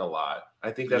the ring a lot.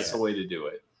 I think that's the way to do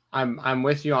it. I'm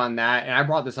with you on that. And I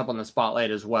brought this up on the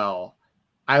spotlight as well.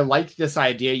 I like this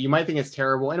idea. You might think it's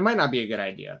terrible, and it might not be a good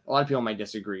idea. A lot of people might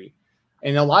disagree.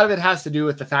 And a lot of it has to do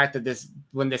with the fact that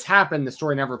when this happened, the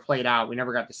story never played out. We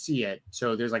never got to see it.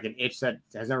 So there's like an itch that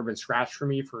has never been scratched for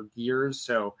me for years.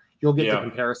 So you'll get the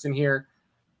comparison here.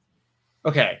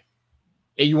 Okay.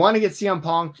 If you want to get CM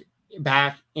Punk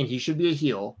back, and he should be a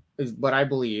heel, is what I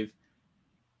believe.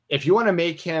 If you want to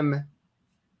make him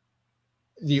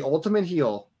the ultimate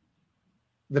heel,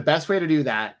 the best way to do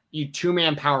that, you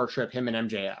two-man power trip him and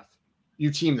MJF. You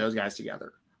team those guys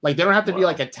together. Like, they don't have to be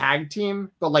like a tag team,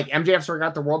 but like MJF's already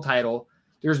got the world title.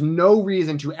 There's no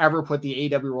reason to ever put the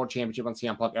AEW World Championship on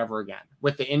CM Punk ever again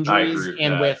with the injuries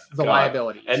and with the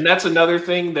liabilities. And that's another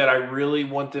thing that I really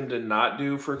want them to not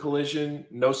do for Collision.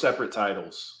 No separate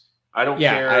titles. I don't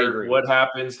care what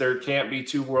happens. There can't be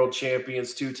 2 world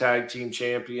champions, 2 tag team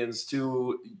champions,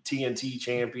 2 TNT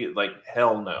champions. Like,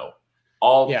 hell no.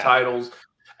 All titles.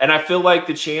 And I feel like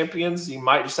the champions, you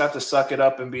might just have to suck it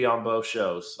up and be on both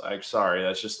shows. I'm sorry,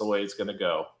 that's just the way it's going to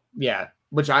go. Yeah,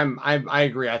 which I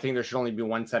agree. I think there should only be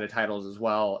 1 set of titles as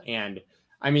well. And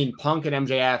I mean, Punk and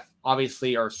MJF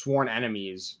obviously are sworn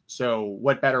enemies. So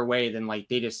what better way than like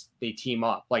they team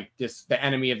up, like this, the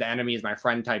enemy of the enemy is my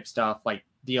friend type stuff. Like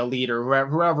the Elite or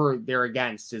whoever they're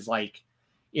against is like,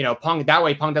 you know, Punk. That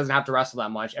way, Punk doesn't have to wrestle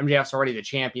that much. MJF's already the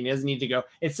champion. He doesn't need to go.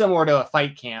 It's similar to a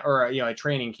fight camp or a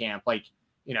training camp. Like,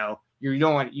 you know,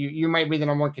 you might be the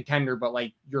number 1 contender, but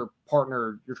like your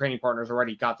training partner's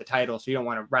already got the title, so you don't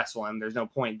want to wrestle him. There's no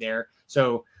point there.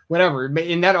 So whatever.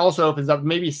 And that also opens up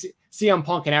maybe CM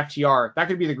Punk and FTR. That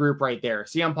could be the group right there.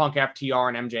 CM Punk,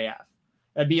 FTR, and MJF.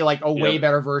 That'd be like a way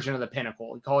better version of the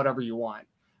Pinnacle. You call it whatever you want.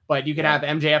 But you could have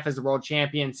MJF as the world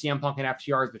champion, CM Punk and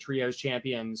FTR as the trios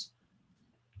champions.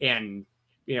 And,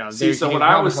 you know, what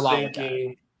I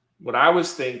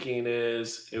was thinking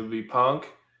is it would be Punk.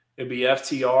 It'd be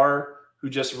FTR, who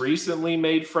just recently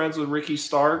made friends with Ricky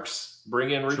Starks.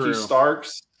 Bring in Ricky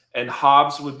Starks, and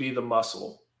Hobbs would be the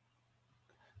Muscle.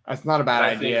 That's not a bad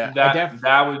idea.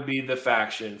 That would be the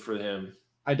faction for him.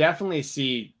 I definitely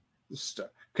see,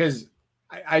 because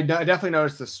I definitely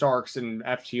noticed the Starks and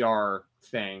FTR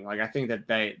thing. Like, I think that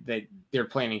they're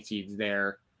planting seeds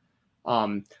there.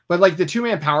 But like the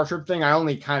 2-man power trip thing, I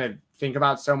only kind of think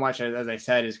about so much, as I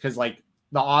said, is because like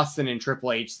the Austin and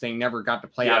Triple H thing never got to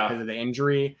play out because of the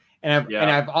injury. And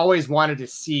I've always wanted to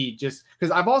see, just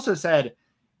because I've also said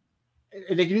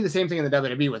they could do the same thing in the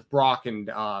WWE with Brock and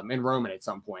Roman at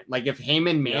some point. Like if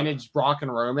Heyman managed Brock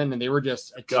and Roman and they were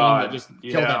just a team that just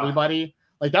killed everybody,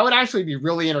 like that would actually be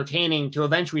really entertaining to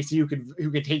eventually see who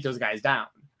could take those guys down.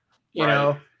 You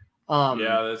know?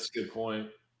 That's a good point.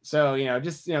 So,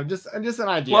 just an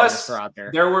idea. Plus, to throw out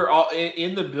there. There were all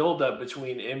in the buildup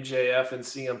between MJF and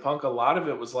CM Punk. A lot of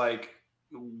it was like,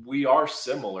 we are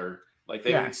similar. Like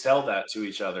they would sell that to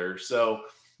each other. So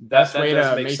best way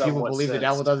to make people believe the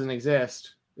devil doesn't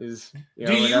exist is.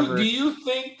 Do you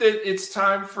think that it's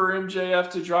time for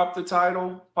MJF to drop the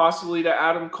title, possibly to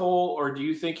Adam Cole, or do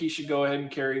you think he should go ahead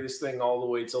and carry this thing all the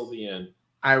way till the end?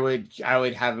 I would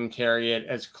have him carry it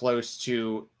as close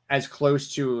to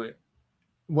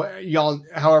what y'all,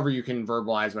 however you can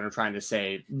verbalize what I'm trying to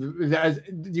say,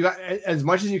 as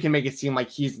much as you can make it seem like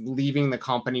he's leaving the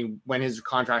company when his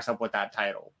contract's up with that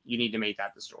title, you need to make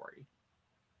that the story.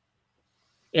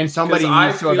 And somebody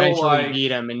needs to eventually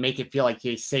beat him and make it feel like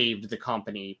they saved the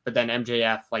company. But then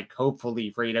MJF, like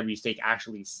hopefully for AEW stake,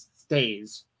 actually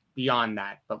stays beyond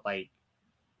that. But like,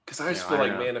 Because I just feel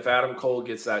like, man, if Adam Cole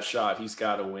gets that shot, he's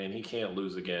got to win. He can't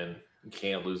lose again.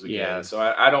 Yeah. So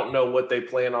I don't know what they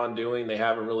plan on doing. They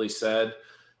haven't really said,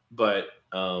 but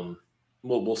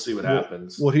we'll see what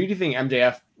happens. Well, who do you think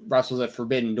MJF wrestles at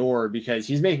Forbidden Door? Because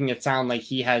he's making it sound like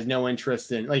he has no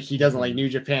interest in, like he doesn't like New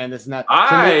Japan, this and that.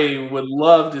 I would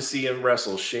love to see him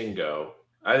wrestle Shingo.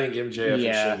 I think MJF and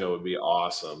Shingo would be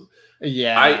awesome.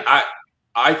 Yeah.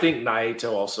 I think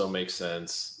Naito also makes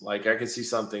sense. Like I could see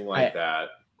something like that.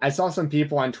 I saw some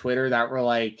people on Twitter that were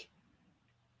like,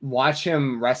 watch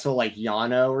him wrestle like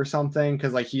Yano or something,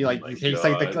 because like he takes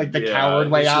the coward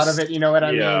way out of it. You know what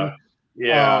I mean?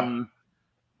 Yeah.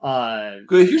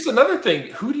 Good. Here's another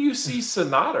thing. Who do you see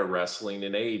Sonata wrestling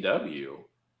in AEW?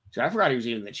 Dude, I forgot he was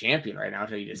even the champion right now.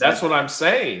 That's what I'm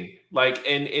saying. Like,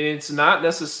 and it's not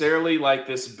necessarily like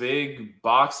this big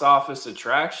box office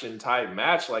attraction type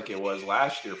match like it was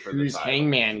last year for the title.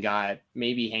 Hangman got?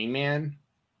 Maybe Hangman.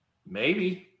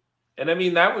 Maybe. And I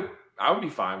mean, I would be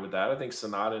fine with that. I think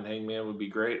Sonata and Hangman would be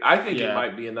great. I think it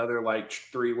might be another like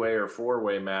 3-way or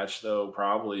 4-way match though,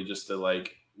 probably just to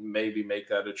like maybe make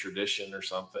that a tradition or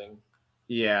something.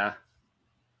 Yeah.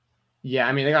 Yeah,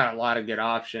 I mean they got a lot of good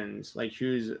options. Like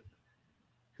who's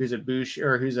a Bushi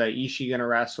or who's a Ishii gonna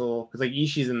wrestle? Because like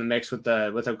Ishii's in the mix with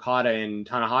Okada and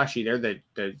Tanahashi. They're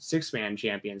the 6-man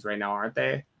champions right now, aren't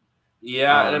they?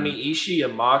 Yeah, and I mean Ishii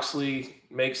and Moxley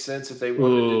makes sense if they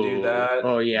wanted to do that.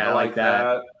 Oh yeah, I like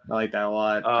that. I like that a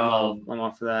lot. I'm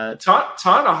all for that.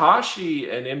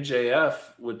 Tanahashi and MJF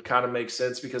would kind of make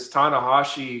sense because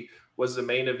Tanahashi was the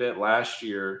main event last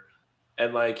year,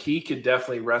 and like he could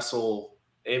definitely wrestle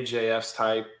MJF's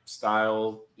type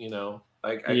style. You know,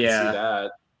 like I can see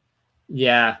that.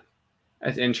 Yeah,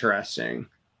 that's interesting.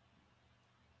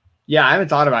 Yeah, I haven't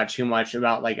thought about too much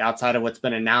about like outside of what's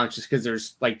been announced, just because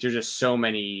there's just so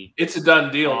many. It's a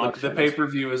done deal. The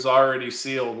pay-per-view is already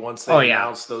sealed once they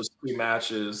announce those 2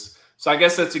 matches. So I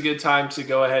guess that's a good time to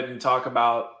go ahead and talk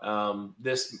about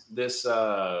this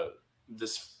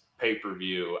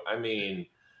pay-per-view. I mean,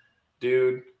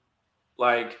 dude,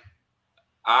 like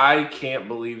I can't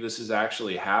believe this is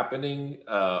actually happening.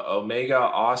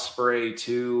 Omega Ospreay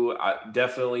 2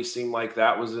 definitely seemed like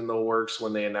that was in the works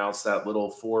when they announced that little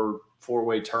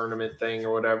four-way tournament thing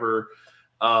or whatever.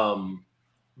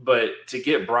 But to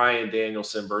get Bryan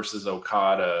Danielson versus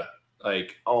Okada,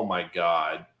 like, oh my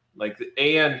God. Like,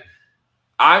 and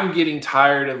I'm getting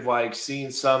tired of like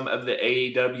seeing some of the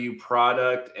AEW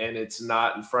product and it's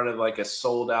not in front of like a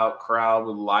sold out crowd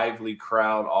with lively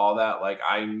crowd, all that. Like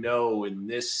I know in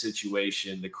this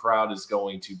situation, the crowd is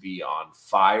going to be on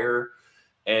fire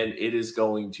and it is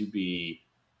going to be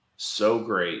so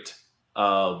great.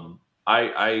 I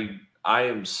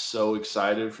am so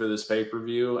excited for this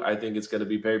pay-per-view. I think it's going to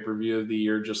be pay-per-view of the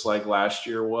year, just like last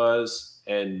year was.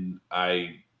 And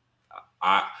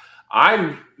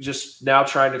I'm just now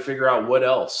trying to figure out what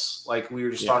else. Like we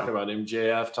were just talking about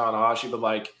MJF, Tanahashi, but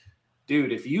like,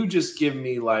 dude, if you just give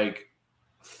me like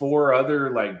 4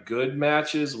 other like good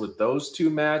matches with those 2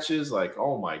 matches, like,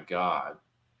 oh my God.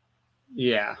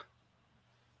 Yeah.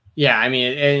 Yeah. I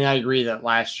mean, and I agree that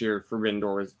last year Forbidden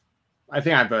Door was, I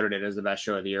think I voted it as the best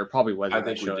show of the year. Probably was the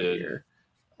best show of the year.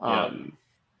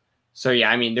 So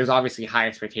yeah, I mean, there's obviously high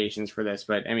expectations for this,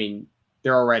 but I mean,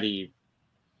 they're already,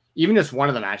 even just one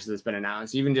of the matches that's been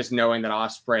announced, even just knowing that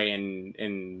Ospreay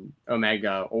and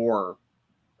Omega or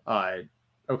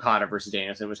Okada versus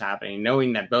Danielson was happening,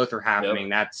 knowing that both are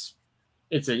happening,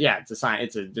 it's a sign,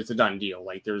 it's a done deal.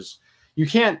 Like you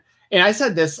can't, and I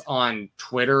said this on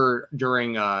Twitter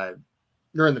during the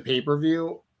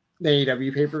pay-per-view, the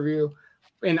AEW pay-per-view,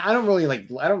 and I don't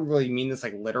really mean this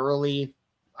like literally.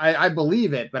 I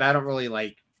believe it, but I don't really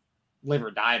like live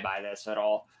or die by this at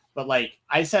all. But like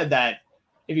I said that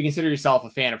if you consider yourself a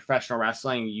fan of professional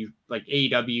wrestling, you like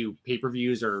AEW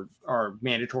pay-per-views are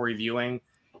mandatory viewing.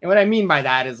 And what I mean by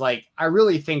that is like, I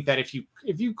really think that if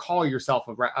you call yourself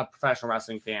a professional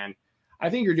wrestling fan, I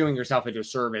think you're doing yourself a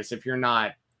disservice if you're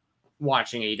not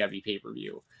watching AEW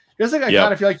pay-per-view. Just like I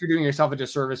kind of feel like you're doing yourself a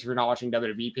disservice if you're not watching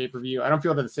WWE pay-per-view. I don't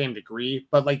feel to the same degree,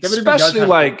 but like WWE especially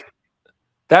like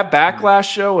that Backlash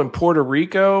show in Puerto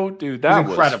Rico, dude, that was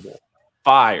incredible.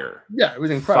 Fire. Yeah, it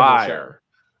was incredible. Fire.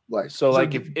 Like, so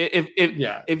like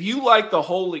if you like the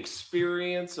whole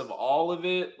experience of all of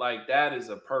it, like that is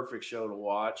a perfect show to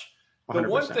watch. 100%. The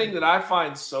one thing that I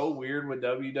find so weird with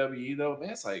WWE though, man,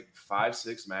 it's like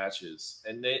 5-6 matches,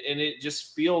 and it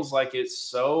just feels like it's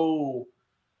so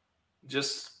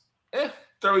just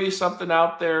throw you something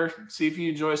out there, see if you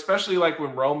enjoy, especially like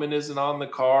when Roman isn't on the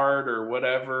card or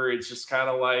whatever. It's just kind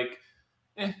of like,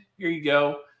 here you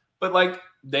go. But like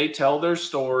they tell their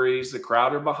stories. The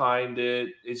crowd are behind it.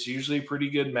 It's usually pretty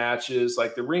good matches.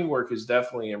 Like the ring work is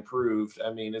definitely improved.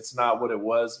 I mean, it's not what it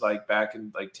was like back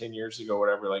in like 10 years ago, or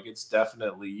whatever. Like it's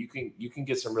definitely you can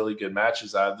get some really good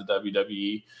matches out of the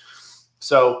WWE.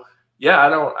 So yeah, I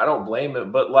don't blame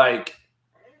it, but like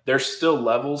there's still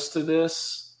levels to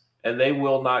this, and they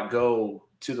will not go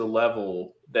to the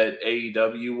level that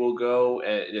AEW will go,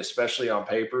 and especially on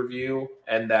pay-per-view,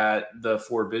 and that the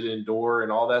Forbidden Door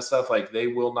and all that stuff, like they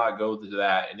will not go to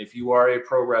that. And if you are a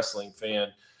pro wrestling fan,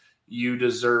 you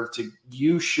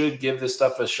should give this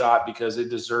stuff a shot because it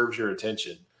deserves your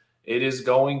attention. It is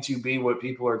going to be what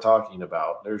people are talking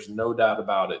about. There's no doubt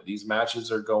about it. These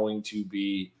matches are going to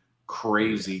be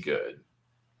crazy good.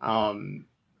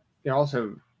 They're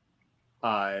also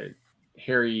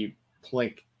Harry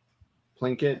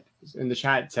Plinkett in the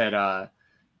chat said, I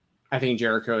think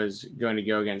Jericho is going to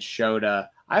go against Shota.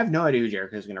 I have no idea who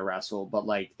Jericho is going to wrestle, but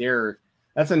like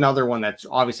that's another one that's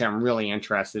obviously I'm really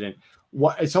interested in.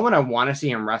 What someone I want to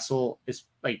see him wrestle is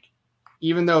like,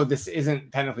 even though this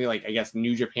isn't technically like, I guess,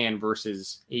 New Japan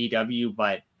versus AEW,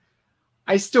 but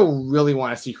I still really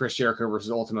want to see Chris Jericho versus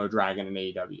Ultimo Dragon in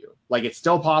AEW. Like it's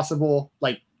still possible.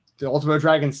 Like the Ultimo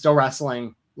Dragon's still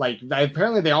wrestling. Like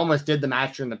apparently they almost did the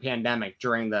match during the pandemic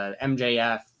during the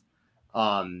MJF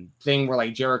thing where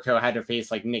like Jericho had to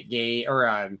face like Nick Gage or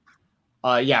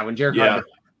when Jericho had to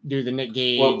do the Nick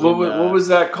Gage. What was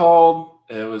that called?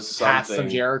 It was something. Cast of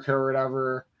Jericho or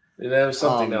whatever. It was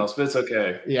something else, but it's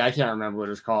okay. Yeah, I can't remember what it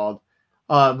was called.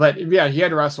 But yeah, he had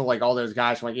to wrestle like all those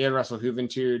guys. Like he had to wrestle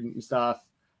Juventud and stuff.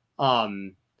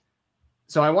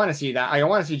 So I want to see that. I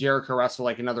want to see Jericho wrestle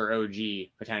like another OG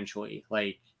potentially,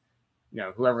 like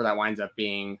whoever that winds up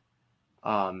being.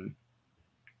 I'm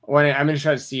going to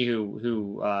try to see who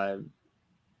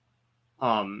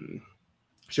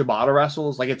Shibata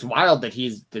wrestles. Like it's wild that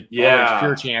he's the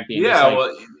pure champion. Yeah,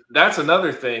 well, that's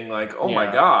another thing. Like, oh my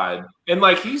god, and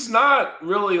like he's not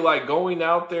really like going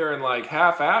out there and like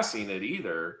half-assing it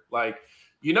either. Like,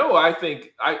 I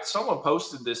think someone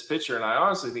posted this picture, and I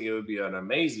honestly think it would be an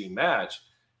amazing match.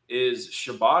 Is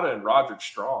Shibata and Roderick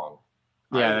Strong?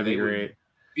 Yeah, that'd be great.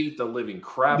 Beat the living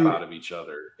crap out of each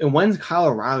other. And when's Kyle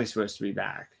O'Reilly supposed to be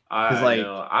back? I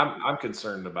know. I'm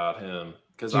concerned about him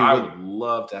because I would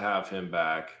love to have him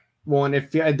back. Well, and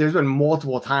there's been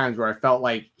multiple times where I felt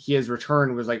like his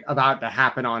return was like about to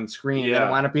happen on screen, and then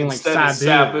it wound up being like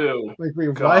Sabu. Like, wait,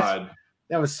 what?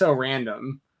 That was so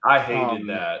random. I hated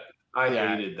that. I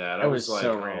hated that. I was like,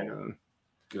 so random.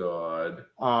 God.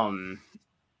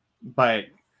 But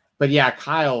yeah,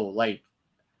 Kyle, like,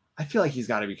 I feel like he's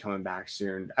got to be coming back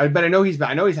soon. But I know he's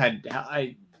had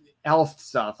health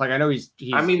stuff. Like I know he's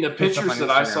I mean, the pictures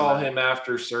that I saw him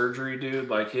after surgery, dude,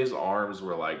 like his arms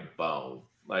were like bone.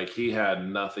 Like he had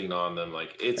nothing on them.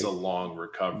 Like it's like a long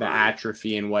recovery. The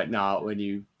atrophy and whatnot when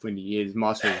his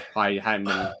muscles probably hadn't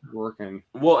been working.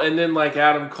 Well, and then like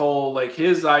Adam Cole, like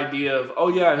his idea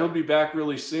of he'll be back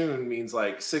really soon means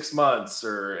like 6 months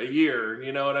or a year.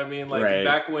 You know what I mean? Like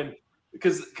back when.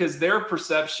 Because their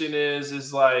perception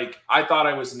is like, I thought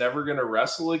I was never going to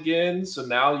wrestle again. So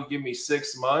now you give me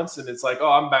 6 months and it's like,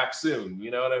 oh, I'm back soon. You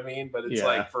know what I mean? But it's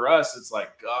like, for us, it's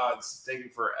like, God, it's taking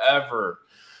forever.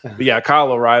 But yeah,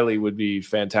 Kyle O'Reilly would be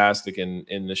fantastic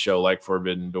in the show like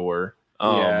Forbidden Door.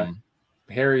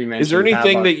 Harry mentioned. Is there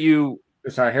anything that you...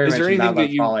 Sorry, Harry mentioned Bad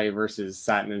Fale versus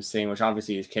Satnam Singh, which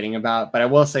obviously he's kidding about. But I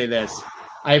will say this.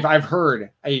 I've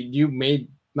heard, you made...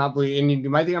 not believe, and you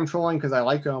might think I'm trolling because I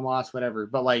like Omos, whatever.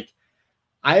 But like,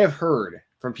 I have heard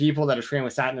from people that are trained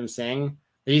with Satnam Singh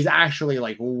that he's actually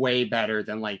like way better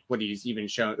than like what he's even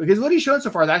shown. Because what he's shown so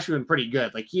far has actually been pretty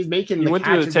good. Like he's making. He went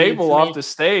through the table off the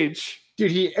stage,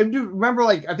 dude. Remember,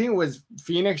 like I think it was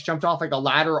Phoenix jumped off like a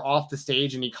ladder off the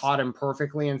stage and he caught him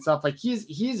perfectly and stuff. Like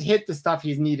he's hit the stuff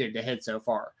he's needed to hit so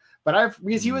far. But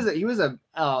he was a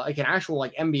like an actual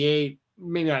like NBA,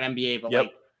 maybe not NBA, but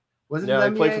like. He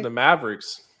played for the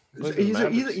Mavericks. He's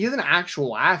an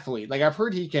actual athlete. Like I've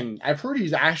heard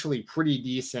he's actually pretty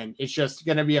decent. It's just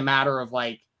going to be a matter of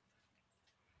like,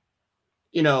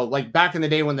 like back in the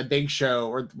day when the Big Show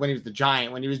or when he was the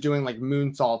Giant, when he was doing like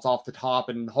moonsaults off the top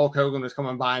and Hulk Hogan was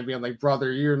coming by and being like,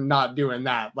 brother, you're not doing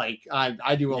that. Like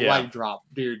I do a leg drop,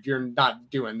 dude. You're not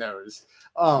doing those.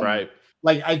 Right.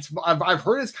 Like I've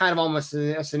heard it's kind of almost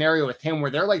a scenario with him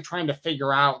where they're like trying to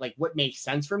figure out like what makes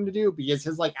sense for him to do because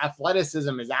his like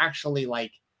athleticism is actually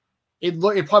like it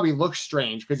probably looks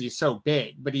strange because he's so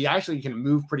big, but he actually can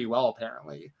move pretty well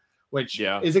apparently, which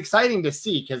is exciting to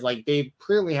see because like they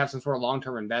clearly have some sort of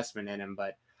long-term investment in him.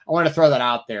 But I want to throw that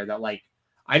out there that like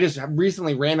I just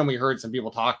recently randomly heard some people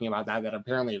talking about that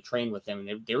apparently have trained with him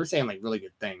and they were saying like really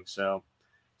good things. So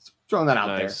throwing that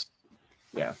out there.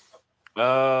 Yeah.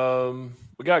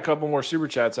 We got a couple more super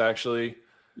chats actually.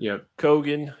 Yep.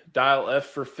 Kogan, dial F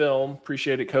for film.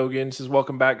 Appreciate it, Kogan. Says,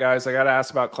 welcome back, guys. I got to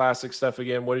ask about classic stuff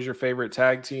again. What is your favorite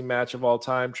tag team match of all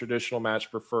time? Traditional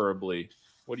match, preferably.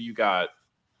 What do you got?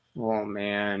 Oh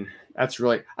man, that's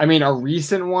really. I mean, a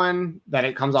recent one that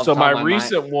it comes off. So the top my of my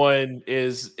recent mind. one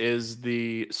is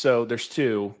the there's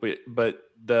two, but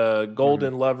the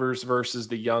Golden Lovers versus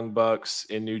the Young Bucks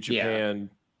in New Japan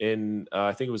in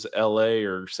I think it was L.A.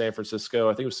 or San Francisco.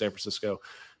 I think it was San Francisco.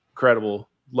 Incredible,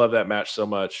 love that match so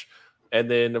much.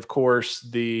 And then of course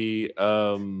the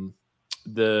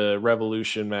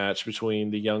Revolution match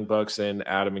between the Young Bucks and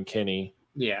Adam and Kenny.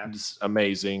 Yeah, It's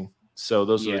amazing. So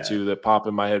those are the Yeah. two that pop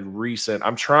in my head recent.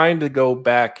 I'm trying to go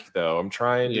back though. I'm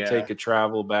trying to Yeah. take a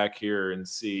travel back here and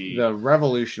see. The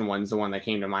Revolution one's the one that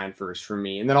came to mind first for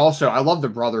me. And then also, I love the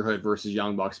Brotherhood versus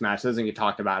Young Bucks match. It doesn't get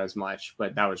talked about as much,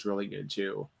 but that was really good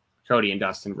too. Cody and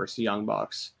Dustin versus Young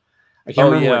Bucks. I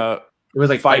can't remember what it was,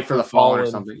 like Fight for the Fallen or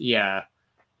something. Yeah.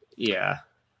 Yeah.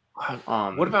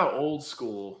 What about old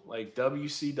school, like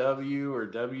WCW or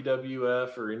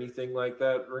WWF or anything like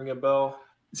that? Ring a bell?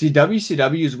 See,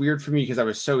 WCW is weird for me because I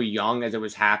was so young as it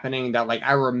was happening that like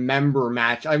I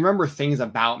remember things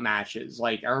about matches.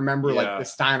 Like I remember like the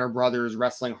Steiner brothers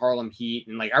wrestling Harlem Heat,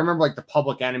 and like I remember like the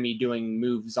Public Enemy doing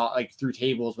moves like through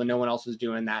tables when no one else was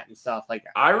doing that and stuff. Like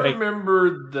I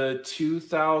remember the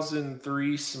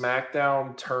 2003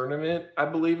 SmackDown tournament. I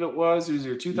believe it was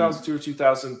either 2002 or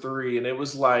 2003, and it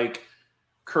was like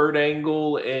Kurt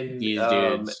Angle and these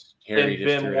dudes, and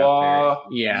Benoit.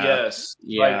 Yes,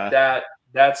 like that.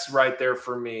 That's right there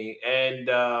for me. And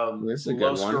Los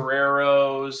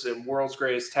Guerreros and World's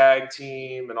Greatest Tag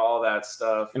Team and all that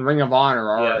stuff. And Ring of Honor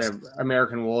are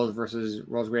American Wolves versus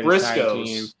World's Greatest Tag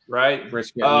Team. Right?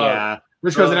 Briscoe,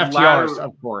 Briscoes and FTRs,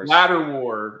 of course. Ladder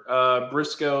War,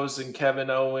 Briscoes and Kevin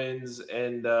Owens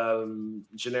and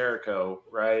Generico,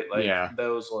 right? Like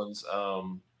those ones.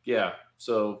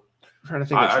 So I'm trying to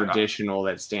think of traditional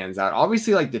that stands out.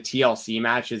 Obviously, like the TLC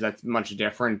matches, that's much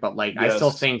different, but like I still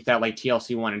think that like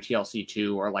TLC 1 and TLC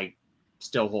 2 are like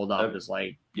still hold up as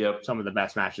like some of the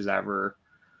best matches ever.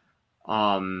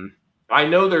 I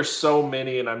know there's so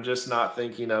many, and I'm just not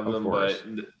thinking of them, but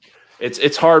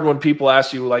it's hard when people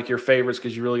ask you like your favorites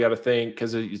because you really got to think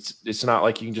because it's not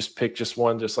like you can just pick just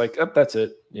one, just like that's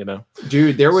it, you know.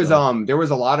 Dude, there was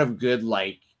a lot of good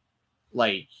like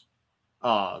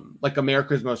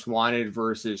America's Most Wanted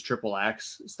versus Triple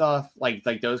X stuff, like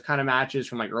those kind of matches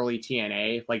from like early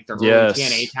TNA, like the early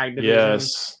TNA tag division.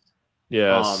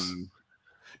 Yes.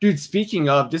 Dude, speaking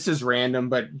of, this is random,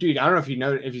 but dude, I don't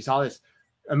know if you saw this.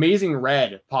 Amazing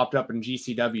Red popped up in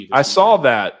GCW. I saw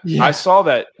that. Yeah. I saw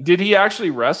that. Did he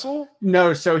actually wrestle?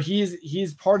 No, so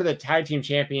he's part of the tag team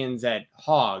champions at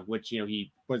Hog, which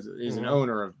he is an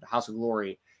owner of House of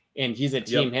Glory. And he's a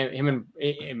team. Him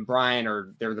and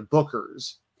Brian they're the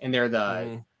bookers, and they're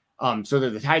the so they're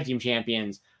the tag team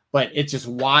champions. But it's just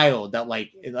wild that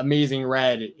like Amazing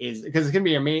Red is because it's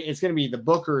gonna be the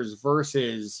bookers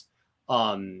versus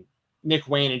Nick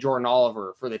Wayne and Jordan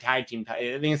Oliver for the tag team. I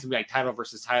think it's gonna be like title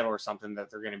versus title or something that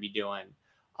they're gonna be doing.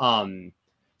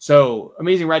 So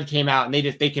Amazing Red came out and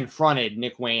they confronted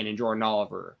Nick Wayne and Jordan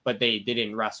Oliver, but they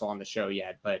didn't wrestle on the show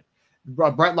yet. But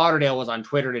Brett Lauderdale was on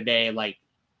Twitter today, like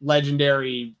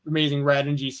legendary Amazing Red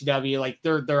and GCW, like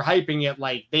they're hyping it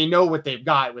like they know what they've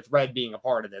got with Red being a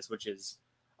part of this, which is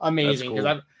amazing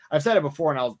because I've said it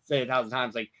before and I'll say it 1,000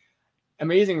 times. Like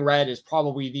Amazing Red is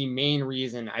probably the main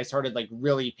reason I started like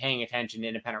really paying attention to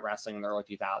independent wrestling in the early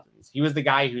 2000s. He was the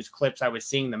guy whose clips I was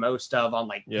seeing the most of on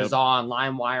like Kazaa and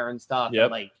LimeWire and stuff.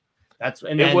 And, like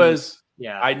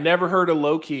I never heard of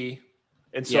Low Key,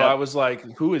 and so I was like,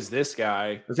 who is this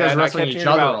guy? Those guys wrestling each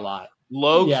other a lot.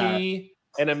 Low Key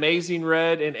and Amazing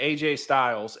Red and AJ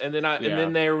Styles. And then and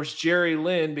then there was Jerry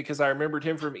Lynn because I remembered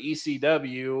him from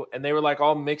ECW and they were like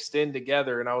all mixed in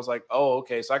together. And I was like, oh,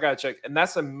 okay. So I got to check. And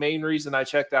that's the main reason I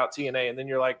checked out TNA. And then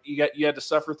you're like, you had to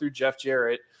suffer through Jeff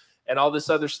Jarrett and all this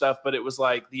other stuff. But it was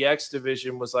like the X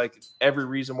division was like every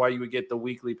reason why you would get the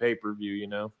weekly pay-per-view, you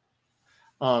know?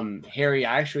 Harry,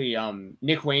 actually,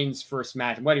 Nick Wayne's first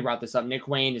match, I'm glad he brought this up. Nick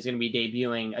Wayne is going to be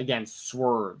debuting against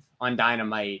Swerve on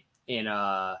Dynamite in,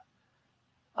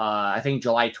 I think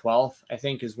July 12th, I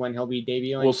think is when he'll be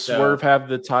debuting. Will Swerve have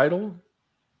the title?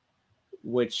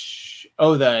 Which the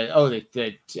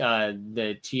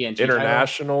TNT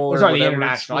International title? The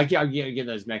International. I get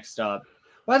those mixed up.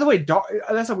 By the way, that's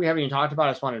something we haven't even talked about.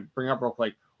 I just want to bring up real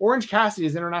quick. Orange Cassidy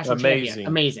is international champion.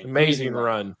 Amazing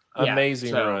run.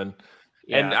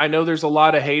 Yeah. And I know there's a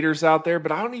lot of haters out there,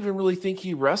 but I don't even really think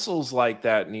he wrestles like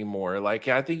that anymore. Like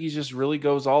I think he just really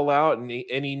goes all out, and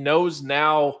he knows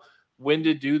now when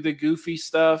to do the goofy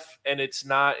stuff, and it's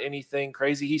not anything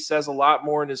crazy. He says a lot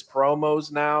more in his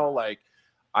promos now. Like,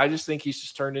 I just think he's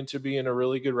just turned into being a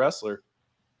really good wrestler.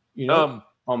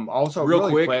 Also real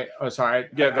really quick. quick. Oh, sorry.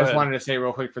 Yeah, I just wanted to say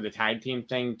real quick for the tag team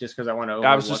thing, just because I want to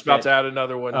overlook I was just about to add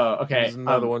another one. Oh, okay. There's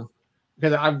another one.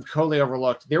 Because I've totally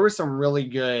overlooked. There was some really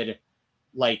good,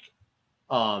 like,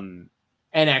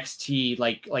 NXT,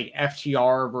 like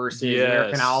FTR versus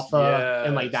American Alpha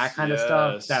and like that kind of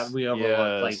stuff that we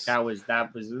overlooked. Like that was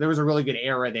there was a really good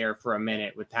era there for a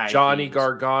minute with tag Johnny teams.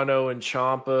 Gargano and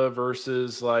Ciampa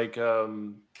versus like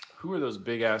who are those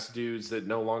big ass dudes that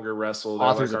no longer wrestle? They're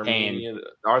Authors like of Pain.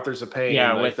 Authors of Pain.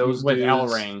 Yeah, like with dudes. El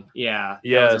Ring. Yeah,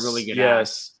 yes, that was a really good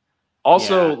yes.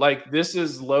 Also, like this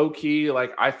is low key.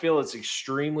 Like I feel it's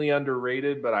extremely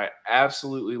underrated, but I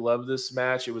absolutely love this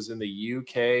match. It was in the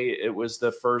UK. It was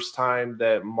the first time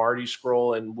that Marty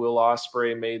Scurll and Will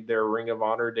Ospreay made their Ring of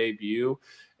Honor debut,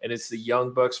 and it's the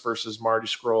Young Bucks versus Marty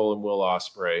Scurll and Will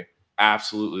Ospreay.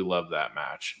 Absolutely love that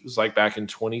match. It was like back in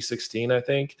 2016, I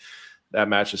think. That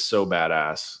match is so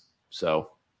badass. So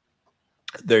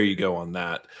there you go on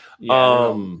that.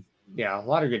 Yeah, a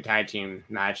lot of good tag team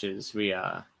matches.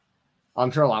 I'm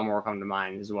sure a lot more come to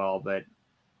mind as well, but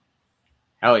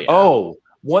hell yeah. Oh,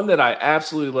 one that I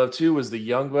absolutely love too was the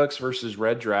Young Bucks versus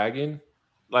Red Dragon.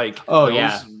 Like,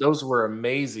 those were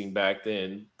amazing back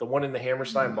then. The one in the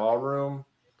Hammerstein Ballroom.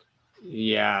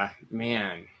 Yeah,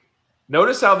 man.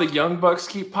 Notice how the Young Bucks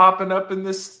keep popping up in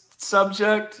this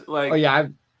subject. Like, oh yeah,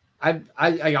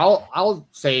 I'll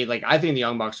say, like, I think the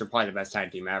Young Bucks are probably the best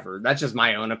tag team ever. That's just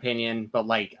my own opinion, but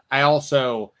like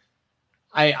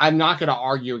I'm not going to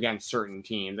argue against certain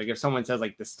teams. Like if someone says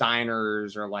like the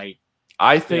Steiners or like,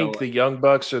 I think the Young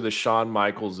Bucks are the Shawn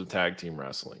Michaels of tag team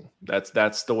wrestling.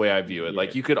 That's the way I view it. Yeah.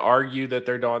 Like you could argue that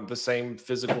they're not the same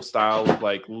physical style of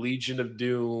like Legion of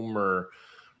Doom or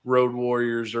Road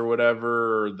Warriors or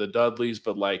whatever, or the Dudleys,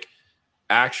 but like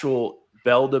actual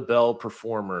bell-to-bell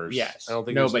performers. Yes, I don't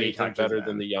think nobody anything better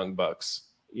than the Young Bucks.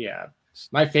 Yeah,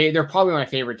 they're probably my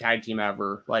favorite tag team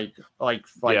ever. Like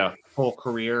full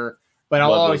career. But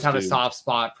I'll always have a soft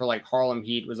spot for like Harlem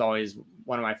Heat was always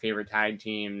one of my favorite tag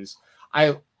teams.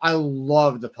 I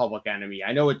love the Public Enemy.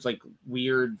 I know it's like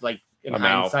weird, like in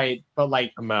hindsight, but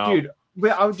like, dude,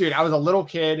 I was a little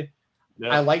kid.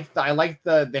 Yep. I like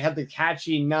they had the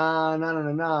catchy nah,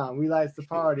 we like the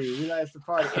party,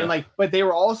 and like, but they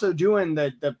were also doing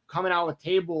the coming out with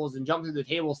tables and jumping through the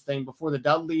tables thing before the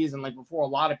Dudleys and like before a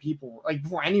lot of people, like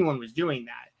before anyone was doing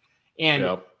that.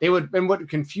 And what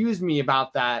confused me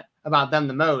about them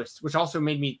the most, which also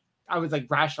made me, I was like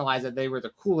rationalize that they were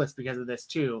the coolest because of this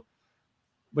too,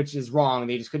 which is wrong.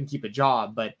 They just couldn't keep a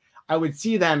job. But I would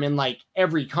see them in like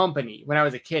every company when I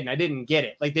was a kid and I didn't get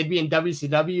it. Like they'd be in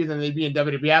WCW, then they'd be in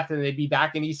WWF, then they'd be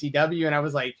back in ECW. And I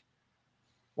was like,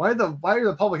 why are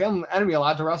the Public Enemy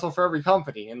allowed to wrestle for every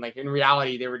company? And like in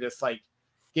reality, they were just like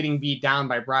getting beat down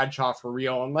by Bradshaw for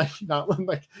real and like not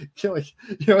like you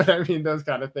know what I mean, those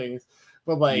kind of things.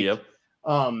 But like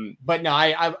but no,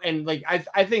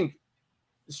 I think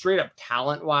straight up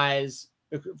talent wise,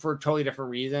 for totally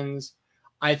different reasons,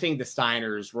 I think the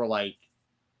Steiners were like,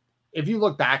 if you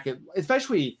look back at,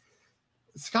 especially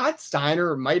Scott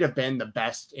Steiner might have been the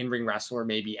best in-ring wrestler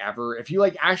maybe ever. If you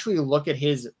like actually look at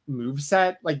his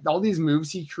moveset, like all these moves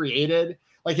he created,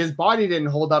 like his body didn't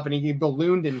hold up and he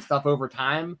ballooned and stuff over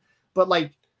time, but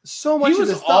like so much of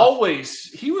this stuff.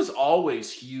 He was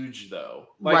always huge though.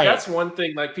 Like that's one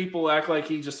thing. Like people act like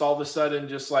he just all of a sudden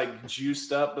just like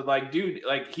juiced up, but like dude,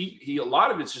 like he a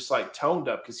lot of it's just like toned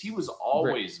up because he was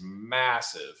always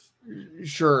massive.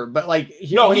 Sure, but like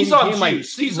he's on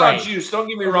juice. He's on juice. Don't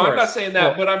get me wrong. I'm not saying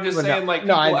that, but I'm just saying like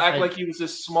people act like he was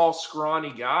this small,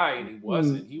 scrawny guy, and he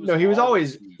wasn't. He was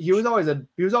always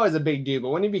a big dude. But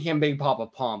when he became Big Papa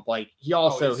Pump, like he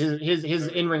also his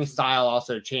in-ring style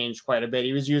also changed quite a bit.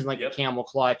 He was using like a camel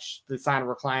clutch, the sign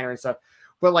recliner and stuff.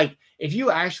 But like if you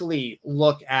actually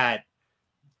look at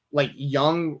like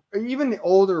young or even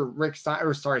older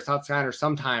Scott Steiner,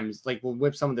 sometimes like will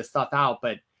whip some of this stuff out,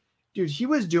 but dude, he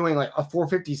was doing like a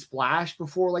 450 splash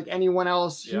before like anyone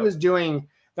else. He was doing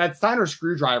that. Steiner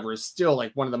screwdriver is still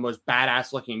like one of the most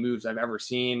badass looking moves I've ever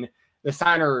seen. The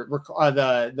Steiner,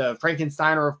 the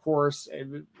Frankensteiner, of course,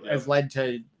 has led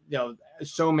to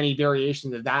so many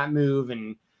variations of that move,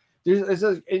 and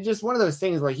it's just one of those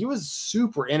things where he was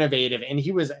super innovative, and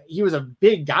he was a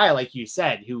big guy, like you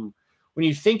said, who, when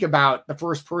you think about the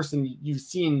first person you've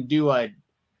seen do a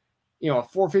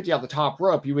 450 off the top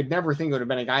rope, you would never think it would have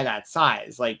been a guy that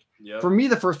size. Like for me,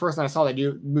 the first person I saw that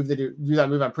do that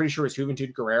move, I'm pretty sure was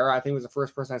Juventud Guerrera. I think was the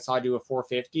first person I saw do a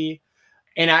 450.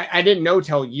 And I didn't know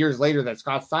till years later that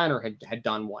Scott Steiner had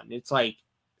done one. It's like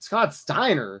Scott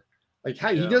Steiner. Like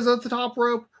how he Yeah. does at the top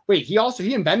rope. Wait, he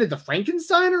invented the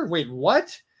Frankensteiner? Wait,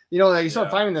 what? You know, like you start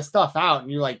finding this stuff out,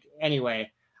 and you're like, anyway,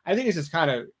 I think it's just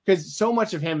kind of because so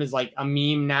much of him is like a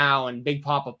meme now, and Big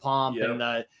Papa Pump and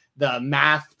the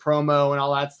math promo and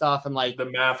all that stuff, and like the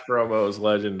math promo is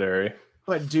legendary.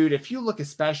 But dude, if you look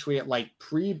especially at like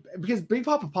because Big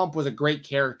Papa Pump was a great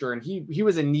character, and he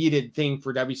was a needed thing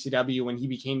for WCW when he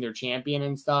became their champion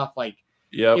and stuff. Like,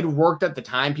 it worked at the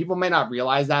time. People may not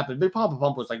realize that, but Big Papa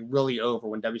Pump was like really over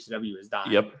when WCW was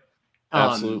dying. Yep,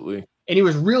 absolutely. And he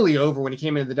was really over when he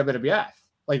came into the WWF.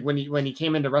 Like when he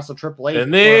came in to wrestle Triple H,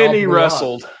 and then he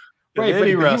wrestled. Right, but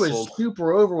he was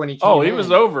super over when he came in. He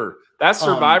was over. That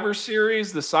Survivor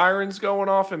Series, the sirens going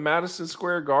off in Madison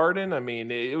Square Garden. I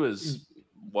mean, it was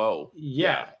whoa.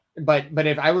 Yeah. But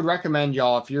if I would recommend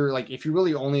y'all, if you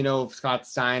really only know of Scott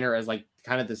Steiner as like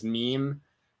kind of this meme,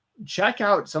 check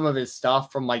out some of his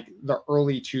stuff from like the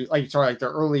early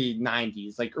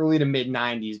 90s, like early to mid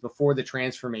 90s before the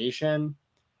transformation.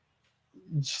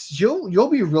 You'll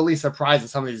be really surprised at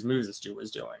some of these moves this dude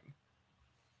was doing.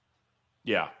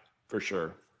 Yeah, for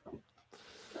sure.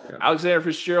 Yeah. Alexander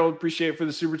Fitzgerald, appreciate it for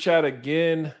the super chat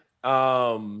again.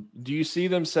 Do you see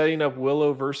them setting up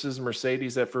Willow versus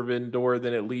Mercedes at Forbidden Door?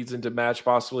 Then it leads into match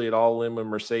possibly at All In when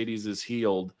Mercedes is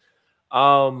healed.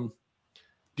 Do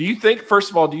you think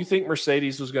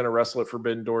Mercedes was going to wrestle at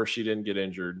Forbidden Door if she didn't get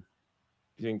injured?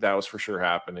 Do you think that was for sure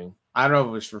happening? I don't know if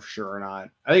it was for sure or not.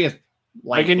 I think it's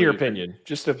like in your opinion,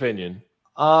 just opinion.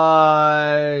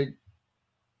 I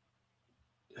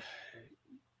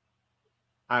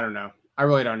don't know. I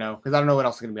really don't know because I don't know what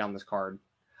else is going to be on this card.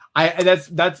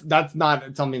 That's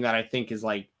not something that I think is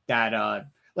like that.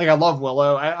 Like I love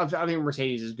Willow. I think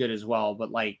Mercedes is good as well,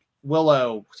 but like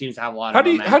Willow seems to have a lot of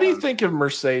momentum. How do you think of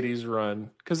Mercedes' run?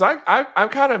 Because I'm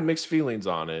kind of mixed feelings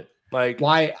on it. Like,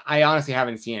 why? I honestly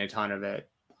haven't seen a ton of it.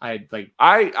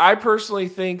 I personally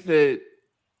think that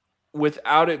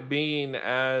without it being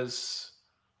as,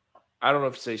 I don't know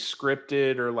if to say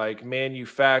scripted or like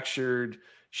manufactured,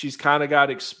 she's kind of got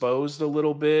exposed a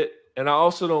little bit. And I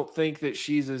also don't think that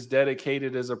she's as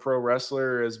dedicated as a pro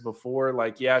wrestler as before.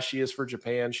 Like, yeah, she is for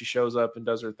Japan. She shows up and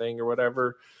does her thing or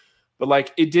whatever. But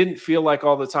like, it didn't feel like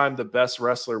all the time the best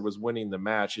wrestler was winning the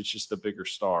match. It's just a bigger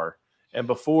star. And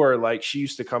before, like, she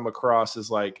used to come across as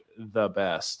like the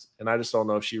best. And I just don't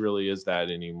know if she really is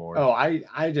that anymore. Oh,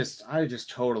 I just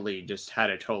totally just had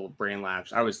a total brain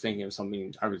lapse. I was thinking of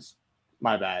something.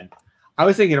 My bad. I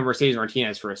was thinking of Mercedes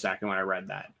Martinez for a second when I read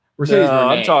that.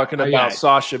 I'm talking about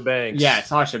Sasha Banks. Yeah,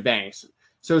 Sasha Banks.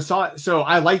 So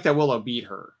I like that Willow beat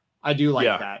her. I do like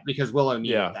that because Willow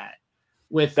needed that.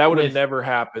 That would have never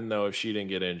happened though if she didn't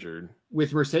get injured.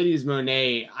 With Mercedes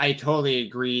Moné, I totally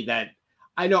agree that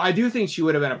I do think she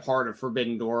would have been a part of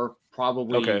Forbidden Door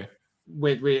probably. Okay.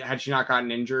 With had she not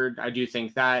gotten injured, I do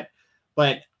think that.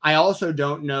 But I also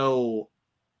don't know.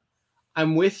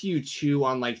 I'm with you too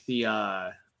on like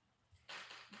the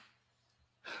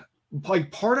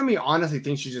like part of me honestly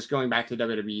thinks she's just going back to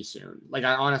WWE soon. Like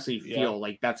I honestly feel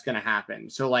like that's going to happen.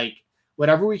 So like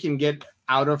whatever we can get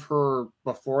out of her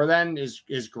before then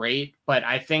is great. But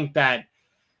I think that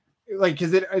like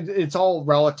because it's all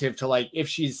relative to like if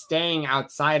she's staying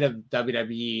outside of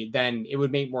WWE, then it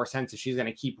would make more sense if she's going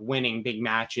to keep winning big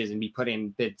matches and be put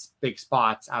in big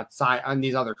spots outside on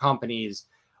these other companies.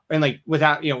 And like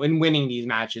without in winning these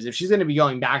matches, if she's going to be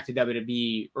going back to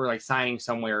WWE or like signing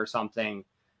somewhere or something,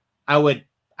 I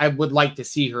would like to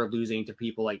see her losing to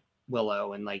people like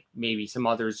Willow and like maybe some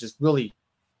others, just really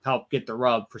help get the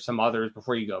rub for some others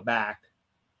before you go back.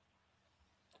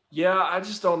 Yeah, I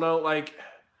just don't know. Like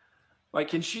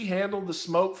can she handle the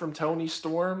smoke from Toni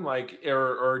Storm? Like,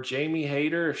 or Jamie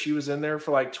Hayter if she was in there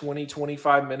for like 20,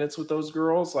 25 minutes with those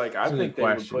girls? Like, I think they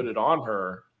would put it on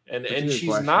her. And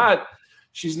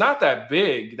she's not that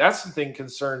big. That's the thing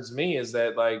concerns me is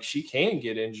that like she can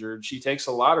get injured. She takes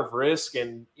a lot of risk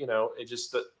and it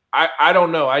just I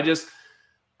don't know.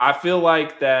 I feel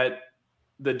like that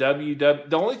the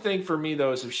only thing for me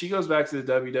though is if she goes back to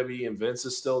the WWE and Vince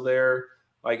is still there,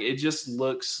 like it just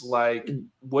looks like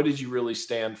what did you really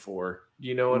stand for?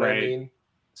 You know what I mean?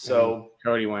 So and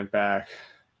Cody went back.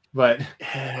 But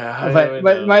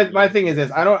my thing is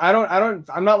this.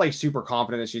 I'm not like super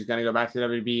confident that she's going to go back to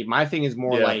WWE. My thing is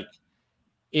more like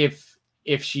if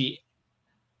she,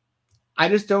 I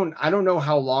don't know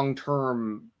how long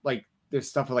term like this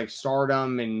stuff with like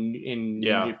Stardom and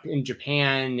in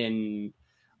Japan and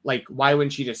like why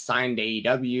wouldn't she just sign to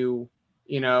AEW?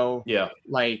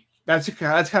 Like that's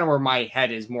kind of where my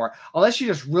head is more. Unless she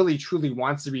just really truly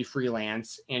wants to be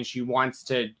freelance and she wants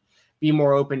to be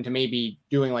more open to maybe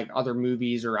doing like other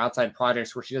movies or outside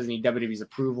projects where she doesn't need WWE's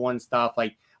approval and stuff.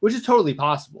 Like which is totally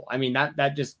possible. I mean,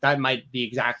 that might be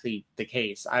exactly the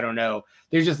case. I don't know.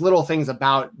 There's just little things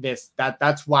about this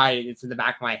that's why it's in the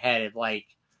back of my head of like,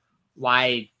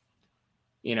 why,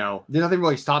 there's nothing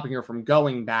really stopping her from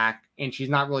going back, and she's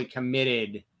not really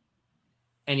committed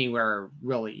anywhere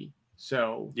really.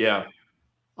 So yeah.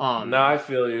 No, I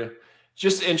feel you.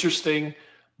 Just interesting,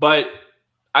 but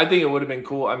I think it would have been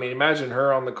cool. I mean, imagine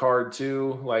her on the card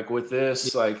too, like with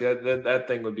this, like that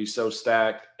thing would be so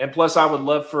stacked. And plus, I would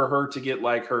love for her to get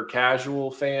like her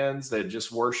casual fans that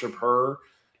just worship her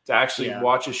to actually Yeah.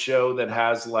 watch a show that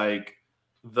has like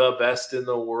the best in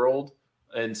the world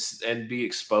and be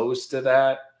exposed to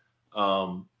that.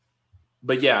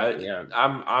 But yeah,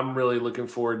 I'm really looking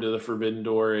forward to the Forbidden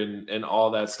Door and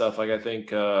all that stuff. Like I think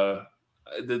the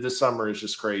summer is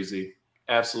just crazy,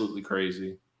 absolutely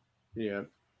crazy. Yeah.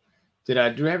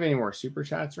 Do we have any more super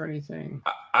chats or anything?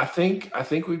 I think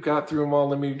we've got through them all.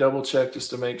 Let me double check just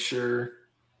to make sure.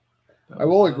 I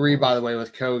will agree, by the way,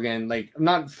 with Kogan. Like, I'm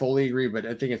not fully agree, but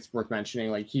I think it's worth mentioning.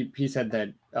 Like, he said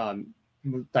that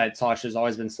that Sasha's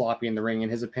always been sloppy in the ring, in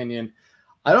his opinion.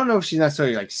 I don't know if she's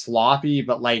necessarily like sloppy,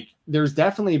 but like, there's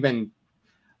definitely been.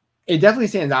 It definitely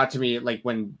stands out to me, like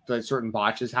when the certain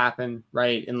botches happen,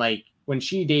 right? And like when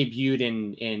she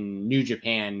debuted in New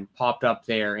Japan, popped up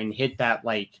there and hit that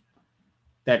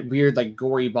weird like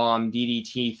gory bomb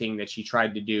DDT thing that she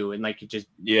tried to do, and like it just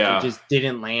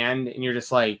didn't land, and you're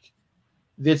just like.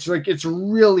 It's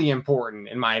really important,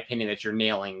 in my opinion, that you're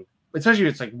nailing, especially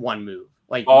if it's like one move.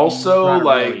 Like also,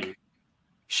 like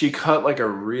she cut like a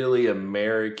really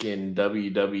American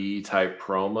WWE type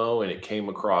promo, and it came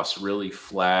across really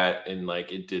flat, and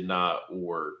like it did not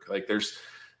work. Like there's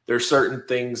certain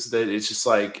things that it's just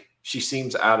like she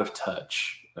seems out of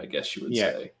touch, I guess you would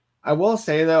say. I will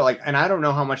say though, like, and I don't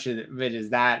know how much of it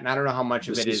is that, and I don't know how much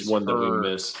of it is one her. That we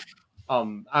missed. I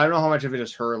don't know how much of it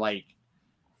is her, like.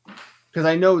 Because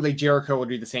I know like Jericho will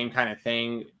do the same kind of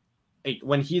thing. Like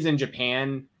when he's in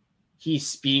Japan, he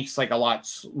speaks like a lot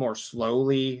more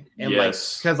slowly, and like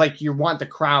because like you want the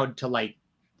crowd to like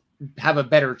have a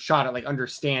better shot at like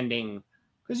understanding,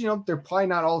 because they're probably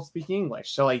not all speaking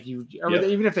English. So like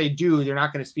even if they do, they're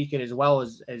not going to speak it as well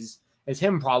as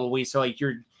him probably. So like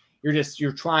you're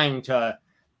trying to.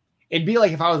 It'd be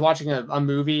like if I was watching a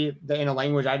movie in a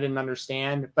language I didn't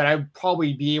understand, but I'd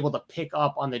probably be able to pick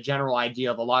up on the general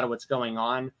idea of a lot of what's going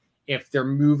on if they're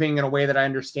moving in a way that I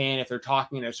understand, if they're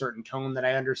talking in a certain tone that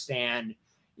I understand,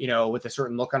 with a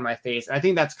certain look on my face. And I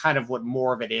think that's kind of what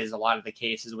more of it is a lot of the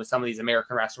cases with some of these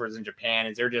American wrestlers in Japan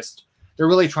is they're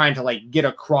really trying to like get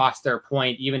across their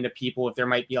point, even to people if there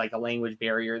might be like a language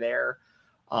barrier there.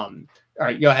 All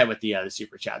right, go ahead with the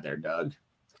super chat there, Doug.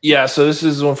 Yeah, so this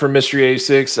is one from Mystery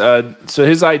 86. So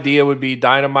his idea would be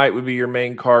Dynamite would be your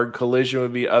main card, Collision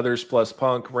would be Others plus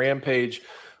Punk, Rampage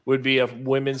would be a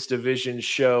women's division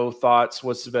show. Thoughts?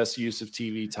 What's the best use of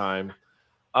TV time?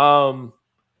 At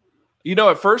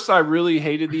first I really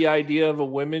hated the idea of a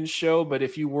women's show, but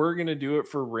if you were going to do it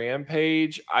for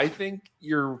Rampage, I think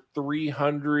your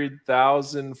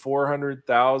 300,000,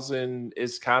 400,000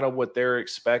 is kind of what they're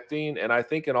expecting. And I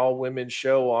think an all women's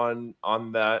show on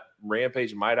that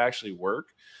Rampage might actually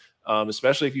work,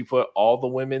 especially if you put all the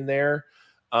women there.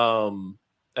 I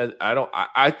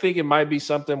think it might be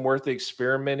something worth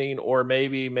experimenting, or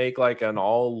maybe make like an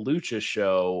all lucha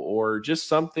show or just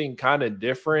something kind of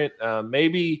different.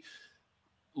 Maybe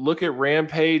look at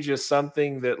Rampage as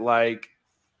something that like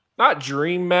not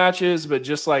dream matches, but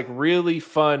just like really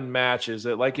fun matches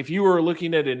that like if you were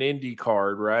looking at an indie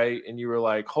card, right, and you were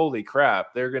like, holy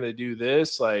crap, they're going to do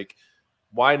this, like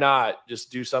why not just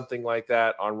do something like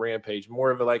that on Rampage?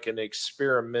 More of like an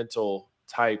experimental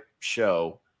type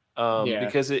show.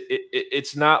 Because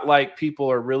it's not like people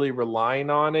are really relying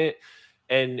on it.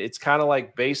 And it's kind of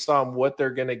like based on what they're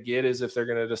going to get is if they're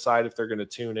going to decide if they're going to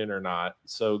tune in or not.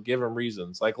 So give them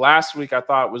reasons. Like last week, I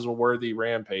thought it was a worthy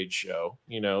Rampage show.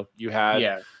 You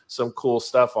had some cool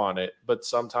stuff on it, but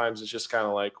sometimes it's just kind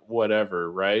of like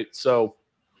whatever, right? So,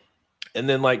 and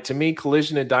then like to me,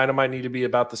 Collision and Dynamite need to be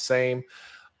about the same.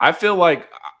 I feel like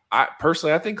I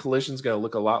think Collision's going to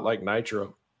look a lot like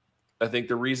Nitro. I think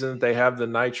the reason that they have the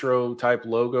Nitro type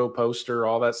logo, poster,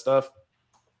 all that stuff,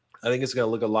 I think it's going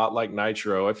to look a lot like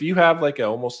Nitro. If you have like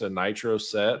almost a Nitro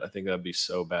set, I think that'd be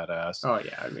so badass. Oh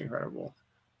yeah, that'd be incredible.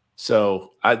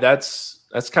 So that's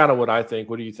kind of what I think.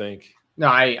 What do you think? No,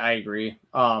 I agree.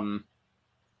 And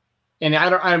I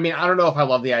don't know if I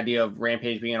love the idea of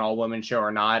Rampage being an all women show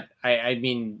or not. I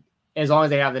mean, as long as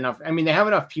they have enough, they have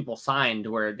enough people signed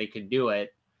to where they could do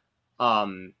it.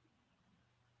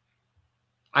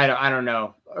 I don't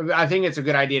know. I think it's a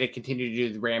good idea to continue to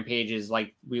do the Rampages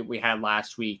like we had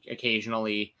last week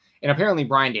occasionally. And apparently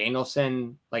Bryan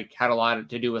Danielson like had a lot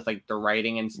to do with like the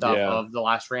writing and stuff of the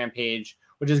last Rampage,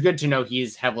 which is good to know.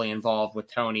 He's heavily involved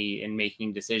with Tony in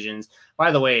making decisions.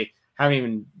 By the way, haven't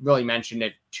even really mentioned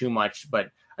it too much, but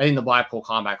I think the Blackpool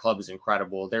Combat Club is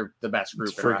incredible. They're the best group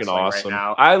in freaking wrestling awesome. right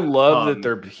now. I love that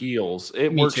they're heels.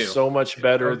 It me works too. so much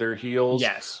better. They're heels.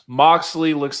 Yes.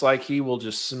 Moxley looks like he will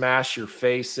just smash your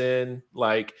face in.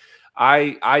 Like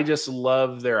I just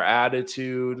love their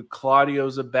attitude.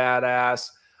 Claudio's a badass.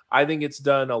 I think it's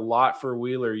done a lot for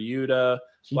Wheeler Yuta.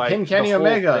 He Like pinned Kenny the whole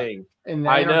Omega thing. in the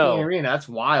I Anarchy know. Arena. That's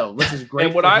wild. This is great.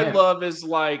 And what for I him. love is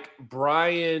like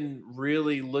Brian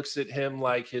really looks at him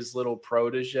like his little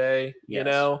protege, you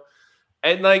know?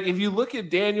 And like if you look at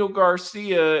Daniel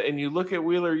Garcia and you look at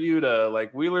Wheeler Yuta,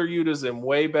 like Wheeler Yuta's in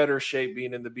way better shape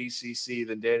being in the BCC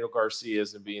than Daniel Garcia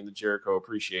is in being the Jericho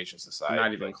Appreciation Society.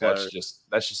 Not even like close.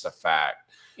 That's just a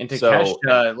fact. And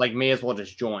Takeshita like may as well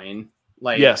just join.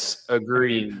 Like yes,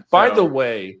 agreed. I mean, By the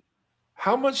way,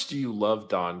 how much do you love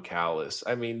Don Callis?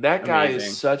 I mean, that guy amazing.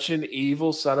 is such an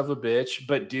evil son of a bitch,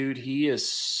 but dude, he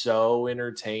is so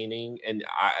entertaining, and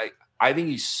I think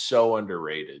he's so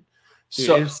underrated. Dude,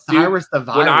 So, Cyrus the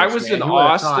Virus, when I was man, in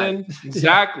Austin,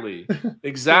 exactly.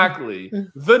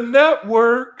 The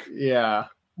network. Yeah.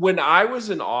 When I was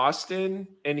in Austin,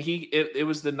 and it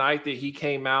was the night that he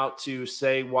came out to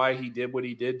say why he did what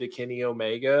he did to Kenny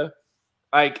Omega.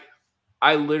 Like,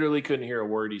 I literally couldn't hear a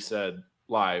word he said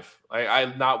live.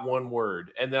 I not one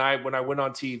word. And then when I went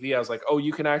on TV, I was like, oh,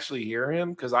 you can actually hear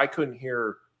him? Because I couldn't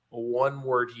hear one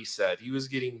word he said. He was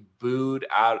getting booed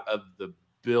out of the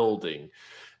building.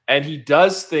 And he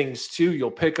does things too.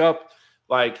 You'll pick up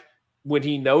like when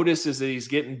he notices that he's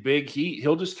getting big heat,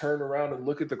 he'll just turn around and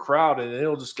look at the crowd and then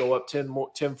it'll just go up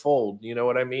tenfold. You know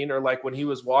what I mean? Or like when he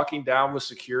was walking down with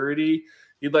security,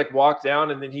 he'd like walk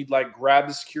down and then he'd like grab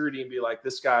the security and be like,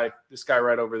 this guy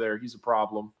right over there, he's a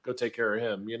problem. Go take care of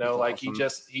him. You know, like awesome.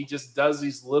 he just does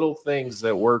these little things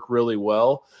that work really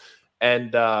well.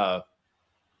 And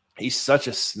he's such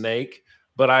a snake.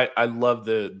 But I love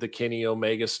the Kenny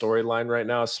Omega storyline right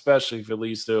now, especially if it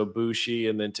leads to Ibushi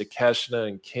and then Takeshita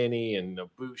and Kenny and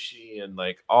Ibushi and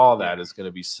like all that is going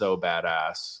to be so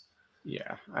badass.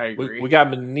 Yeah, I agree. We got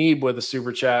Manib with a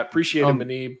super chat. Appreciate it,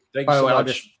 Manib. Thank you so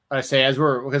much. I say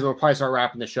because we'll probably start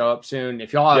wrapping the show up soon.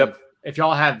 If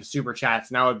y'all have super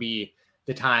chats, now would be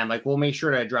the time. Like we'll make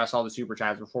sure to address all the super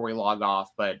chats before we log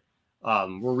off. But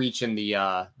we're reaching the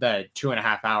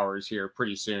 2.5 hours here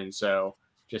pretty soon. So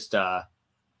just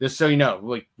so you know,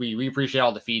 like we appreciate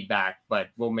all the feedback, but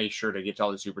we'll make sure to get to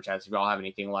all the super chats if y'all have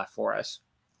anything left for us.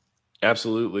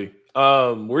 Absolutely.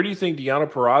 Where do you think Deonna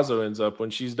Purrazzo ends up when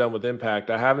she's done with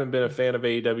Impact? I haven't been a fan of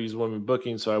AEW's women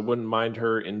booking, so I wouldn't mind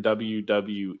her in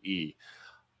WWE.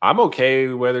 I'm okay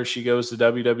whether she goes to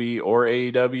WWE or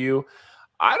AEW.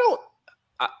 I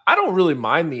don't really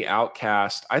mind the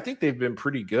Outcast. I think they've been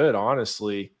pretty good,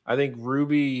 honestly. I think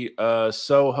Ruby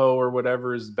Soho or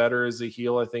whatever is better as a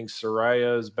heel. I think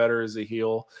Saraya is better as a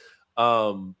heel.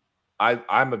 I'm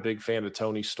a big fan of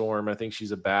Toni Storm. I think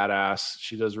she's a badass.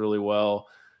 She does really well.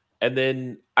 And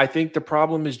then I think the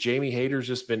problem is Jamie Hayter's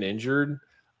just been injured.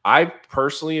 I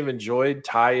personally have enjoyed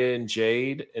Taya and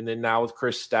Jade, and then now with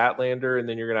Chris Statlander, and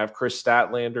then you're going to have Chris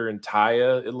Statlander and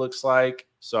Taya, it looks like.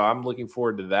 So I'm looking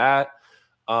forward to that.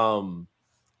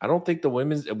 I don't think the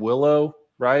women's Willow,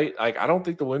 right? Like, I don't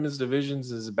think the women's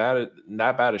divisions is that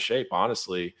bad of shape,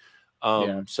 honestly.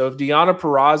 So if Deonna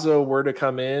Purrazzo were to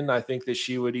come in, I think that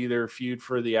she would either feud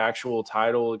for the actual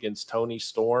title against Toni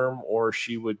Storm, or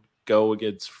she would go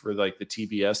against for like the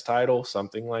TBS title,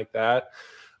 something like that.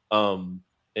 And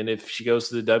if she goes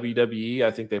to the WWE,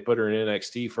 I think they put her in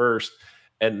NXT first.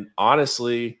 And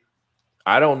honestly,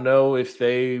 I don't know if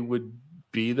they would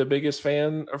be the biggest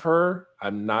fan of her.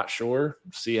 I'm not sure.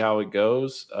 See how it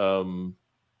goes.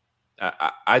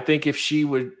 I think if she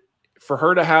would, for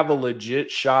her to have a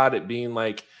legit shot at being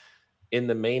like in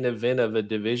the main event of a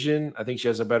division, I think she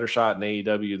has a better shot in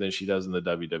AEW than she does in the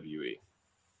WWE.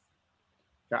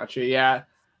 Gotcha. Yeah.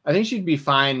 I think she'd be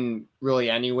fine really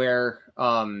anywhere.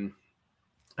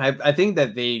 I think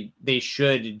that they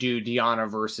should do Deonna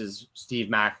versus Steve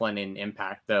Maclin in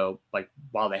Impact, though, like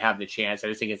while they have the chance. I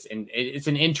just think it's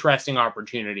an interesting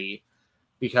opportunity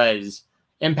because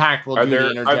Impact will Are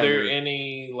there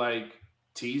any like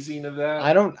teasing of that?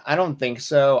 I don't think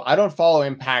so. I don't follow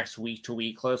Impact's week to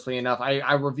week closely enough.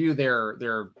 I review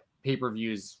their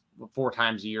pay-per-views 4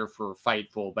 times a year for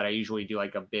Fightful, but I usually do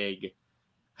like a big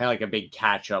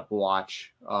catch-up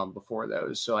watch before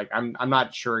those. So like I'm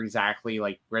not sure exactly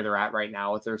like where they're at right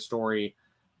now with their story,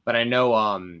 but I know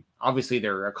obviously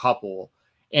there are a couple,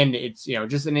 and it's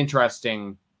just an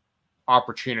interesting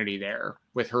opportunity there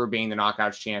with her being the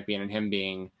Knockouts champion and him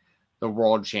being the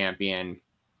world champion,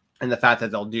 and the fact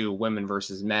that they'll do women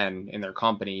versus men in their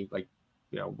company, like,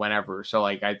 whenever. So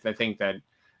like, I think that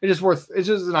it's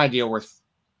just an idea worth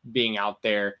being out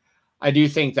there. I do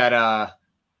think that,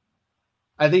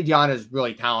 I think Deanna is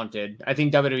really talented. I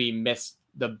think WWE missed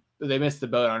the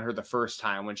boat on her the first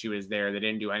time when she was there. They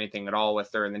didn't do anything at all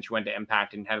with her, and then she went to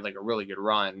Impact and had like a really good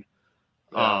run.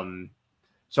 Yeah.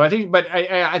 So I think, but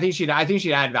I think she'd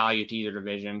add value to either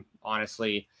division,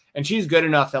 honestly. And she's good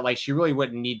enough that like she really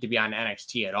wouldn't need to be on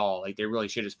NXT at all. Like they really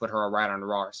should just put her right on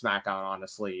Raw or SmackDown,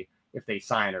 honestly, if they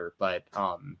sign her. But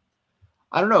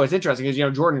I don't know. It's interesting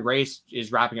because Jordan Grace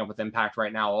is wrapping up with Impact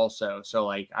right now, also. So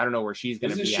like I don't know where she's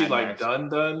going to be. Isn't she like next.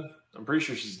 done? I'm pretty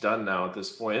sure she's done now at this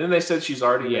point. And then they said she's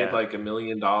already made like $1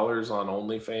 million on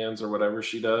OnlyFans or whatever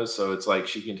she does. So it's like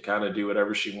she can kind of do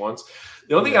whatever she wants.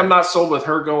 The only thing I'm not sold with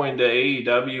her going to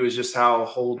AEW is just how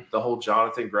the whole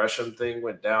Jonathan Gresham thing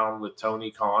went down with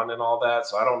Tony Khan and all that.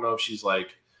 So I don't know if she's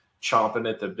like chomping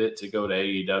at the bit to go to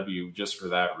AEW just for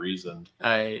that reason.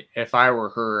 If I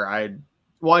were her,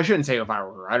 I shouldn't say if I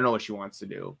were her. I don't know what she wants to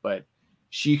do, but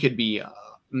she could be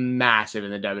massive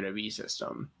in the WWE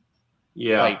system.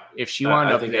 Yeah, like if she wound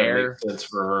up there, that makes sense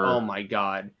for her. Oh my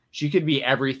god, she could be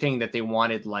everything that they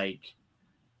wanted, like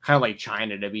kind of like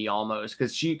China to be almost,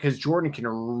 because Jordan can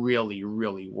really,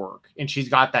 really work, and she's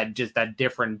got that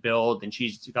different build, and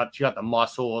she got the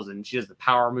muscles, and she has the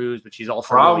power moves, but she's also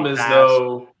problem really is fast.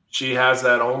 Though she has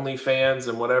that OnlyFans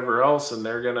and whatever else, and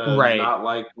they're gonna not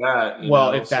like that.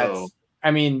 If that's I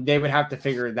mean, they would have to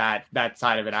figure that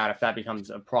side of it out if that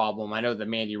becomes a problem. I know the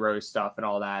Mandy Rose stuff and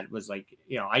all that was like,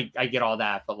 I get all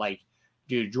that, but like,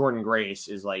 dude, Jordan Grace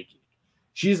is like,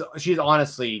 she's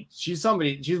honestly, she's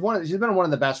been one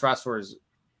of the best wrestlers,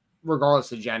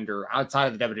 regardless of gender, outside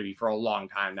of the WWE for a long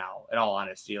time now, in all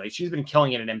honesty. Like she's been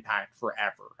killing it at Impact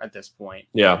forever at this point.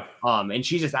 Yeah. And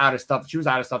she's just out of stuff. She was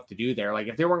out of stuff to do there. Like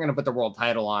if they weren't going to put the world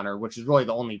title on her, which is really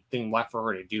the only thing left for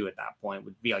her to do at that point,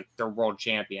 would be like their world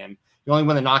champion. You only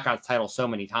win the Knockouts title so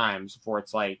many times before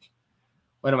it's like,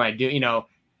 what am I doing?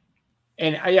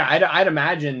 And I'd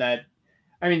imagine that.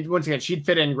 I mean, once again, she'd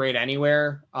fit in great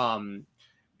anywhere.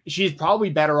 She's probably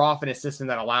better off in a system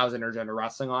that allows intergender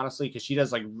wrestling, honestly, because she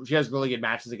has really good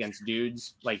matches against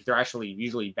dudes. Like they're actually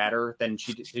usually better than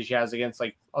she has against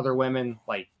like other women.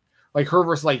 Like her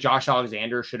versus like Josh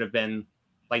Alexander should have been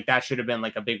like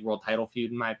a big world title feud,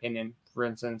 in my opinion, for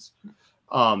instance.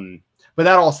 But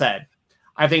that all said,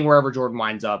 I think wherever Jordan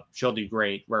winds up, she'll do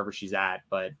great wherever she's at.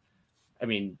 But I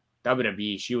mean,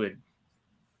 WWE, she would.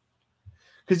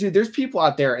 Because, dude, there's people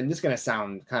out there, and this is going to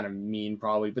sound kind of mean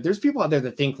probably, but there's people out there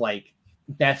that think like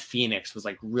Beth Phoenix was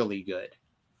like really good,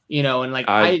 and like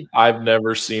I've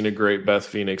never seen a great Beth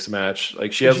Phoenix match.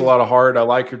 Like she has a lot of heart. I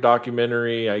like her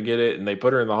documentary. I get it. And they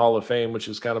put her in the Hall of Fame, which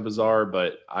is kind of bizarre,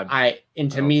 but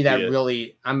to me, that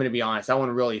really, I'm going to be honest, that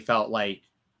one really felt like,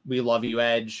 we love you,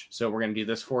 Edge, so we're going to do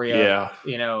this for you. Yeah.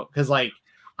 Because like,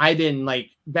 I didn't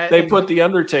like Beth. They put the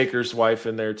Undertaker's wife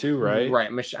in there too, right? Right.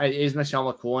 Is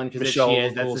Michelle McCool? Because if she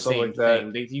is, that's the same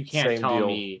thing. You can't tell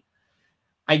me.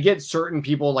 I get certain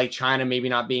people like China maybe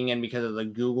not being in because of the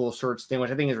Google search thing,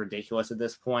 which I think is ridiculous at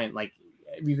this point. Like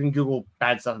you can Google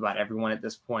bad stuff about everyone at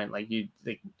this point. Like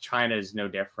China is no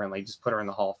different. Like just put her in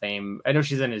the Hall of Fame. I know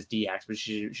she's in as DX, but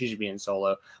she should be in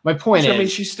solo. My point is, I mean,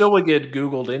 she still would get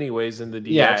Googled anyways in the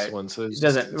DX one. So it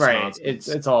doesn't. Right.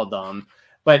 It's all dumb.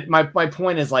 But my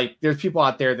point is like, there's people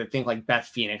out there that think like Beth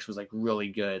Phoenix was like really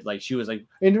good. Like she was like,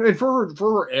 and for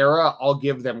her era, I'll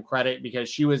give them credit because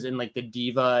she was in like the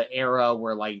diva era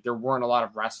where like there weren't a lot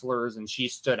of wrestlers and she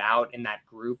stood out in that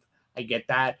group. I get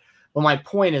that. But my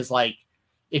point is like,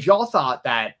 if y'all thought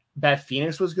that Beth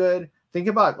Phoenix was good, think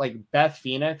about like Beth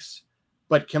Phoenix,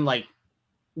 but can like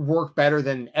work better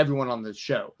than everyone on the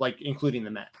show, like including the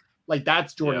men. Like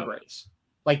that's Jordan Grace.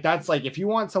 Like that's like, if you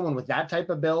want someone with that type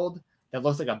of build that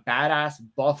looks like a badass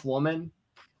buff woman,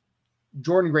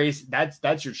 Jordan Grace,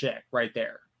 that's your chick right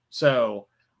there. So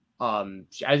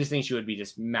I just think she would be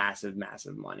just massive,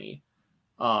 massive money.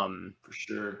 For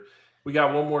sure. We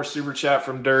got one more super chat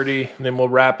from Dirty, and then we'll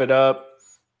wrap it up.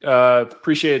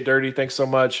 Appreciate it, Dirty. Thanks so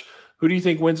much. Who do you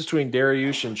think wins between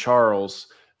Dariush and Charles?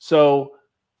 So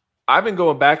I've been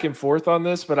going back and forth on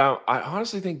this, but I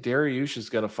honestly think Dariush is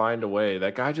going to find a way.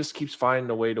 That guy just keeps finding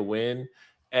a way to win.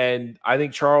 And I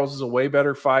think Charles is a way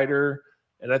better fighter,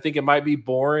 and I think it might be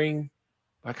boring.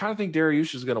 I kind of think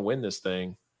Dariush is going to win this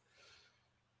thing.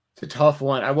 It's a tough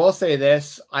one. I will say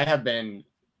this. I have been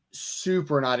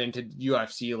super not into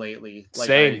UFC lately. Like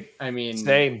same. I mean,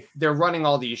 same. They're running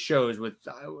all these shows with,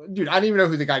 dude, I don't even know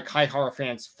who the guy Kai Hara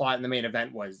fans fought in the main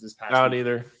event was this past I don't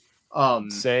either.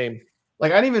 Same.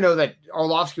 Like, I didn't even know that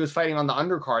Arlovsky was fighting on the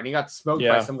undercard, and he got smoked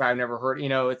by some guy I've never heard. You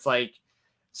know, it's like,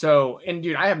 so, and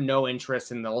dude, I have no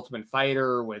interest in the Ultimate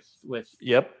Fighter with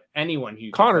anyone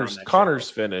who Connor's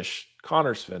finished.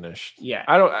 Connor's finished. Yeah.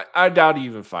 I doubt he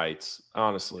even fights,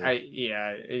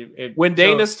 honestly. When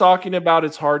Dana's talking about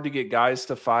it's hard to get guys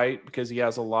to fight because he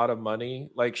has a lot of money,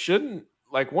 like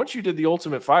once you did the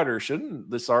Ultimate Fighter, shouldn't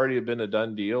this already have been a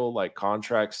done deal? Like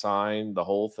contract signed, the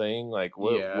whole thing? Like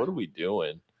what are we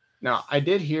doing? Now, I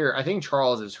did hear, I think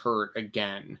Charles is hurt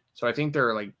again. So I think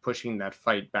they're like pushing that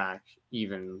fight back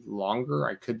even longer.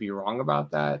 I could be wrong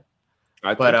about that.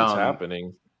 I think it's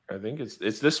happening. I think it's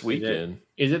this weekend.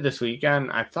 Is it this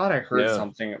weekend? I thought I heard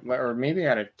something, or maybe I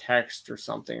had a text or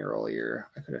something earlier.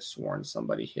 I could have sworn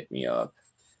somebody hit me up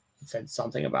and said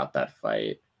something about that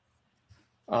fight.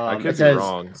 I could be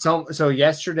wrong. So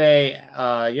yesterday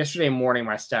morning,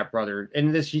 my stepbrother,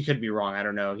 and he could be wrong. I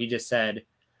don't know. He just said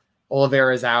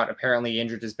Oliveira's out. Apparently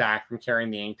injured his back from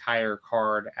carrying the entire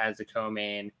card as the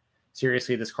co-main.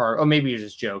 Seriously, this card. Oh, maybe you're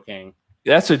just joking.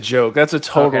 That's a joke. That's a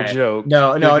total joke.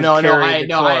 No.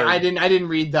 I didn't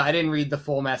read the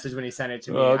full message when he sent it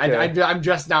to me. Okay. I'm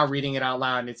just now reading it out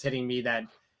loud, and it's hitting me that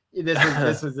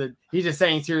this was he's just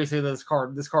saying seriously this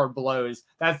card blows.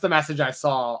 That's the message I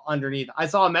saw underneath. I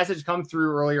saw a message come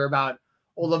through earlier about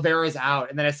Oliveira's out,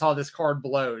 and then I saw this card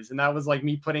blows, and that was like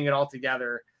me putting it all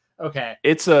together. Okay.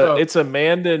 It's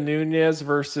Amanda Nunes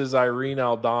versus Irene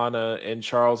Aldana and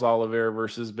Charles Oliveira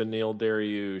versus Beneil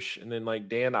Dariush. And then like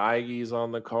Dan Ige's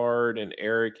on the card and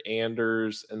Eric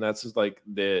Anders. And that's just like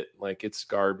that. Like it's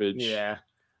garbage. Yeah.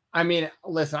 I mean,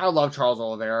 listen, I love Charles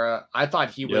Oliveira. I thought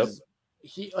he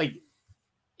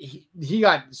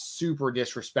got super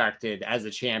disrespected as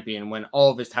a champion when all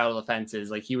of his title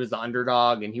defenses, like he was the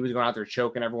underdog and he was going out there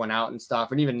choking everyone out and stuff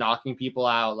and even knocking people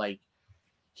out. Like,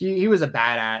 he was a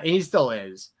badass, and he still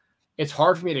is. It's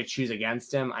hard for me to choose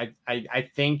against him. I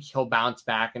think he'll bounce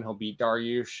back and he'll beat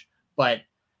Dariush, but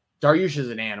Dariush is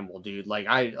an animal, dude. And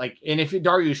if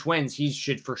Dariush wins, he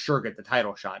should for sure get the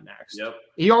title shot next. Yep.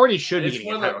 He already should be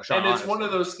getting a title shot. And it's one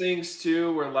of those things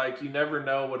too, where like you never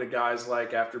know what a guy's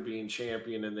like after being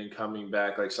champion and then coming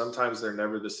back. Like sometimes they're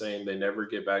never the same. They never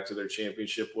get back to their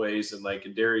championship ways. And like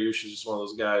Dariush is just one of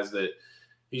those guys that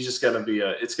he's just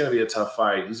it's going to be a tough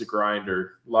fight. He's a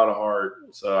grinder, a lot of heart.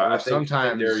 So I think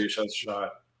Dariush has a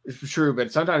shot. It's true,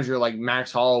 but sometimes you're like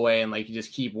Max Holloway and like you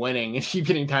just keep winning and keep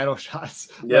getting title shots.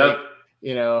 Yeah.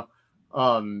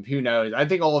 Who knows? I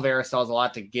think Oliveira still has a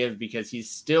lot to give because he's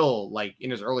still like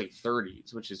in his early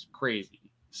 30s, which is crazy.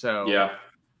 So yeah,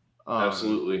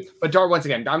 absolutely. But once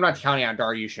again, I'm not counting out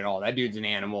Dariush at all. That dude's an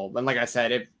animal. But like I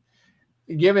said, if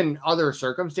given other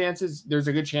circumstances, there's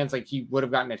a good chance like he would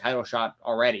have gotten a title shot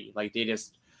already. Like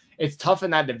it's tough in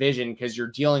that division because you're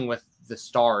dealing with the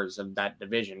stars of that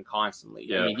division constantly.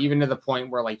 Yeah. I mean, even to the point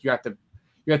where like you have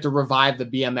to revive the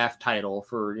BMF title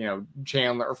for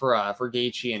Chandler for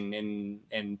Gaethje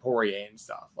and Poirier and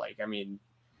stuff. Like, I mean,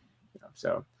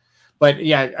 so. But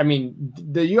yeah, I mean,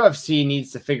 the UFC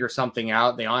needs to figure something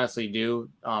out. They honestly do.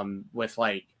 With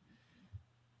like.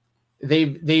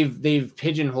 They've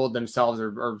pigeonholed themselves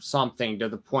or something to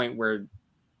the point where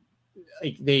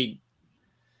like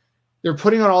they're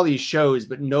putting on all these shows,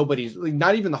 but nobody's like,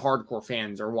 not even the hardcore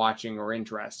fans are watching or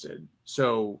interested.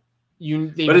 So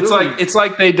it's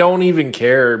like they don't even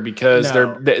care because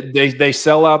they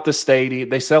sell out the stadium,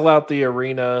 they sell out the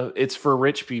arena. It's for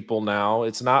rich people now.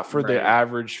 It's not for the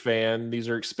average fan. These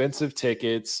are expensive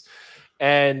tickets,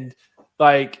 and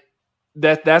like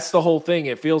that's the whole thing.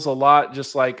 It feels a lot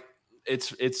just like.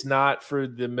 It's not for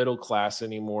the middle class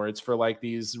anymore. It's for like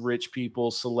these rich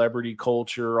people, celebrity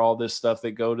culture, all this stuff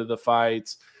that go to the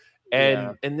fights.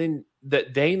 And then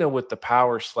that Dana with the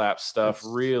power slap stuff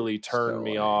really turned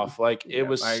me off. Like it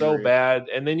was so bad.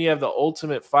 And then you have the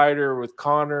Ultimate Fighter with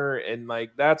Connor and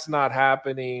like that's not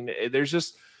happening. There's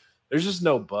just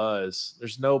no buzz.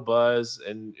 There's no buzz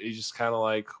and you just kind of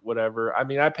like whatever. I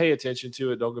mean, I pay attention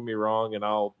to it, don't get me wrong, and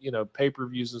I'll,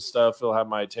 pay-per-views and stuff will have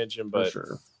my attention, but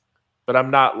But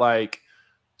I'm not like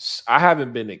I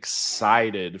haven't been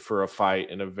excited for a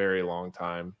fight in a very long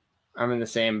time. I'm in the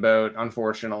same boat,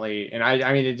 unfortunately, and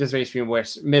I mean, it just makes me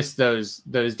miss those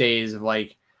days of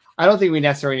like. I don't think we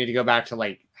necessarily need to go back to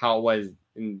like how it was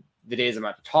in the days I'm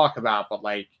about to talk about, but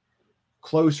like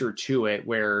closer to it.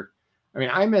 Where I mean,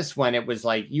 I miss when it was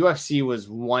like UFC was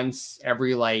once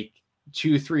every like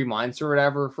 2-3 months or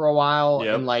whatever for a while,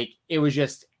 and like it was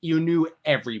just. You knew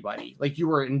everybody. Like you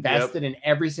were invested in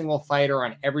every single fighter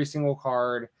on every single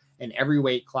card in every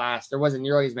weight class. There wasn't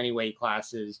nearly as many weight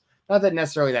classes. Not that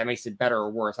necessarily that makes it better or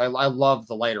worse. I love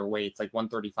the lighter weights like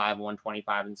 135,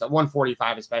 125, and so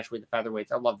 145, especially the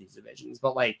featherweights. I love these divisions.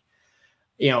 But like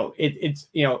It's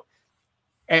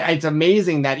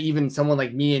amazing that even someone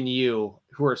like me and you,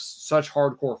 who are such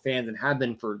hardcore fans and have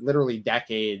been for literally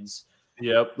decades,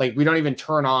 Yep. like we don't even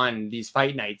turn on these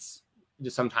fight nights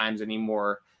just sometimes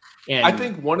anymore. And I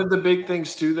think one of the big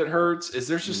things too that hurts is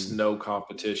there's just no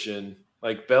competition.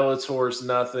 Like Bellator is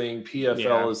nothing,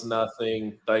 PFL is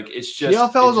nothing. Like it's just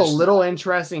PFL is a little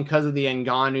interesting because of the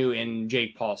Ngannou and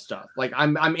Jake Paul stuff. Like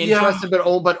I'm interested,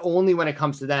 but only when it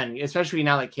comes to then, especially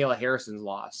now that Kayla Harrison's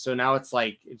lost. So now it's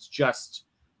like it's just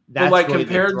that's but like really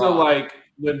compared to like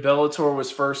when Bellator was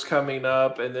first coming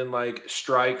up, and then like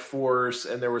Strike Force,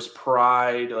 and there was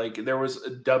Pride, like there was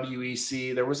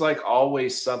WEC, there was like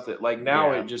always something. Like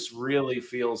now it just really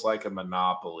feels like a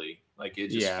monopoly. Like it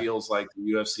just feels like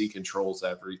the UFC controls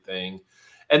everything.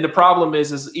 And the problem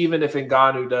is even if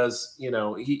Ngannou does,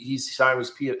 he's signed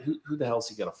with who the hell is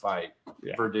he going to fight?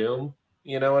 Verdum?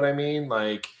 You know what I mean?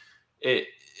 Like it,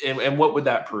 and what would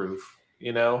that prove?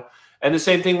 And the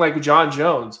same thing like with John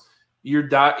Jones. You're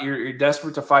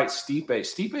desperate to fight Stipe.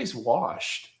 Stipe's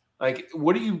washed. Like,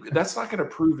 what do you? That's not going to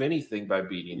prove anything by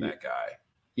beating that guy.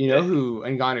 You know who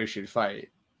Ngannou should fight?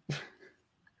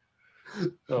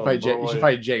 You should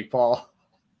fight Jake Paul.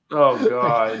 Oh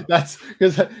God, that's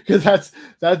because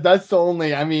that's the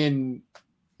only. I mean,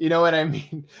 you know what I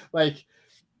mean? Like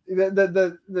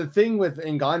the thing with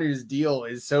Ngannou's deal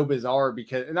is so bizarre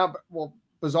because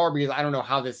bizarre because I don't know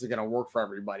how this is going to work for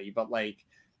everybody, but like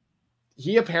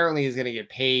he apparently is going to get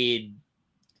paid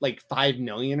like $5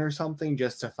 million or something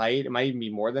just to fight. It might even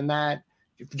be more than that,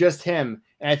 just him.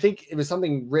 And I think it was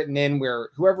something written in where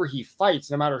whoever he fights,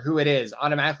 no matter who it is,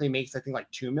 automatically makes I think like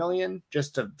 $2 million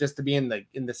just to be in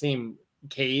the same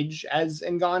cage as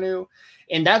Ngannou.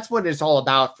 And that's what it's all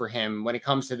about for him when it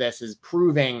comes to this, is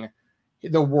proving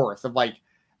the worth of like,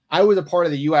 I was a part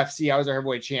of the UFC. I was a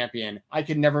heavyweight champion. I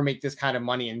could never make this kind of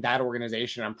money in that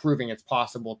organization. I'm proving it's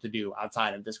possible to do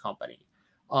outside of this company.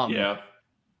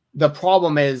 The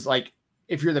problem is like,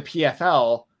 if you're the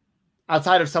PFL,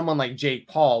 outside of someone like Jake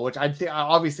Paul, which I'd say,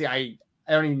 obviously I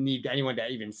don't even need anyone to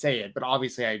even say it, but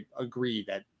obviously I agree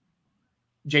that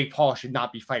Jake Paul should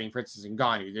not be fighting, for instance,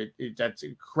 Ngannou. That's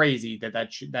crazy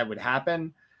that would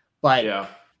happen. But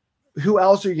who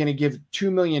else are you going to give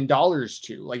 $2 million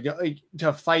to, like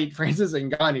to fight, for instance,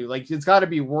 Ngannou? Like it's got to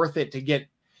be worth it to get.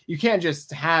 You can't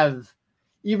just have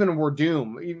even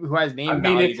Werdum, who has name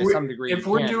value to some degree. If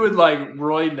we're doing like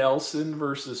Roy Nelson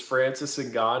versus Francis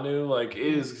Ngannou, like it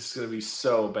is going to be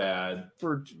so bad.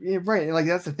 Right, like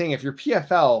that's the thing. If you're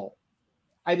PFL,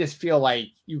 I just feel like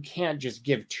you can't just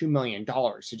give $2 million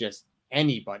to just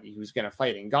anybody who's going to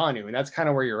fight Ngannou, and that's kind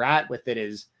of where you're at with it.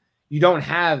 Is you don't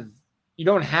have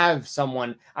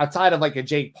someone outside of like a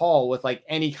Jake Paul with like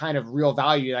any kind of real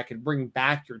value that could bring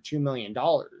back your $2 million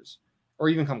or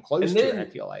even come close to it. I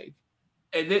feel like.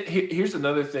 And then here's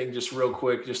another thing, just real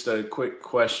quick, just a quick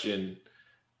question.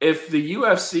 If the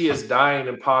UFC is dying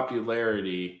in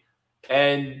popularity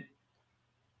and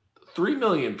 3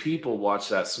 million people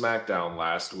watched that SmackDown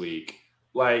last week,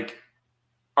 like,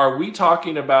 are we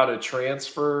talking about a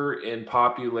transfer in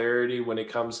popularity when it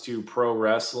comes to pro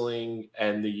wrestling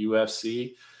and the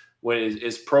UFC?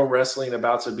 Is pro wrestling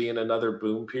about to be in another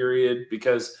boom period?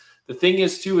 Because the thing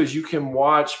is, too, is you can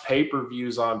watch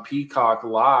pay-per-views on Peacock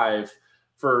Live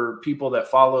for people that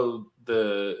follow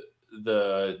the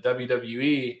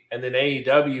WWE, and then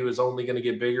AEW is only going to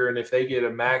get bigger. And if they get a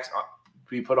Max,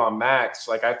 be put on Max,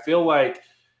 like I feel like,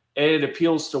 and it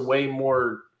appeals to way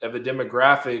more of a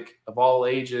demographic of all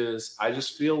ages. I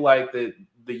just feel like that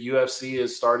the UFC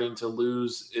is starting to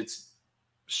lose its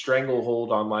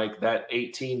stranglehold on like that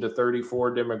 18 to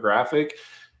 34 demographic.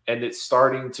 And it's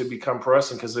starting to become pro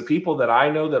wrestling, because the people that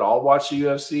I know that all watch the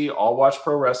UFC all watch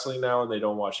pro wrestling now, and they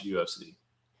don't watch the UFC.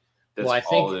 That's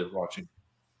all they're watching.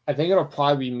 I think it'll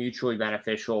probably be mutually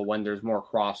beneficial when there's more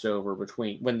crossover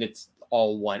between, when it's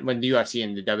all one, when the UFC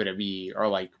and the WWE are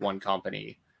like one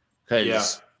company.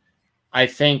 Because I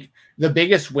think the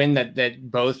biggest win that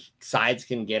both sides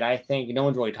can get, I think, no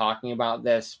one's really talking about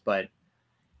this, but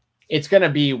it's going to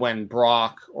be when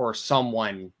Brock or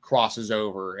someone crosses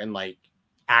over and like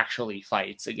actually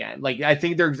fights again. Like, I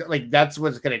think there's like, that's what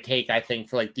it's going to take, I think,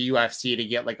 for like the UFC to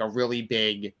get like a really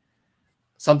big,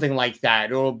 something like that.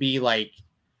 It'll be like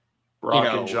Brock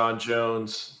and John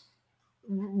Jones.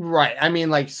 Right. I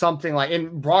mean, like something like,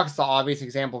 and Brock's the obvious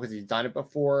example because he's done it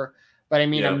before. But I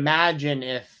mean, imagine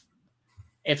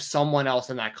if someone else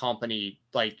in that company,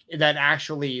 like that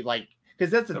actually, like,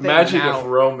 because that's the thing. Imagine if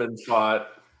Roman fought.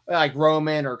 Like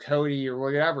Roman or Cody or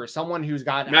whatever, someone who's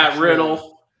got Matt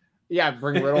Riddle. Yeah,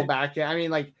 bring Riddle back. I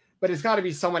mean, like, but it's got to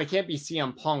be someone. It can't be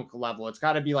CM Punk level. It's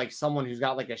got to be like someone who's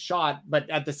got like a shot. But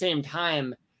at the same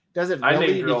time, I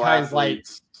really? named real Because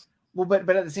athletes. but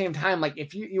at the same time, like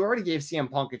if you already gave CM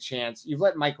Punk a chance, you've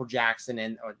let Michael Jackson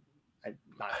in, or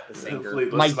not the singer,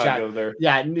 Please, Mike let's not Jackson. go there.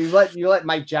 Yeah, and you let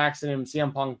Mike Jackson and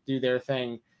CM Punk do their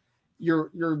thing.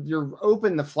 You're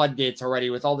open the floodgates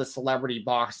already with all this celebrity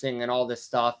boxing and all this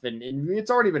stuff, and it's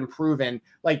already been proven.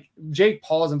 Like Jake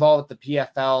Paul's involved with the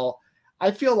PFL. I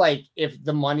feel like if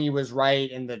the money was right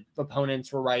and the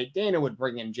opponents were right, Dana would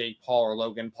bring in Jake Paul or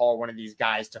Logan Paul, one of these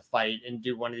guys, to fight and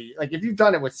do one of these. Like if you've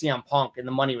done it with CM Punk and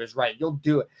the money was right, you'll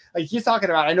do it. Like he's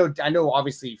talking about. I know.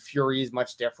 Obviously, Fury is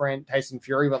much different, Tyson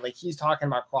Fury, but like he's talking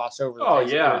about crossover. Oh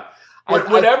yeah.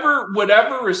 Whatever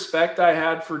respect I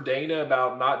had for Dana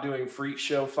about not doing freak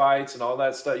show fights and all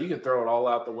that stuff, you can throw it all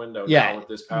out the window now with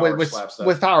this power slap stuff.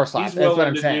 With power slap, he's that's what willing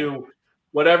I'm to saying. do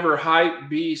whatever hype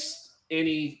beast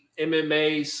any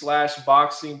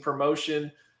MMA/boxing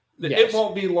promotion. Yes. It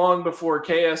won't be long before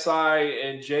KSI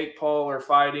and Jake Paul are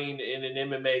fighting in an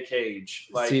MMA cage,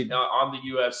 like on the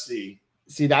UFC.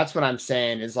 See, that's what I'm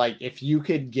saying is like if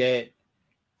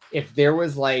there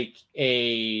was like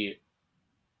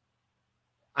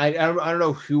I don't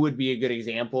know who would be a good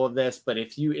example of this, but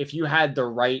if you had the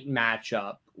right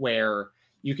matchup where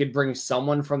you could bring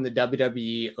someone from the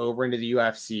WWE over into the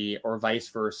UFC or vice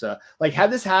versa, like had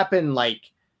this happen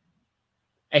like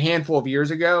a handful of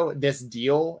years ago, this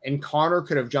deal, and Conor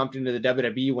could have jumped into the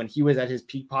WWE when he was at his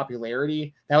peak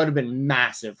popularity, that would have been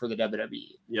massive for the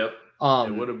WWE. Yep.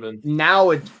 It would have been.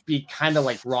 Now it'd be kind of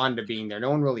like Ronda being there.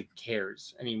 No one really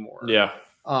cares anymore. Yeah.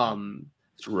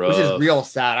 Which is real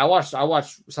sad. I watched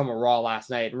some of Raw last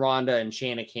night. Ronda and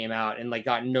Shayna came out and like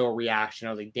got no reaction.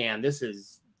 I was like, damn, this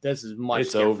is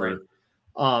much different.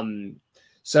 Over.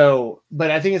 So, but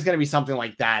I think it's going to be something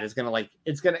like that. The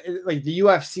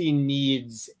UFC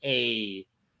needs even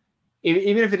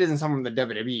if it isn't someone from the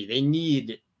WWE, they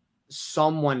need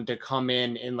someone to come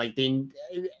in and like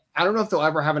I don't know if they'll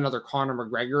ever have another Conor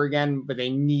McGregor again, but they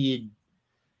need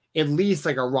at least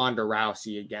like a Ronda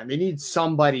Rousey again. They need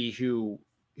somebody who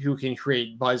can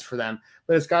create buzz for them,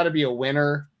 but it's got to be a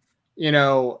winner, and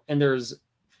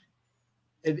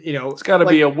it's got to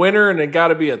be a winner and it got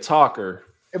to be a talker.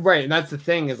 Right. And that's the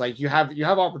thing is like, you have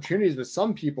opportunities with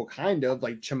some people kind of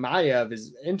like Chimaev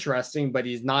is interesting, but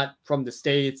he's not from the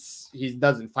States. He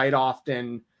doesn't fight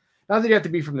often. Not that you have to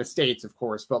be from the States, of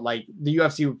course, but like the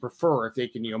UFC would prefer if they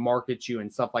can, market you and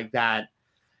stuff like that.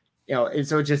 And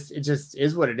so it just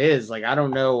is what it is. Like, I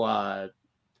don't know. I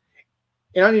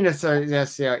don't even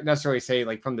necessarily say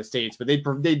like from the States, but I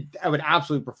would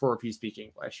absolutely prefer if you speak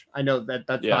English. I know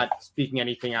that's not speaking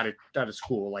anything out of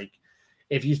school. Like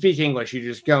if you speak English, you're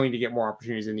just going to get more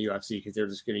opportunities in the UFC because they're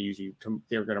just going to use you.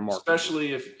 They're going to market.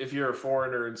 Especially if you're a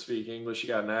foreigner and speak English, you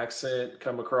got an accent,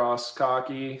 come across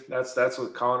cocky. That's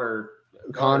what Conor,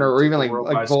 or even like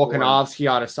Volkanovski,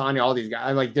 Adesanya, all these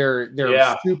guys. Like they're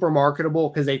super marketable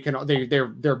because they're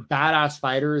badass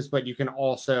fighters, but you can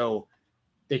also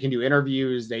they can do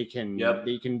interviews. You can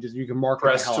market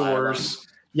press tours.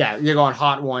 Yeah, you go on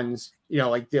hot ones.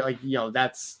 That's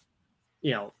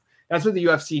what the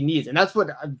UFC needs, and that's what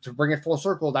to bring it full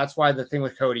circle. That's why the thing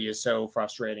with Cody is so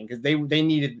frustrating because they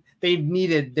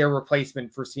needed their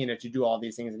replacement for Cena to do all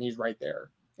these things, and he's right there.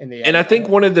 And I think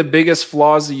one of the biggest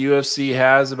flaws the UFC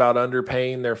has about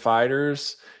underpaying their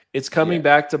fighters, it's coming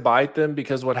back to bite them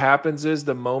because what happens is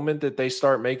the moment that they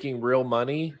start making real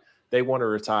money, they want to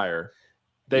retire.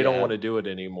 They don't want to do it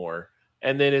anymore.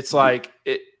 And then it's like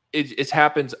it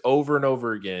happens over and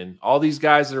over again. All these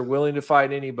guys that are willing to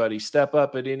fight anybody, step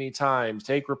up at any time,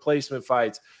 take replacement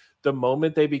fights. The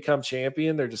moment they become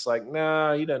champion, they're just like,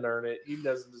 nah, he doesn't earn it. He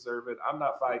doesn't deserve it. I'm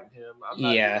not fighting him. I'm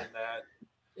not doing that.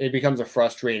 It becomes a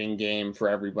frustrating game for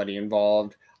everybody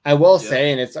involved. I will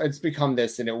say, and it's become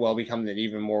this, and it will become that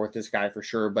even more with this guy for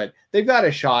sure. But they've got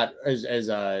a shot, as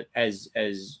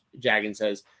Jagan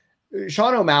says,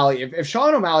 Sean O'Malley. If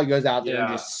Sean O'Malley goes out there and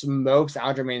just smokes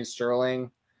Aljamain Sterling,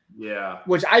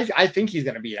 which I think he's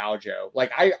going to beat Aljo.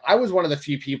 Like I was one of the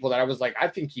few people that I was like, I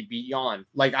think he beat Jan.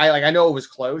 I know it was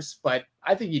close, but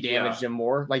I think he damaged him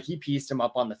more. Like he pieced him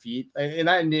up on the feet,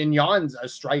 and Jan's a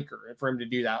striker for him to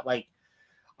do that. Like.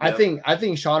 I think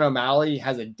Sean O'Malley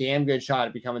has a damn good shot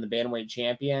at becoming the bantamweight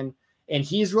champion, and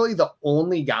he's really the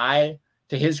only guy,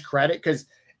 to his credit, because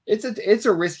it's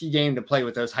a risky game to play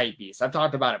with those hype beasts. I've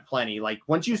talked about it plenty. Like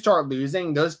once you start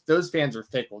losing, those fans are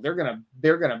fickle. They're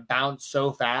gonna bounce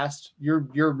so fast.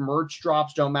 Your merch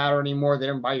drops don't matter anymore. They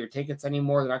don't buy your tickets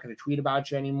anymore. They're not going to tweet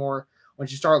about you anymore. Once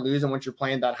you start losing, once you're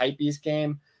playing that hype beast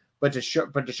game, but to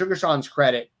Sugar Sean's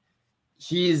credit,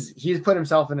 he's put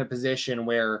himself in a position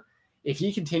where, if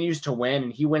he continues to win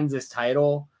and he wins this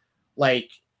title, like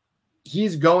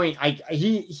he's going.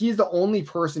 He's the only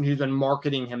person who's been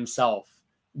marketing himself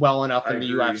well enough in the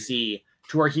UFC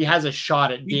to where he has a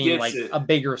shot at being like a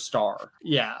bigger star.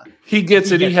 Yeah. He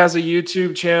gets it. He has a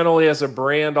YouTube channel. He has a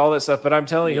brand, all that stuff. But I'm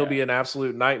telling you, he'll be an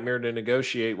absolute nightmare to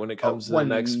negotiate when it comes to the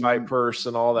next fight purse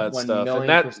and all that stuff.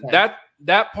 And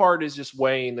that part is just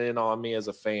weighing in on me as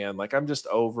a fan. Like, I'm just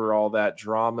over all that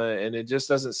drama, and it just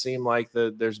doesn't seem like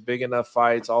there's big enough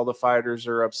fights. All the fighters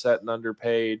are upset and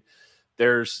underpaid.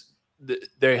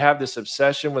 They have this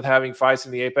obsession with having fights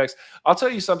in the Apex. I'll tell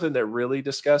you something that really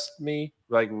disgusted me.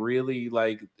 Like, really,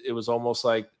 like, it was almost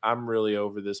like I'm really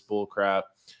over this bull crap.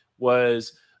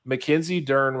 Was Mackenzie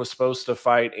Dern was supposed to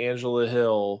fight Angela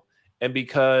Hill, and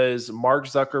because Mark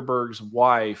Zuckerberg's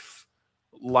wife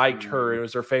liked her, it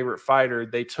was her favorite fighter,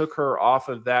 they took her off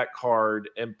of that card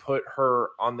and put her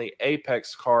on the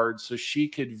Apex card so she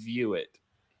could view it.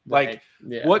 Like,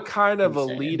 what kind of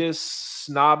elitist,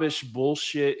 snobbish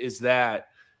bullshit is that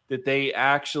they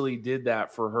actually did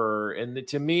that for her? And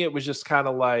to me, it was just kind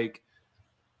of like,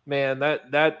 man,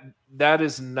 that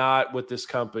is not what this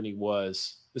company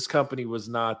was. This company was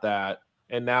not that.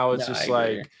 And now it's just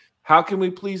like, how can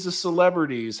we please the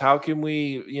celebrities? How can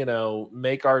we,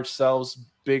 make ourselves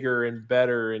bigger and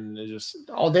better? And just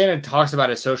all Dana talks about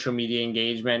is social media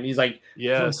engagement. He's like,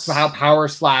 yes, how Power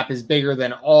Slap is bigger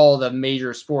than all the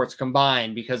major sports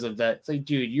combined because of that. It's like,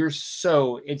 dude, it's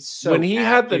so when he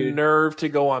had the nerve to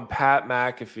go on Pat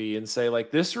McAfee and say, like,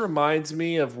 this reminds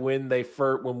me of when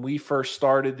we first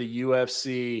started the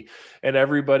UFC and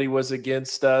everybody was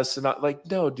against us. And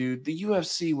no, dude, the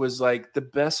UFC was like the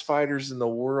best fighters in the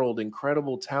world,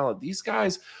 incredible talent. These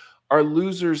guys are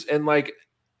losers. And like,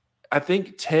 I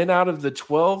think 10 out of the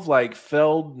 12 like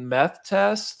failed meth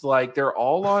tests. Like, they're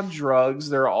all on drugs.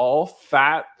 They're all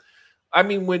fat. I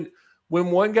mean, when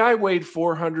one guy weighed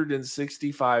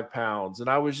 465 pounds, and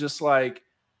I was just like,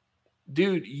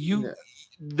 dude,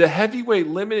 the heavyweight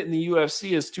limit in the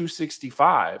UFC is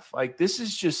 265. Like, this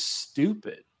is just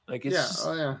stupid. Like, it's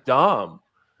dumb.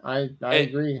 I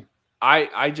agree.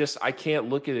 I can't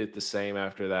look at it the same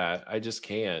after that. I just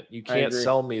can't. You can't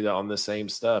sell me on the same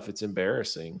stuff. It's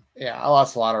embarrassing. Yeah, I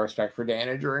lost a lot of respect for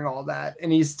Dana during all that,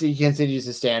 and he continues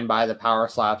to stand by the Power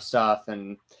Slap stuff.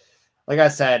 And like I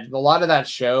said, a lot of that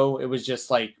show, it was just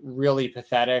like really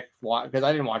pathetic because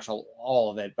I didn't watch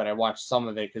all of it, but I watched some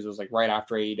of it because it was like right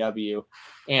after AEW,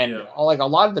 and like a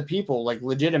lot of the people like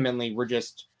legitimately were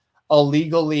just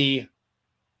illegally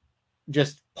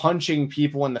just punching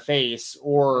people in the face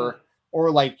or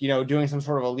like, doing some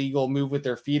sort of illegal move with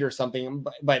their feet or something.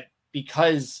 But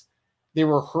because they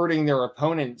were hurting their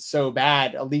opponent so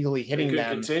bad, illegally hitting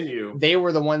them, they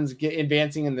were the ones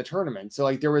advancing in the tournament. So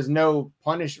like, there was no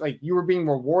punish. Like, you were being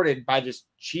rewarded by just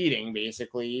cheating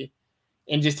basically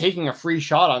and just taking a free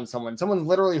shot on someone. Someone's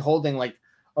literally holding like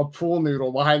a pool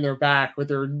noodle behind their back with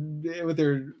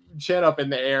their chin up in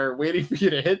the air, waiting for you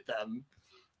to hit them.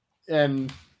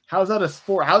 And how's that a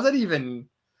sport? How's that even?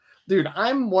 Dude,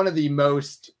 I'm one of the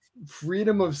most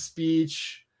freedom of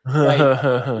speech,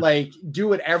 like do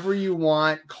whatever you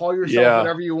want, call yourself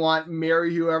whatever you want,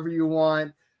 marry whoever you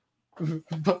want. I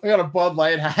got a Bud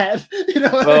Light hat. You know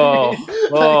what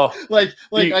I mean?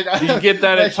 Like, you get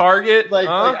that at Target?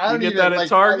 I don't you get that at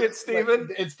Target, Steven?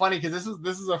 It's funny because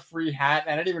this is a free hat,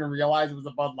 and I didn't even realize it was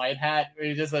a Bud Light hat.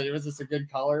 It was just a good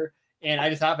color, and I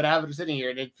just happen to have it sitting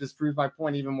here, and it just proves my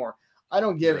point even more. I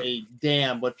don't give a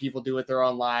damn what people do with their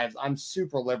own lives. I'm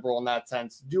super liberal in that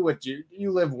sense. Do what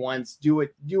you live once. Do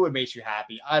what makes you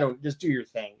happy. I don't just do your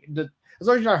thing. As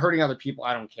long as you're not hurting other people,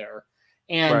 I don't care.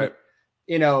 And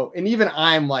and even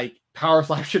I'm like, Power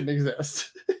Slap shouldn't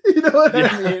exist. You know what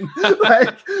I mean?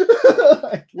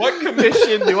 Like, what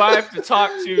commission do I have to talk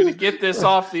to get this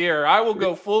off the air? I will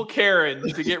go full Karen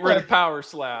to get rid of Power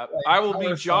Slap. I will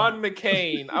be John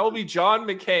McCain. I will be John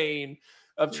McCain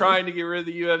of trying to get rid of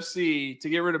the UFC to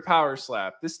get rid of Power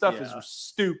Slap. This stuff is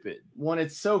stupid. One,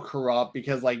 it's so corrupt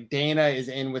because like Dana is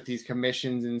in with these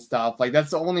commissions and stuff. Like,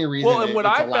 that's the only reason. Well, and what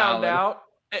I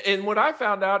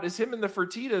found out is him and the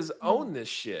Fertitas own this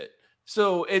shit.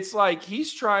 So it's like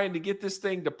he's trying to get this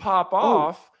thing to pop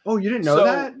off. Oh, you didn't know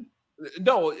that?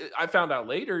 No, I found out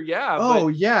later. Yeah. Oh,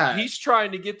 yeah. He's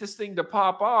trying to get this thing to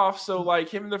pop off. So like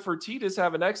him and the Fertitas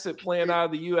have an exit plan out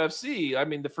of the UFC. I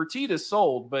mean, the Fertitas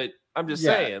sold, but I'm just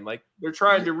saying, like, they're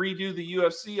trying to redo the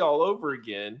UFC all over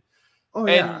again. Oh,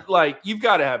 and like, you've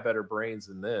got to have better brains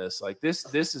than this. Like, this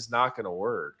is not going to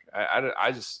work.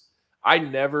 I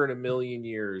never in a million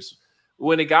years,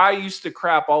 when a guy used to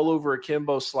crap all over a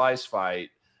Kimbo Slice fight,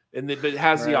 but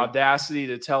has the audacity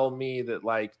to tell me that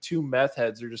like two meth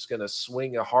heads are just going to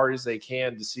swing as hard as they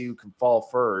can to see who can fall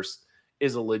first,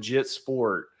 is a legit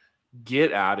sport.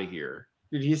 Get out of here.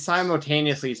 Dude, he's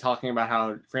simultaneously talking about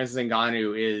how Francis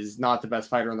Ngannou is not the best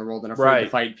fighter in the world and afraid to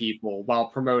fight people while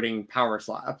promoting Power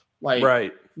Slap. Like,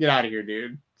 get out of here,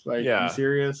 dude. Like, you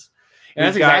serious? And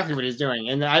that's exactly what he's doing.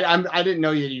 And I didn't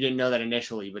know that you didn't know that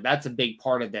initially, but that's a big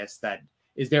part of this that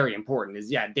is very important.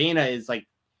 Is Dana is like,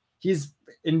 he's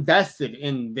invested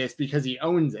in this because he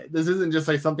owns it. This isn't just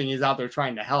like something he's out there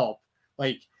trying to help.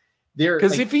 Like,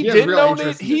 because if he didn't own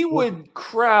it, he would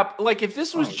crap. Like if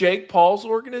this was Jake Paul's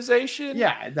organization,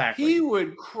 exactly, he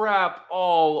would crap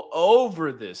all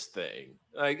over this thing.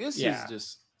 Like this is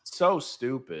just so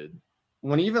stupid.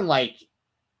 When even like,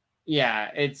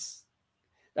 that's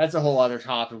a whole other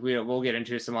topic. We'll get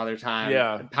into some other time.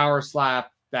 Yeah, Power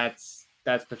Slap. That's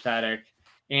pathetic.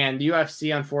 And the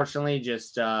UFC, unfortunately,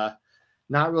 just not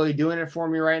really doing it for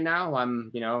me right now.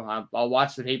 I'll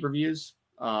watch the pay-per-views.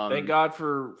 Thank God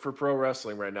for pro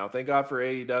wrestling right now. Thank God for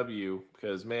AEW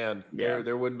because man,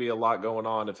 there wouldn't be a lot going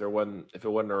on if it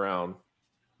wasn't around.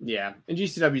 Yeah, and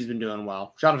GCW's been doing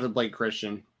well. Shout out to Blake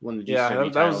Christian, won the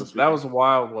GCW title. That was a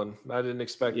wild one. I didn't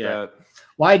expect that.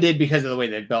 Well, I did because of the way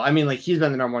they built. I mean, like he's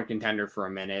been the number one contender for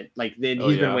a minute. Like he's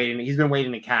been waiting. He's been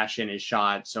waiting to cash in his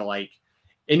shot. So like,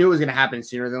 I knew it was going to happen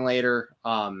sooner than later.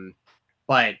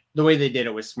 But the way they did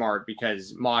it was smart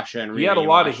because Masha and he had a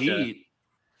lot of heat.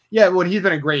 Yeah, well, he's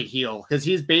been a great heel because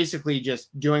he's basically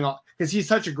just doing all because he's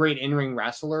such a great in-ring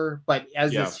wrestler, but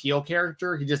as this heel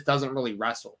character, he just doesn't really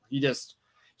wrestle.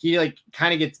 He like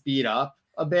kind of gets beat up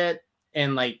a bit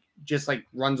and like just like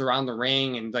runs around the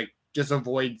ring and like just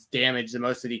avoids damage the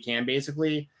most that he can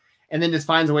basically, and then just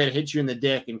finds a way to hit you in the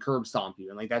dick and curb stomp you.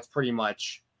 And like that's pretty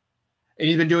much, and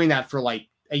he's been doing that for like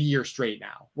a year straight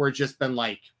now, where it's just been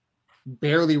like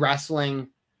barely wrestling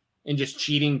and just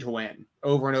cheating to win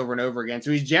over and over and over again.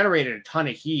 So he's generated a ton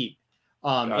of heat.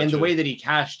 And the way that he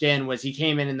cashed in was he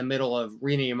came in the middle of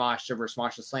Rina Yamashita versus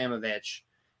Masha Slamovich.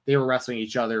 They were wrestling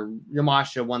each other.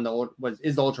 Yamashita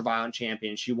is the ultra-violent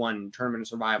champion. She won Tournament of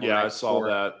Survival. Yeah, I saw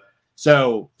that.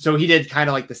 So he did kind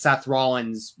of like the Seth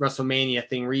Rollins WrestleMania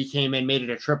thing where he came in, made it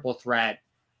a triple threat,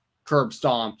 curb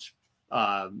stomped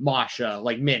Masha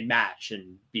like mid-match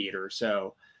and beat her.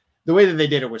 So the way that they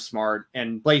did it was smart,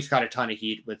 and Blake's got a ton of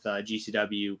heat with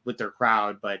GCW with their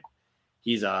crowd, but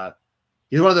he's one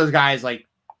of those guys like,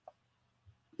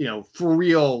 for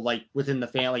real, like within the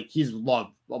fan, like he's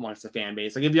loved amongst the fan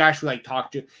base. Like if you actually like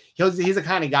talk to, he's the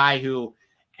kind of guy who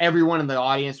everyone in the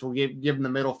audience will give him the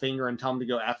middle finger and tell him to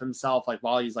go F himself, like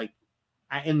while he's like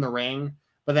in the ring.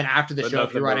 But then after the show,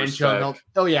 if you run into him,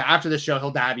 after the show, he'll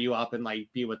dab you up and like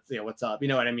be what's up. You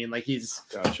know what I mean? Like he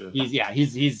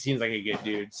seems like a good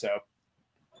dude. So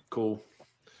cool.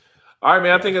 All right,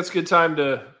 man. I think that's a good time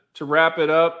to wrap it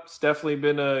up. It's definitely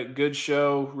been a good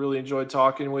show. Really enjoyed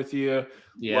talking with you.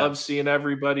 Yeah. Love seeing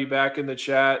everybody back in the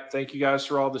chat. Thank you guys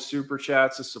for all the super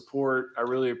chats and support. I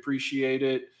really appreciate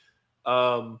it.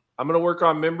 I'm going to work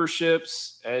on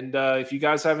memberships, and if you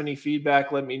guys have any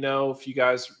feedback, let me know. If you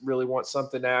guys really want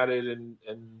something added, and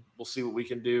we'll see what we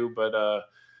can do. But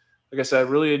like I said, I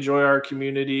really enjoy our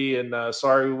community, and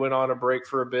sorry we went on a break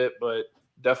for a bit, but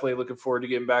definitely looking forward to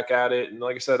getting back at it. And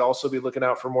like I said, also be looking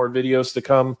out for more videos to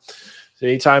come. So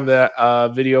anytime that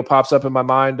video pops up in my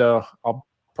mind, I'll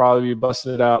probably be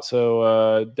busting it out.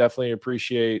 So definitely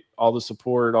appreciate all the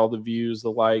support, all the views, the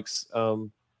likes.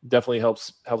 Definitely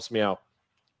helps me out.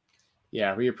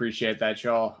 Yeah, we appreciate that,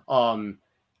 y'all.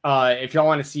 If y'all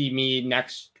want to see me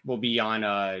next, we'll be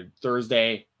on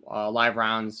Thursday, live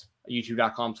rounds,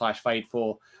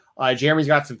 youtube.com/Fightful. Jeremy's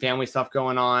got some family stuff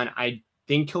going on. I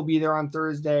think he'll be there on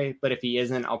Thursday, but if he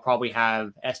isn't, I'll probably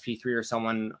have SP3 or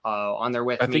someone on there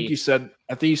with me. I think you said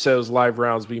it was live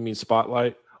rounds, but you mean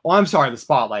Spotlight? Oh, I'm sorry, the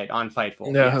Spotlight on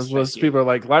Fightful. Yeah, yes, people are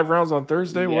like, live rounds on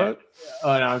Thursday? Yeah. What?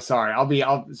 Oh no, I'm sorry. I'll be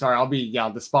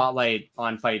the Spotlight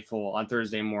on Fightful on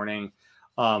Thursday morning.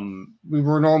 We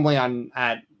were normally on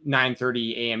at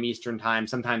 9:30 a.m. Eastern time,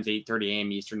 sometimes 8:30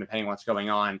 a.m. Eastern, depending on what's going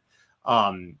on.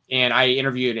 And I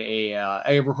interviewed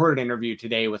I recorded an interview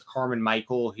today with Carmen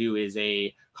Michael, who is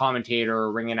a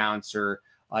commentator, ring announcer,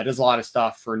 does a lot of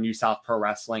stuff for New South Pro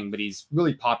Wrestling, but he's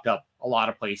really popped up a lot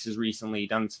of places recently,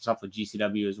 done some stuff with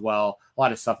GCW as well, a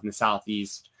lot of stuff in the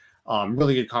Southeast.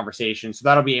 Really good conversation. So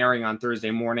that'll be airing on Thursday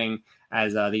morning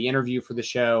as the interview for the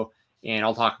show. And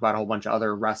I'll talk about a whole bunch of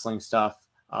other wrestling stuff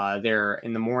there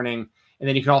in the morning. And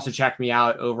then you can also check me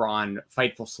out over on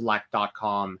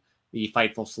FightfulSelect.com, the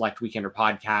Fightful Select Weekender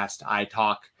podcast. I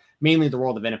talk mainly the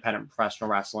world of independent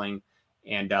professional wrestling.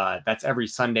 And that's every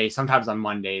Sunday, sometimes on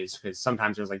Mondays, because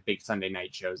sometimes there's like big Sunday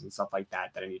night shows and stuff like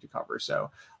that I need to cover. So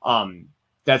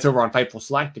that's over on Fightful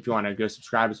Select. If you want to go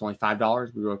subscribe, it's only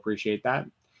 $5. We really appreciate that.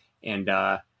 And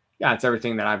that's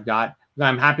everything that I've got.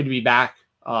 I'm happy to be back.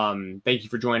 Thank you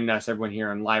for joining us, everyone,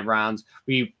 here on Live Rounds.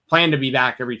 We plan to be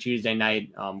back every Tuesday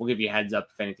night. We'll give you a heads up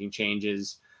if anything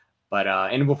changes. But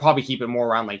and we'll probably keep it more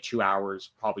around like 2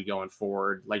 hours, probably going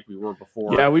forward, like we were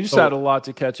before. Yeah, we just had a lot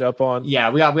to catch up on. Yeah,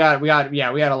 we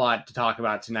had a lot to talk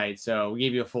about tonight. So we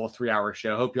gave you a full 3-hour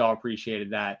show. Hope you all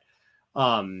appreciated that.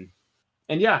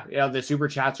 And yeah, the super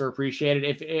chats are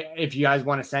appreciated. If you guys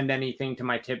want to send anything to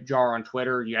my tip jar on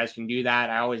Twitter, you guys can do that.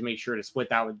 I always make sure to split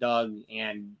that with Doug,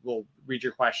 and we'll read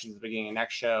your questions at the beginning of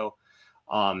next show.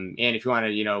 And if you want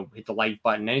to, hit the like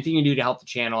button, anything you do to help the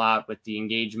channel out with the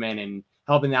engagement and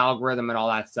helping the algorithm and all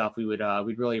that stuff, we'd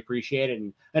really appreciate it.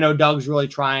 And I know Doug's really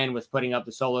trying with putting up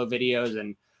the solo videos,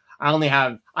 and I'll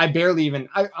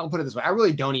put it this way. I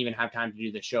really don't even have time to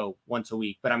do the show once a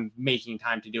week, but I'm making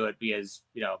time to do it because,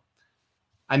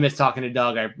 I miss talking to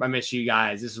Doug. I miss you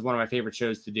guys. This is one of my favorite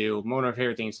shows to do. One of my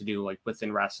favorite things to do, like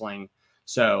within wrestling.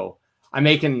 So I'm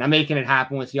making it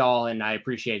happen with y'all, and I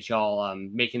appreciate y'all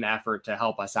making the effort to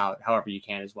help us out however you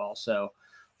can as well. So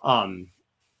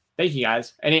thank you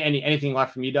guys. Anything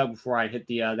left from you, Doug, before I hit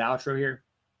the outro here?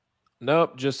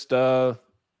 Nope. Just follow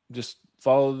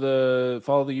the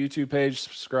YouTube page,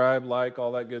 subscribe, like,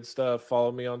 all that good stuff.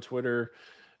 Follow me on Twitter,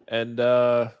 and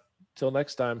till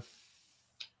next time.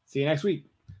 See you next week.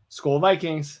 Skol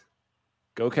Vikings.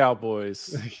 Go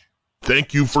Cowboys.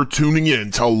 Thank you for tuning in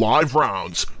to Live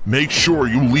Rounds. Make sure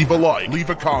you leave a like, leave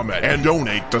a comment, and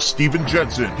donate to Steven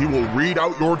Jensen. He will read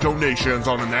out your donations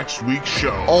on the next week's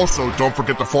show. Also, don't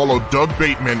forget to follow Doug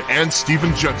Bateman and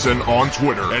Steven Jensen on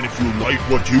Twitter. And if you like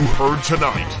what you heard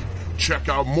tonight, check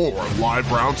out more Live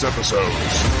Rounds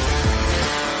episodes.